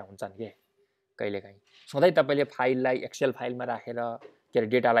समस्या हुन्छन् के कहिलेकाहीँ। सधैँ तपाईँले फाइललाई एक्सेल फाइलमा राखेर के अरे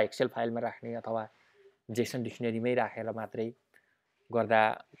डेटालाई एक्सेल फाइलमा राख्ने अथवा जेसन डिक्सनरीमै राखेर मात्रै गर्दा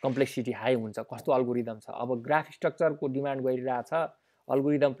कम्प्लेक्सिटी हाई हुन्छ। कस्तो अल्गोरिदम छ, अब ग्राफ स्ट्रक्चरको डिमान्ड गरिरहेछ,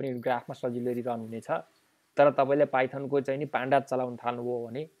 अल्गोरिदम पनि ग्राफमा सजिलो रन हुनेछ। तर तपाईँले पाइथनको चाहिँ नि पान्डा चलाउन थाल्नुभयो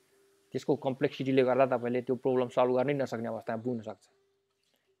भने त्यसको कम्प्लेक्सिटीले गर्दा तपाईँले त्यो प्रब्लम सल्भ गर्नै नसक्ने अवस्थामा पुग्न सक्छ।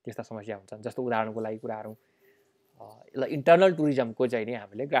 त्यस्ता समस्या हुन्छन्। जस्तो उदाहरणको लागि कुराहरू ल इन्टरनल टुरिज्मको चाहिँ नि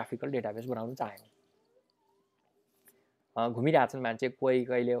हामीले ग्राफिकल डेटाबेस बनाउन चाह्यौँ। घुमिरहेछन् मान्छे, कोही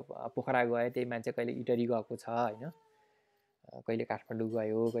कहिले पोखरा गयो, त्यही मान्छे कहिले इटरी गएको छ होइन, कहिले काठमाडौँ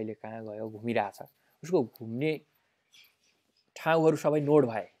गयो, कहिले कहाँ गयो, घुमिरहेछ। उसको घुम्ने ठाउँहरू सबै नोड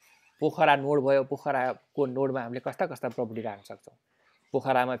भए। पोखरा नोड भयो, पोखराको नोडमा हामीले कस्ता कस्ता प्रपर्टी राख्न सक्छौँ।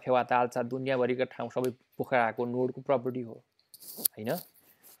 पोखरामा फेवाताल छ, दुनियाँभरिको ठाउँ सबै पोखराको नोडको प्रपर्टी हो होइन।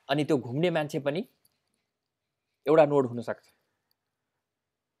 अनि त्यो घुम्ने मान्छे पनि एउटा नोड हुनसक्छ।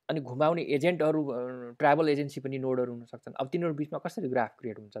 अनि घुमाउने एजेन्टहरू ट्राभल एजेन्सी पनि नोडहरू हुन सक्छन्। अब तिनीहरू बिचमा कसरी ग्राफ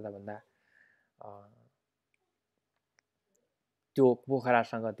क्रिएट हुन्छ त भन्दा त्यो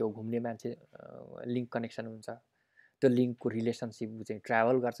पोखरासँग त्यो घुम्ने मान्छे लिङ्क कनेक्सन हुन्छ। त्यो लिङ्कको रिलेसनसिप चाहिँ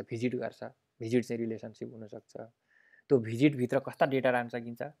ट्राभल गर्छ, भिजिट गर्छ, भिजिट चाहिँ रिलेसनसिप हुनसक्छ। त्यो भिजिटभित्र कस्ता डेटा राख्न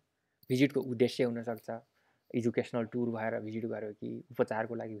सकिन्छ, भिजिटको उद्देश्य हुनसक्छ, एजुकेसनल टुर भएर भिजिट गर्यो कि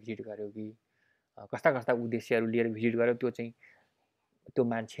उपचारको लागि भिजिट गर्यो कि कस्ता कस्ता उद्देश्यहरू लिएर भिजिट गर्यो, त्यो चाहिँ त्यो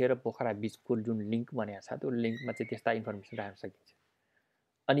मान्छे र पोखरा बिचको जुन लिङ्क बनेको छ त्यो लिङ्कमा चाहिँ त्यस्ता इन्फर्मेसन राख्न सकिन्छ।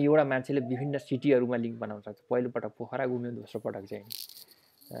 अनि एउटा मान्छेले विभिन्न सिटीहरूमा लिङ्क बनाउन सक्छ। पहिलोपटक पोखरा घुम्यो, दोस्रो पटक चाहिँ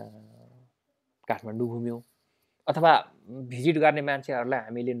काठमाडौँ घुम्यो। अथवा भिजिट गर्ने मान्छेहरूलाई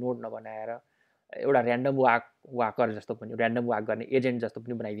हामीले नोड नबनाएर एउटा ऱ्यान्डम वाकर जस्तो पनि, ऱ्यान्डम वाक गर्ने एजेन्ट जस्तो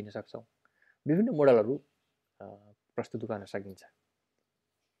पनि बनाइदिन सक्छौँ। विभिन्न मोडलहरू प्रस्तुत गर्न सकिन्छ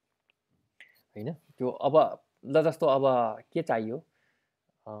होइन। त्यो अब ल जस्तो अब के चाहियो,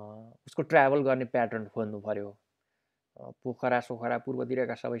 उसको ट्राभल गर्ने प्याटर्न खोज्नु पर्यो। पोखरा सोखरा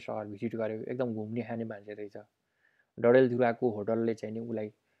पूर्वतिरका सबै सहर भिजिट गर्यो, एकदम घुम्ने खाने मान्छे रहेछ। डडेलधुराको होटलले चाहिँ नि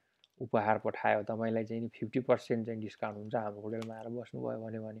उसलाई उपहार पठायो, तपाईँलाई चाहिँ नि 50% चाहिँ डिस्काउन्ट हुन्छ हाम्रो होटलमा आएर बस्नुभयो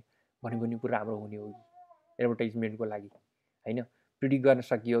भने पनि पुरा राम्रो हुने हो कि एडभर्टाइजमेन्टको लागि होइन। प्रिडिक्ट गर्न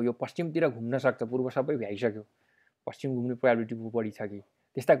सकियो यो पश्चिमतिर घुम्न सक्छ, पूर्व सबै भ्याइसक्यो, पश्चिम घुम्ने प्रोबेबिलिटी बढी छ कि।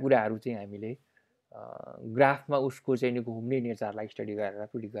 त्यस्ता कुराहरू चाहिँ हामीले ग्राफमा उसको चाहिँ नि घुम्ने नेचरलाई स्टडी गरेर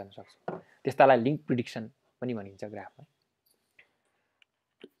प्रिडिक्ट गर्न सक्छौँ। त्यस्तालाई लिङ्क प्रिडिक्सन पनि भनिन्छ ग्राफमा।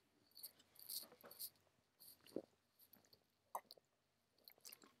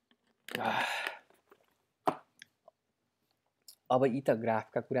 अब यी त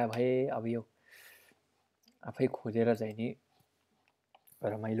ग्राफका कुरा भए। अब यो आफै खोजेर चाहिँ नि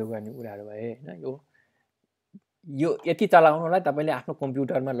रमाइलो गर्ने कुराहरू भए होइन। यो यति चलाउनलाई तपाईँले आफ्नो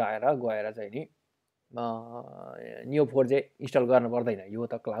कम्प्युटरमा लगाएर गएर चाहिँ नि Neo4j इन्स्टल गर्नु पर्दैन। यो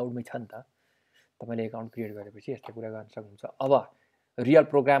त क्लाउडमै छ नि त। तपाईँले एकाउन्ट क्रिएट गरेपछि यस्तो कुरा गर्न सक्नुहुन्छ। अब रियल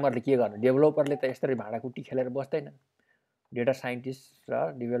प्रोग्रामरले के गर्नु, डेभलोपरले त यस्तरी भाँडाकुटी खेलेर बस्दैन। डेटा साइन्टिस्ट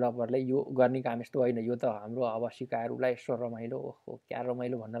र डेभलोपरले यो गर्ने काम यस्तो होइन। यो त हाम्रो अब सिकाहरूलाई यसो रमाइलो, ओहो क्या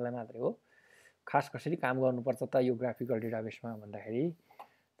रमाइलो भन्नलाई मात्रै हो। खास कसरी काम गर्नुपर्छ त यो ग्राफिकल डेटाबेसमा भन्दाखेरि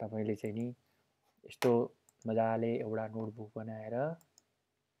तपाईँले चाहिँ नि यस्तो मजाले एउटा नोटबुक बनाएर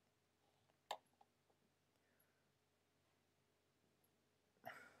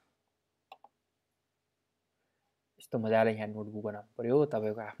यस्तो मजाले यहाँ नोटबुक बनाउनु पर्यो।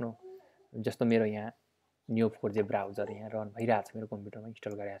 तपाईँको आफ्नो जस्तो मेरो यहाँ Neo4j ब्राउजर यहाँ रन भइरहेको छ, मेरो कम्प्युटरमा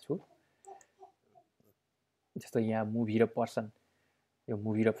इन्स्टल गरेको छु। जस्तो यहाँ मुभी र पर्सन, यो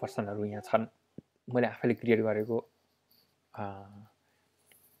मुभी र पर्सनहरू यहाँ छन्। मैले आफैले क्रिएट गरेको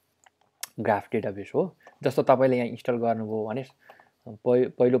ग्राफ डेटाबेस हो। जस्तो तपाईँले यहाँ इन्स्टल गर्नुभयो भने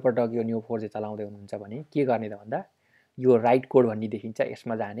पहिलोपटक यो Neo4j चलाउँदै हुनुहुन्छ भने के गर्ने त भन्दा यो राइट कोड भन्ने देखिन्छ,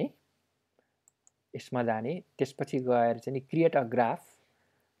 यसमा जाने, त्यसपछि गएर चाहिँ नि क्रिएट अ ग्राफ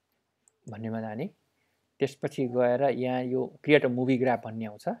भन्नेमा जाने, त्यसपछि गएर यहाँ यो क्रिएट अ मुभी ग्राफ भन्ने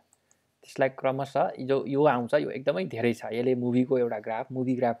आउँछ। त्यसलाई क्रमशः यो आउँछ। यो एकदमै धेरै छ। यसले मुभीको एउटा ग्राफ,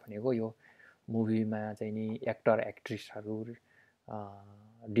 मुभी ग्राफ भनेको यो मुभीमा चाहिँ नि एक्टर एक्ट्रेसहरू,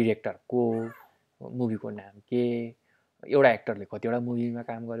 डिरेक्टर को, मुभीको नाम के, एउटा एक्टरले कतिवटा मुभीमा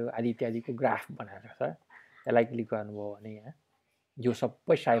काम गर्यो आदि इत्यादिको ग्राफ बनाएको छ। यसलाई क्लिक गर्नुभयो भने यहाँ यो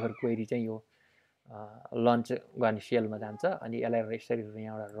सबै साइबर क्वेरी चाहिँ यो लन्च गर्ने सेलमा जान्छ। अनि यसलाई यसरी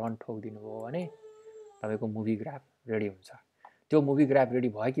यहाँबाट रन ठोकिदिनु भयो भने तपाईँको मुभी ग्राफ रेडी हुन्छ। त्यो मुभी ग्राफ रेडी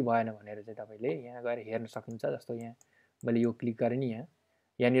भयो कि भएन भनेर चाहिँ तपाईँले यहाँ गएर हेर्न सक्नुहुन्छ। जस्तो यहाँ मैले यो क्लिक गरेँ नि,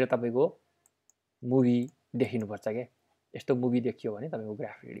 यहाँनिर तपाईँको मुभी देखिनुपर्छ क्या। यस्तो मुभी देखियो भने तपाईँको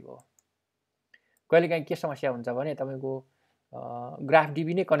ग्राफ रेडी भयो। कहिलेकाहीँ के समस्या हुन्छ भने तपाईँको ग्राफ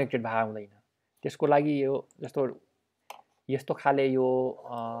डिबी नै कनेक्टेड भएको हुँदैन। त्यसको लागि यो यस्तो खाले यो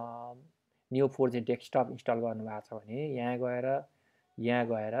Neo4j डेस्कटप इन्स्टल गर्नुभएको छ भने यहाँ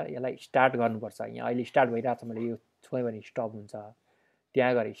गएर यसलाई स्टार्ट गर्नुपर्छ। यहाँ अहिले स्टार्ट भइरहेको छ, मैले यो छोएँ भने स्टप हुन्छ।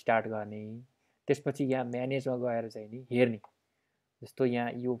 त्यहाँ गएर स्टार्ट गर्ने, त्यसपछि यहाँ म्यानेजमा गएर चाहिँ नि हेर्ने। जस्तो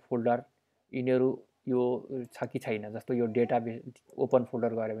यहाँ यो फोल्डर यिनीहरू यो छ कि छैन। जस्तो यो डेटाबेस ओपन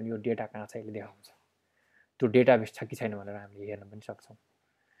फोल्डर गऱ्यो भने यो डेटा कहाँ छ यसले देखाउँछ। त्यो डेटाबेस छ कि छैन भनेर हामीले हेर्न पनि सक्छौँ।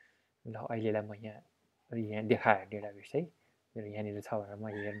 ल अहिलेलाई म यहाँ देखाएँ डेटाबेस है, मेरो यहाँनिर छ भनेर म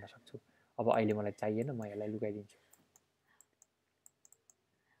हेर्न सक्छु। अब अहिले मलाई चाहिएन, म यसलाई लुकाइदिन्छु।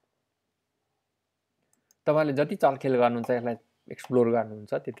 तपाईँले जति चलखेल गर्नुहुन्छ, यसलाई एक्सप्लोर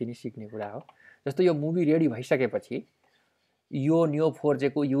गर्नुहुन्छ, त्यति नै सिक्ने कुरा हो। जस्तो यो मुभी रेडी भइसकेपछि यो Neo4j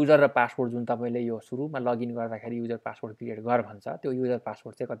को युजर र पासवर्ड जुन तपाईँले यो सुरुमा लगइन गर्दाखेरि युजर पासवर्ड क्रिएट गर भन्छ, त्यो युजर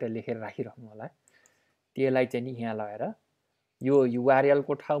पासवर्ड चाहिँ कतै लेखेर राखिराख्नु होला। त्यसलाई चाहिँ नि यहाँ लगेर यो URL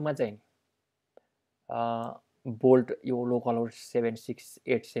को ठाउँमा चाहिँ बोल्ट यो लोकल होस्ट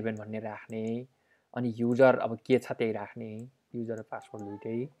 7687 भन्ने राख्ने। अनि युजर अब के छ त्यही राख्ने, युजर र पासवर्ड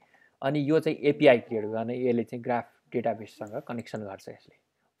दुइटै। अनि यो चाहिँ एपिआई क्रिएट गर्ने, यसले चाहिँ ग्राफ डेटाबेससँग कनेक्सन गर्छ। यसले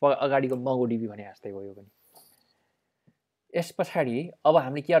अगाडिको MongoDB भने जस्तै हो यो पनि। यस पछाडि अब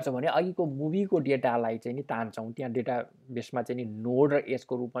हामीले के गर्छौँ भने अघिको मुभीको डेटालाई चाहिँ नि तान्छौँ। त्यहाँ डेटाबेसमा चाहिँ नि नोड र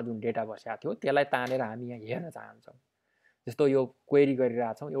एजको रूपमा जुन डेटा बसेको थियो त्यसलाई तानेर हामी यहाँ हेर्न चाहन्छौँ। जस्तो यो क्वेरी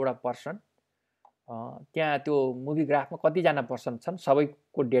गरिरहेछौँ, एउटा पर्सन, त्यहाँ त्यो मुभी ग्राफमा कतिजना पर्सन छन्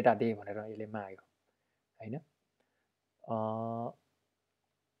सबैको डेटा दे भनेर यसले माग्यो हैन।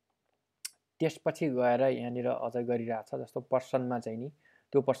 त्यसपछि गएर यहाँनिर अझ गरिरहेछ। जस्तो पर्सनमा चाहिँ नि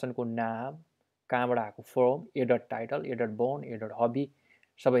त्यो पर्सनको नाम, कहाँबाट आएको form, aided title, aided born, aided hobby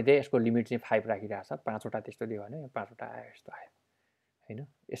सबै दे। यसको लिमिट चाहिँ 5 राखिरहेछ। 5 वटा त्यस्तो दियो भने 5 वटा आयो, यस्तो आयो हैन।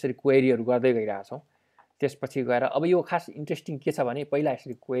 यसरी क्वेरीहरू गर्दै गइरहेछौँ। त्यसपछि गएर अब यो खास इन्ट्रेस्टिङ के छ भने पहिला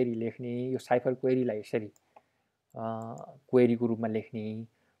यसरी क्वेरी लेख्ने, यो साइफर क्वेरीलाई यसरी क्वेरीको रूपमा लेख्ने।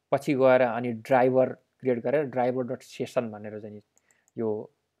 पछि गएर अनि ड्राइभर क्रिएट गरेर driver.session भनेर चाहिँ यो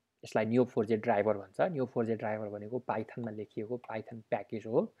यसलाई Neo4j ड्राइभर भन्छ। Neo4j ड्राइभर भनेको पाइथनमा लेखिएको पाइथन प्याकेज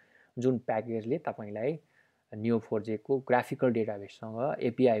हो, जुन प्याकेजले तपाईँलाई Neo4j को ग्राफिकल डेटाबेससँग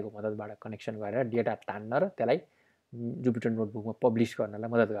एपिआई को मद्दतबाट कनेक्सन गरेर डेटा तान्न र त्यसलाई जुपिटर नोटबुकमा पब्लिस गर्नलाई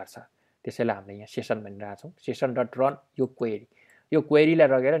मद्दत गर्छ। त्यसैले हामीले यहाँ सेसन भनिरहेको छौँ। सेसन.रन यो क्वेरी, यो क्वेरीलाई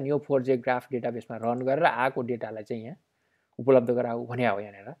लगेर Neo4j ग्राफ डेटाबेसमा रन गरेर आएको डेटालाई चाहिँ यहाँ उपलब्ध गराऊ भने हो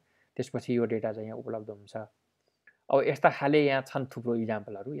यहाँनिर। त्यसपछि यो डेटा चाहिँ यहाँ उपलब्ध हुन्छ। अब यस्ता खाले यहाँ छन् थुप्रो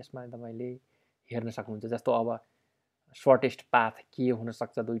इक्जाम्पलहरू, यसमा तपाईँले हेर्न सक्नुहुन्छ। जस्तो अब सर्टेस्ट पाथ के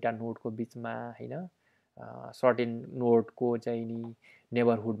हुनसक्छ दुईवटा नोडको बिचमा हैन। सर्टेन नोडको चाहिँ नि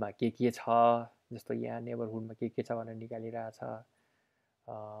नेबरहुडमा के छ। जस्तो यहाँ नेबरहुडमा के छ भनेर निकालिरहेछ।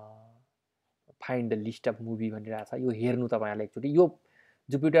 Find the list of movie भनिरहेछ। यो हेर्नु तपाईँहरूलाई एकचोटि। यो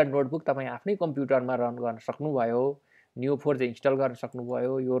जुपिटर नोटबुक तपाईँ आफ्नै कम्प्युटरमा रन गर्न सक्नुभयो, Neo4j इन्स्टल गर्न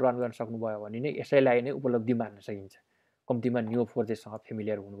सक्नुभयो, यो रन गर्न सक्नुभयो भने नै यसैलाई नै उपलब्धि मान्न सकिन्छ। कम्तीमा Neo4jसँग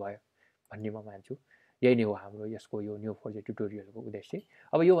फेमिलियर हुनुभयो भन्ने म मान्छु। यही नै हो हाम्रो यसको यो Neo4j ट्युटोरियलको उद्देश्य।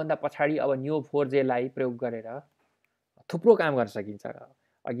 अब योभन्दा पछाडि अब Neo4jलाई प्रयोग गरेर थुप्रो काम गर्न सकिन्छ।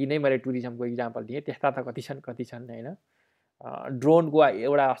 अघि नै मैले टुरिज्मको इक्जाम्पल दिएँ, त्यस्ता त कति छन् हैन। ड्रोनको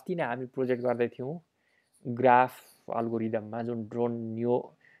एउटा अस्ति नै हामी प्रोजेक्ट गर्दै थियौँ ग्राफ अल्गोरिदममा, जुन ड्रोन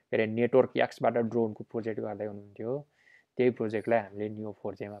नेटवर्क एक्सबाट ड्रोनको प्रोजेक्ट गर्दै हुनुहुन्थ्यो। त्यही प्रोजेक्टलाई हामीले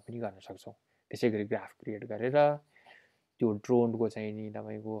Neo4jमा पनि गर्न सक्छौँ। त्यसै गरी ग्राफ क्रिएट गरेर त्यो ड्रोनको चाहिँ नि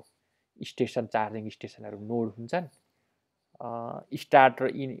तपाईँको स्टेसन, चार्जिङ स्टेसनहरू नोड हुन्छन्, स्टार्ट र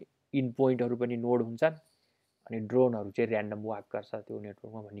इन पोइन्टहरू पनि नोड हुन्छन्। अनि ड्रोनहरू चाहिँ ऱ्यान्डम वाक गर्छ त्यो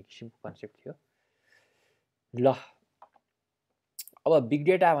नेटवर्कमा भन्ने किसिमको कन्सेप्ट थियो। ल अब बिग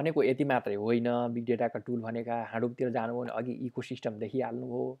डेटा भनेको यति मात्रै होइन। बिग डेटाका टुल भनेका हाडुपतिर जानुभयो भने अघि इकोसिस्टम देखिहाल्नु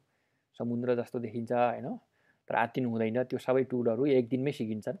हो, समुद्र जस्तो देखिन्छ हैन। तर आत्तिनु हुँदैन, त्यो सबै टुलहरू एक दिनमै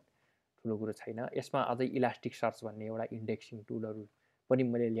सिकिन्छन्, ठुलो कुरो छैन। यसमा अझै इलास्टिक सर्च भन्ने एउटा इन्डेक्सिङ टुलहरू पनि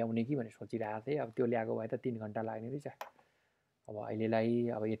मैले ल्याउने कि भनेर सोचिरहेको थिएँ। अब त्यो ल्याएको भए त 3 घन्टा लाग्ने रहेछ। अब अहिलेलाई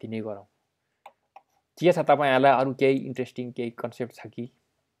अब यति नै गरौँ। के छ तपाईँहरूलाई अरू केही इन्ट्रेस्टिङ केही कन्सेप्ट छ कि?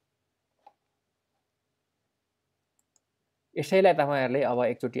 यसैलाई तपाईँहरूले अब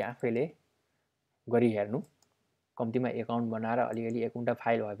एकचोटि आफैले गरिहेर्नु। कम्तीमा एकाउन्ट बनाएर अलिअलि एक दुईवटा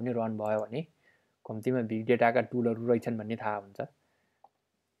फाइल भए पनि रन भयो भने कम्तीमा बिग डेटाका टुलहरू रहेछन् भन्ने थाहा हुन्छ।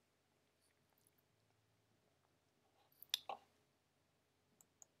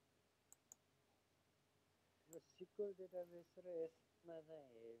 सिक्युर डेटाबेस र यसमा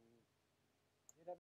चाहिँ